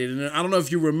participated. And I don't know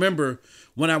if you remember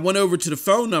when I went over to the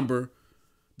phone number,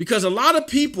 because a lot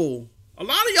of y'all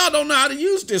don't know how to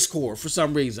use Discord for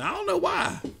some reason. I don't know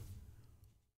why.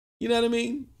 You know what I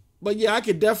mean? But yeah, I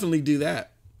could definitely do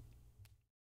that.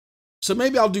 So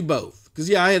maybe I'll do both. Because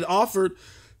yeah, I had offered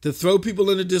to throw people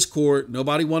in the Discord.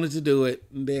 Nobody wanted to do it.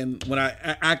 And then when I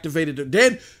activated it,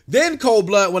 then Cold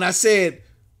Blood, when I said,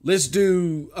 let's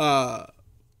do the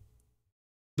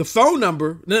phone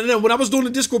number. No, when I was doing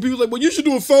the Discord, people were like, well, you should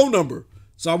do a phone number.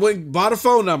 So I went and bought a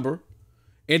phone number.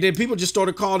 And then people just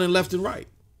started calling in left and right.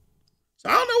 So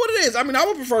I don't know what it is. I mean, I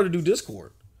would prefer to do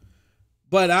Discord.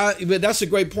 But that's a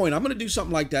great point. I'm going to do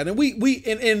something like that. And what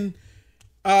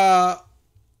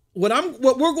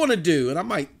we're going to do, and I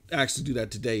might actually do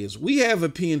that today, is we have a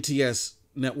PNTS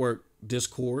network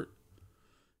Discord,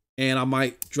 and I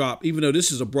might drop, even though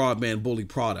this is a Broadband Bully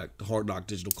product, the Hard Knock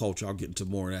Digital Culture, I'll get into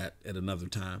more of that at another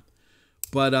time.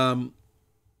 But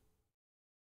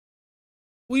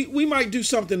we might do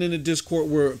something in the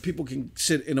Discord where people can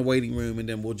sit in a waiting room, and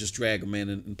then we'll just drag them in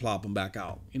and plop them back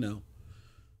out, you know.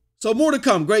 So more to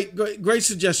come. Great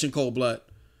suggestion, Cold Blood.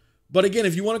 But again,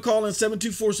 if you want to call in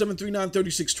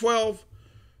 724-739-3612,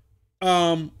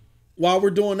 while we're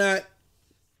doing that,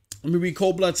 let me read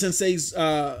Cold Blood Sensei's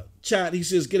chat. He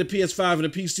says, get a PS5 and a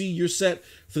PC. You're set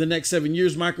for the next 7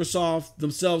 years. Microsoft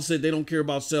themselves said they don't care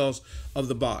about sales of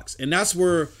the box. And that's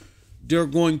where they're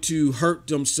going to hurt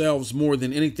themselves more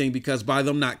than anything, because by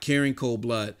them not caring, Cold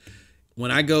Blood,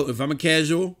 if I'm a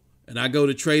casual and I go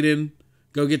to trade in,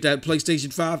 go get that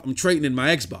PlayStation 5, I'm trading in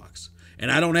my Xbox. And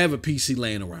I don't have a PC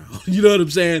laying around. You know what I'm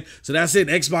saying? So that's it.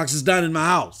 Xbox is done in my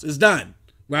house. It's done.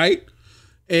 Right?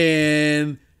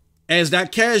 And as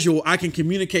that casual, I can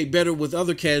communicate better with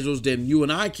other casuals than you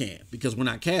and I can, because we're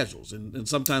not casuals. And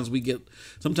sometimes we get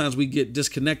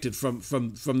disconnected from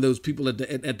those people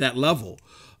at that level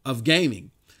of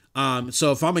gaming.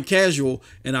 So if I'm a casual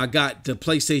and I got the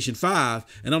PlayStation 5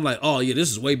 and I'm like, oh yeah, this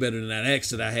is way better than that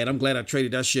X that I had, I'm glad I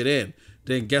traded that shit in.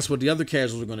 Then guess what the other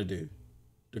casuals are going to do?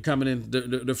 They're coming in,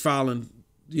 they're filing,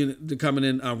 they're coming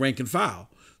in rank and file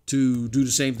to do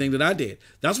the same thing that I did.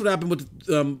 That's what happened with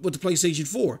the PlayStation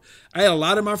 4. I had a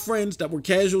lot of my friends that were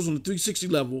casuals on the 360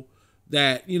 level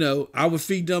that, I would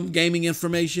feed them gaming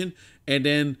information, and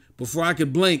then before I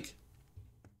could blink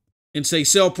and say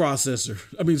cell processor,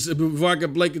 before I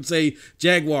could blink and say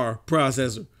Jaguar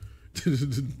processor,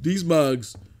 these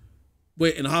mugs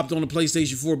went and hopped on the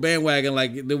PlayStation 4 bandwagon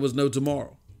like there was no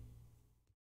tomorrow.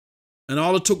 And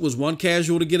all it took was one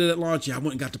casual to get it at launch. Yeah, I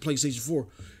went and got the PlayStation 4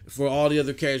 for all the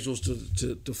other casuals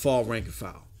to fall rank and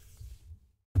file.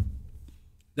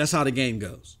 That's how the game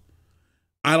goes.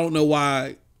 I don't know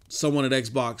why someone at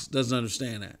Xbox doesn't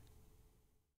understand that.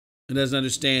 And doesn't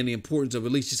understand the importance of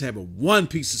at least just having one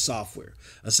piece of software.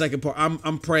 A second part,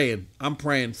 I'm praying for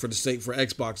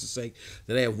Xbox's sake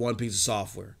that they have one piece of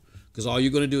software. Because all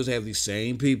you're going to do is have these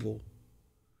same people,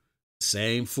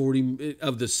 same 40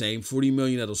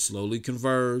 million that'll slowly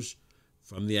converge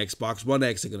from the Xbox One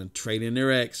X. They're going to trade in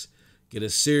their X, get a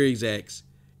Series X,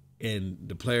 and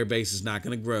the player base is not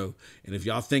going to grow. And if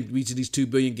y'all think each of these 2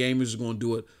 billion gamers are going to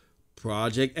do it,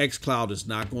 Project X Cloud is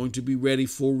not going to be ready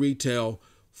for retail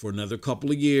for another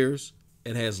couple of years.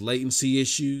 It has latency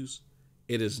issues.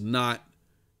 It is not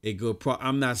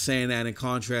I'm not saying that in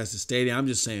contrast to Stadia. I'm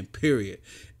just saying period.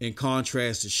 In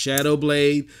contrast to Shadow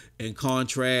Blade, in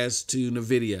contrast to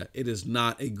NVIDIA, it is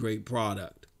not a great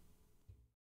product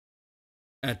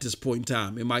at this point in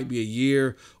time. It might be a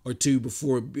year or two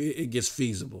before it gets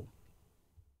feasible.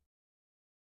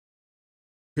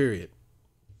 Period.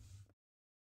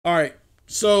 All right.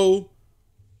 So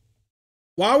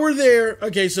while we're there,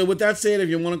 okay, so with that said, if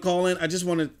you want to call in,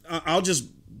 I'll just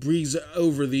breeze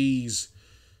over these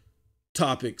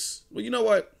topics. Well, you know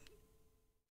what?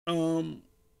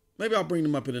 Maybe I'll bring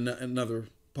them up in another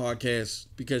podcast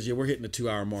because we're hitting the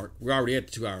 2-hour mark. We're already at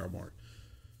the 2-hour mark.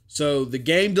 So the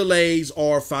game delays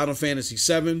are Final Fantasy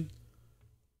VII.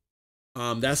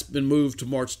 That's been moved to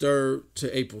March 3rd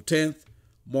to April 10th.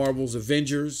 Marvel's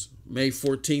Avengers, May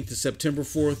 14th to September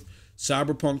 4th.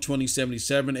 Cyberpunk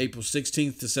 2077, April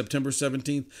 16th to September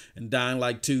 17th. And Dying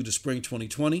Light 2 to spring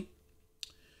 2020.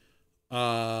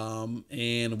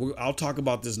 And I'll talk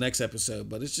about this next episode,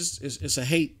 but it's a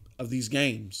hate of these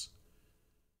games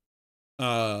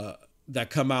that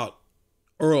come out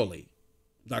early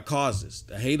that causes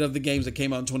the hate of the games that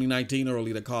came out in 2019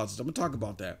 early that causes. I'm gonna talk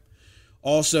about that.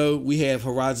 Also, we have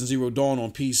Horizon Zero Dawn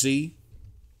on PC.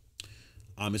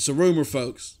 It's a rumor,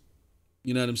 folks.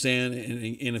 You know what I'm saying?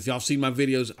 And if y'all seen my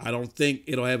videos, I don't think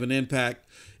it'll have an impact.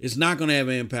 It's not gonna have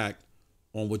an impact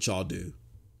on what y'all do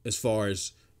as far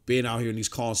as being out here in these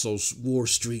console war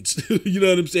streets. You know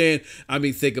what I'm saying? I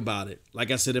mean, think about it.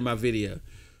 Like I said in my video,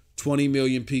 20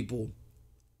 million people,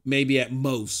 maybe at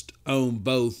most, own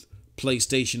both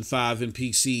PlayStation 5 and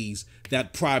PCs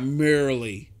that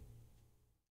primarily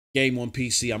game on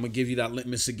PC. I'm going to give you that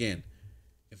litmus again.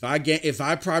 If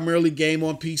I primarily game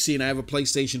on PC and I have a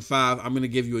PlayStation 5, I'm going to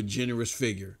give you a generous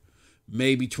figure.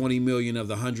 Maybe 20 million of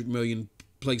the 100 million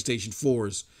PlayStation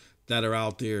 4s that are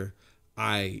out there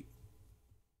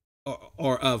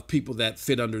or of people that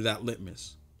fit under that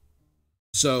litmus.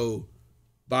 So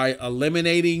by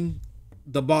eliminating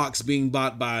the box being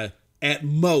bought by at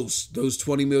most those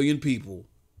 20 million people,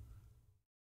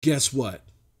 guess what?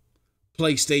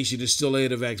 PlayStation is still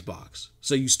ahead of Xbox.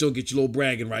 So you still get your little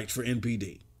bragging rights for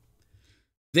NPD.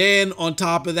 Then on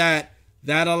top of that,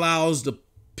 that allows the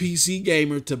PC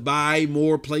gamer to buy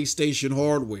more PlayStation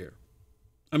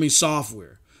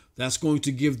software. That's going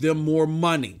to give them more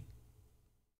money.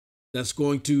 That's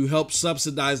going to help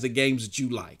subsidize the games that you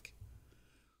like.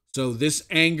 So this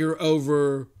anger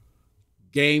over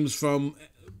games from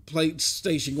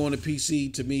PlayStation going to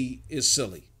PC to me is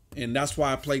silly. And that's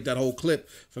why I played that whole clip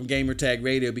from Gamertag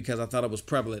Radio, because I thought it was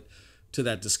prevalent to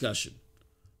that discussion.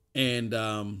 And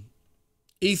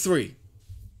E3.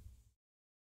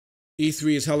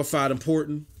 E3 is hellified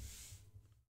important.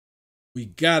 We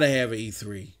gotta have an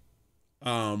E3.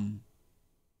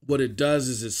 What it does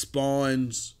is it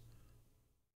spawns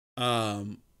a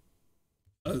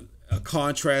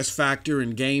contrast factor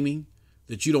in gaming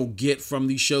that you don't get from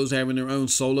these shows having their own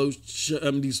solo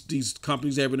these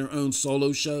companies having their own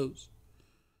solo shows,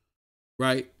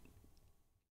 right?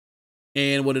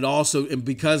 And what it also, and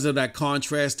because of that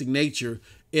contrasting nature,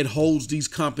 it holds these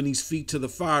companies' feet to the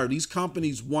fire. These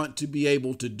companies want to be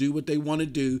able to do what they want to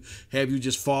do, have you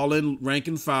just fall in rank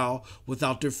and file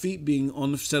without their feet being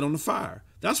set on the fire.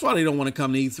 That's why they don't want to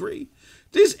come to E3.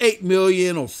 These 8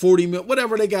 million or 40 million,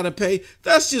 whatever they got to pay,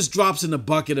 that's just drops in the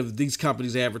bucket of these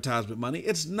companies' advertisement money.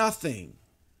 It's nothing.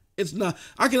 It's not.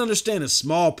 I can understand a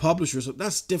small publisher, so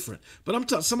that's different. But I'm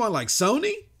talking someone like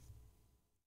Sony.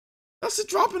 That's a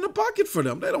drop in the bucket for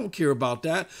them. They don't care about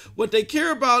that. What they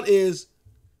care about is,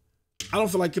 I don't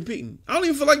feel like competing. I don't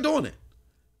even feel like doing it.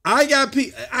 I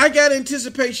got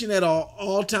anticipation at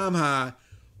all-time high.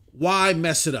 Why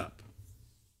mess it up?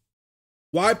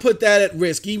 Why put that at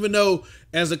risk? Even though,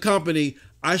 as a company,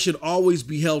 I should always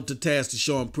be held to task to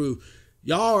show and prove.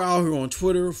 Y'all are out here on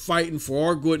Twitter fighting for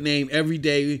our good name every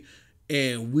day,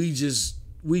 and we just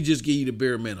give you the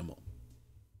bare minimum.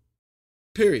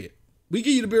 Period. We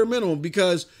give you the bare minimum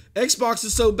because Xbox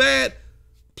is so bad.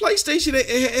 PlayStation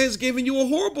has given you a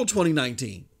horrible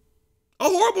 2019. A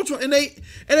horrible and they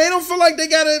don't feel like they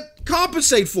gotta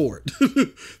compensate for it. They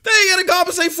ain't gotta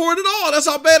compensate for it at all. That's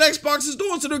how bad Xbox is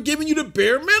doing. So they're giving you the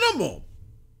bare minimum.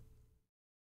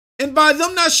 And by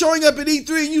them not showing up at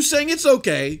E3 and you saying it's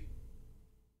okay,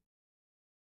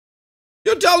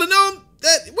 you're telling them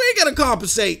that we ain't gotta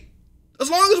compensate.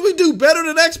 As long as we do better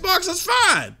than Xbox, that's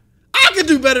fine. I can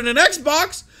do better than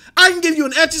Xbox. I can give you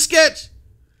an Etch-a-Sketch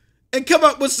and come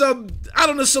up with some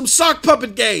sock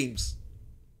puppet games.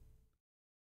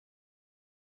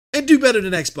 And do better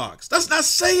than Xbox. That's not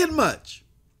saying much.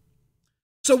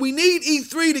 So we need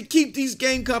E3 to keep these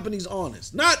game companies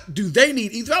honest. Not do they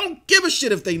need E3. I don't give a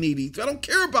shit if they need E3. I don't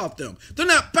care about them. They're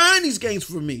not buying these games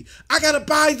for me. I got to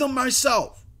buy them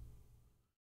myself.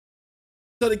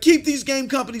 So to keep these game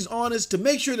companies honest, to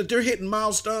make sure that they're hitting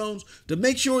milestones, to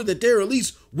make sure that they're at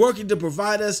least working to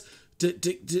provide us,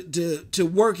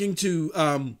 to working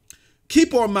to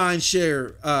keep our mind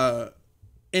share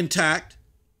intact,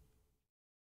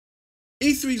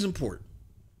 E3 is important.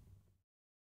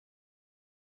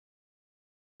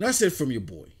 That's it from your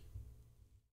boy.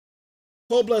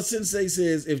 Cold Blood Sensei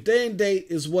says, if day and date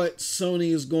is what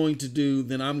Sony is going to do,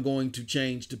 then I'm going to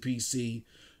change to PC.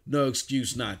 No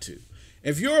excuse not to.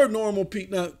 If you're a normal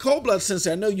now, Cold Blood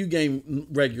Sensei, I know you game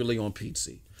regularly on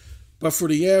PC, but for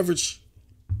the average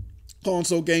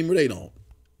console gamer, they don't.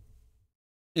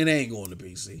 And they ain't going to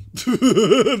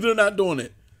PC. They're not doing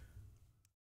it.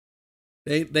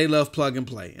 They love plug and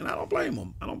play, and I don't blame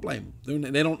them. I don't blame them.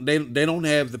 They don't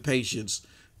have the patience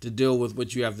to deal with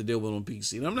what you have to deal with on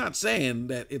PC. And I'm not saying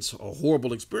that it's a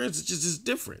horrible experience. It's just it's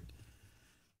different.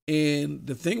 And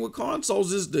the thing with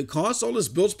consoles is the console is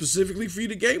built specifically for you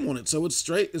to game on it, so it's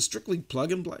strictly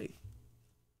plug and play.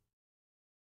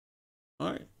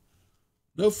 All right,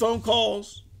 no phone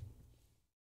calls.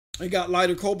 I got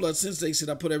lighter. Cold Blood Sensei said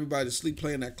I put everybody to sleep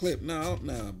playing that clip. No,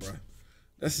 bro.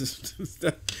 That's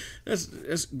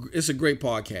it's a great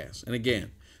podcast. And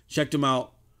again, check them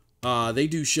out. They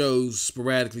do shows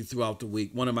sporadically throughout the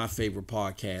week. One of my favorite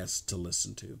podcasts to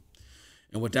listen to.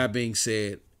 And with that being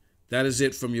said, that is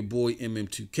it from your boy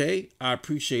MM2K. I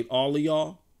appreciate all of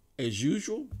y'all as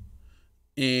usual.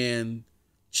 And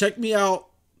check me out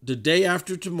the day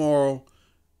after tomorrow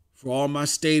for all my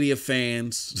Stadia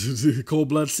fans. Cold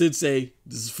Blood Sensei,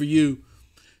 this is for you.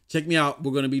 Check me out.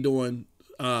 We're going to be doing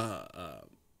the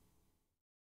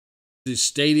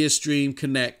Stadia Stream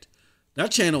Connect.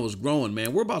 That channel is growing,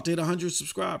 man. We're about to hit 100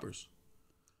 subscribers.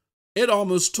 It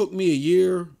almost took me a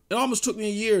year. It almost took me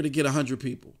a year to get 100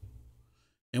 people.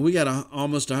 And we got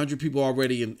almost 100 people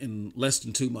already in less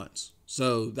than 2 months.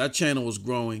 So that channel is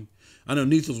growing. I know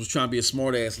Neethles was trying to be a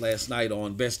smartass last night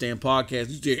on Best Damn Podcast.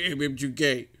 He said,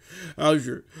 MM2K, how's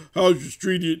your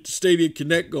Stadia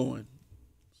Connect going?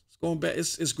 It's going back.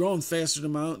 It's growing faster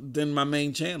than my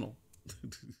main channel.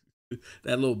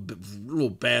 That little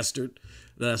bastard.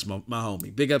 That's my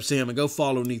homie. Big ups to him, and go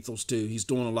follow Neethles too. He's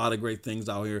doing a lot of great things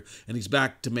out here, and he's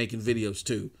back to making videos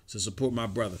too. So support my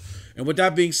brother. And with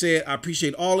that being said, I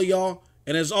appreciate all of y'all.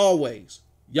 And as always,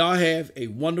 y'all have a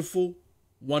wonderful,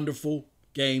 wonderful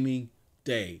gaming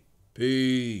day.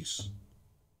 Peace.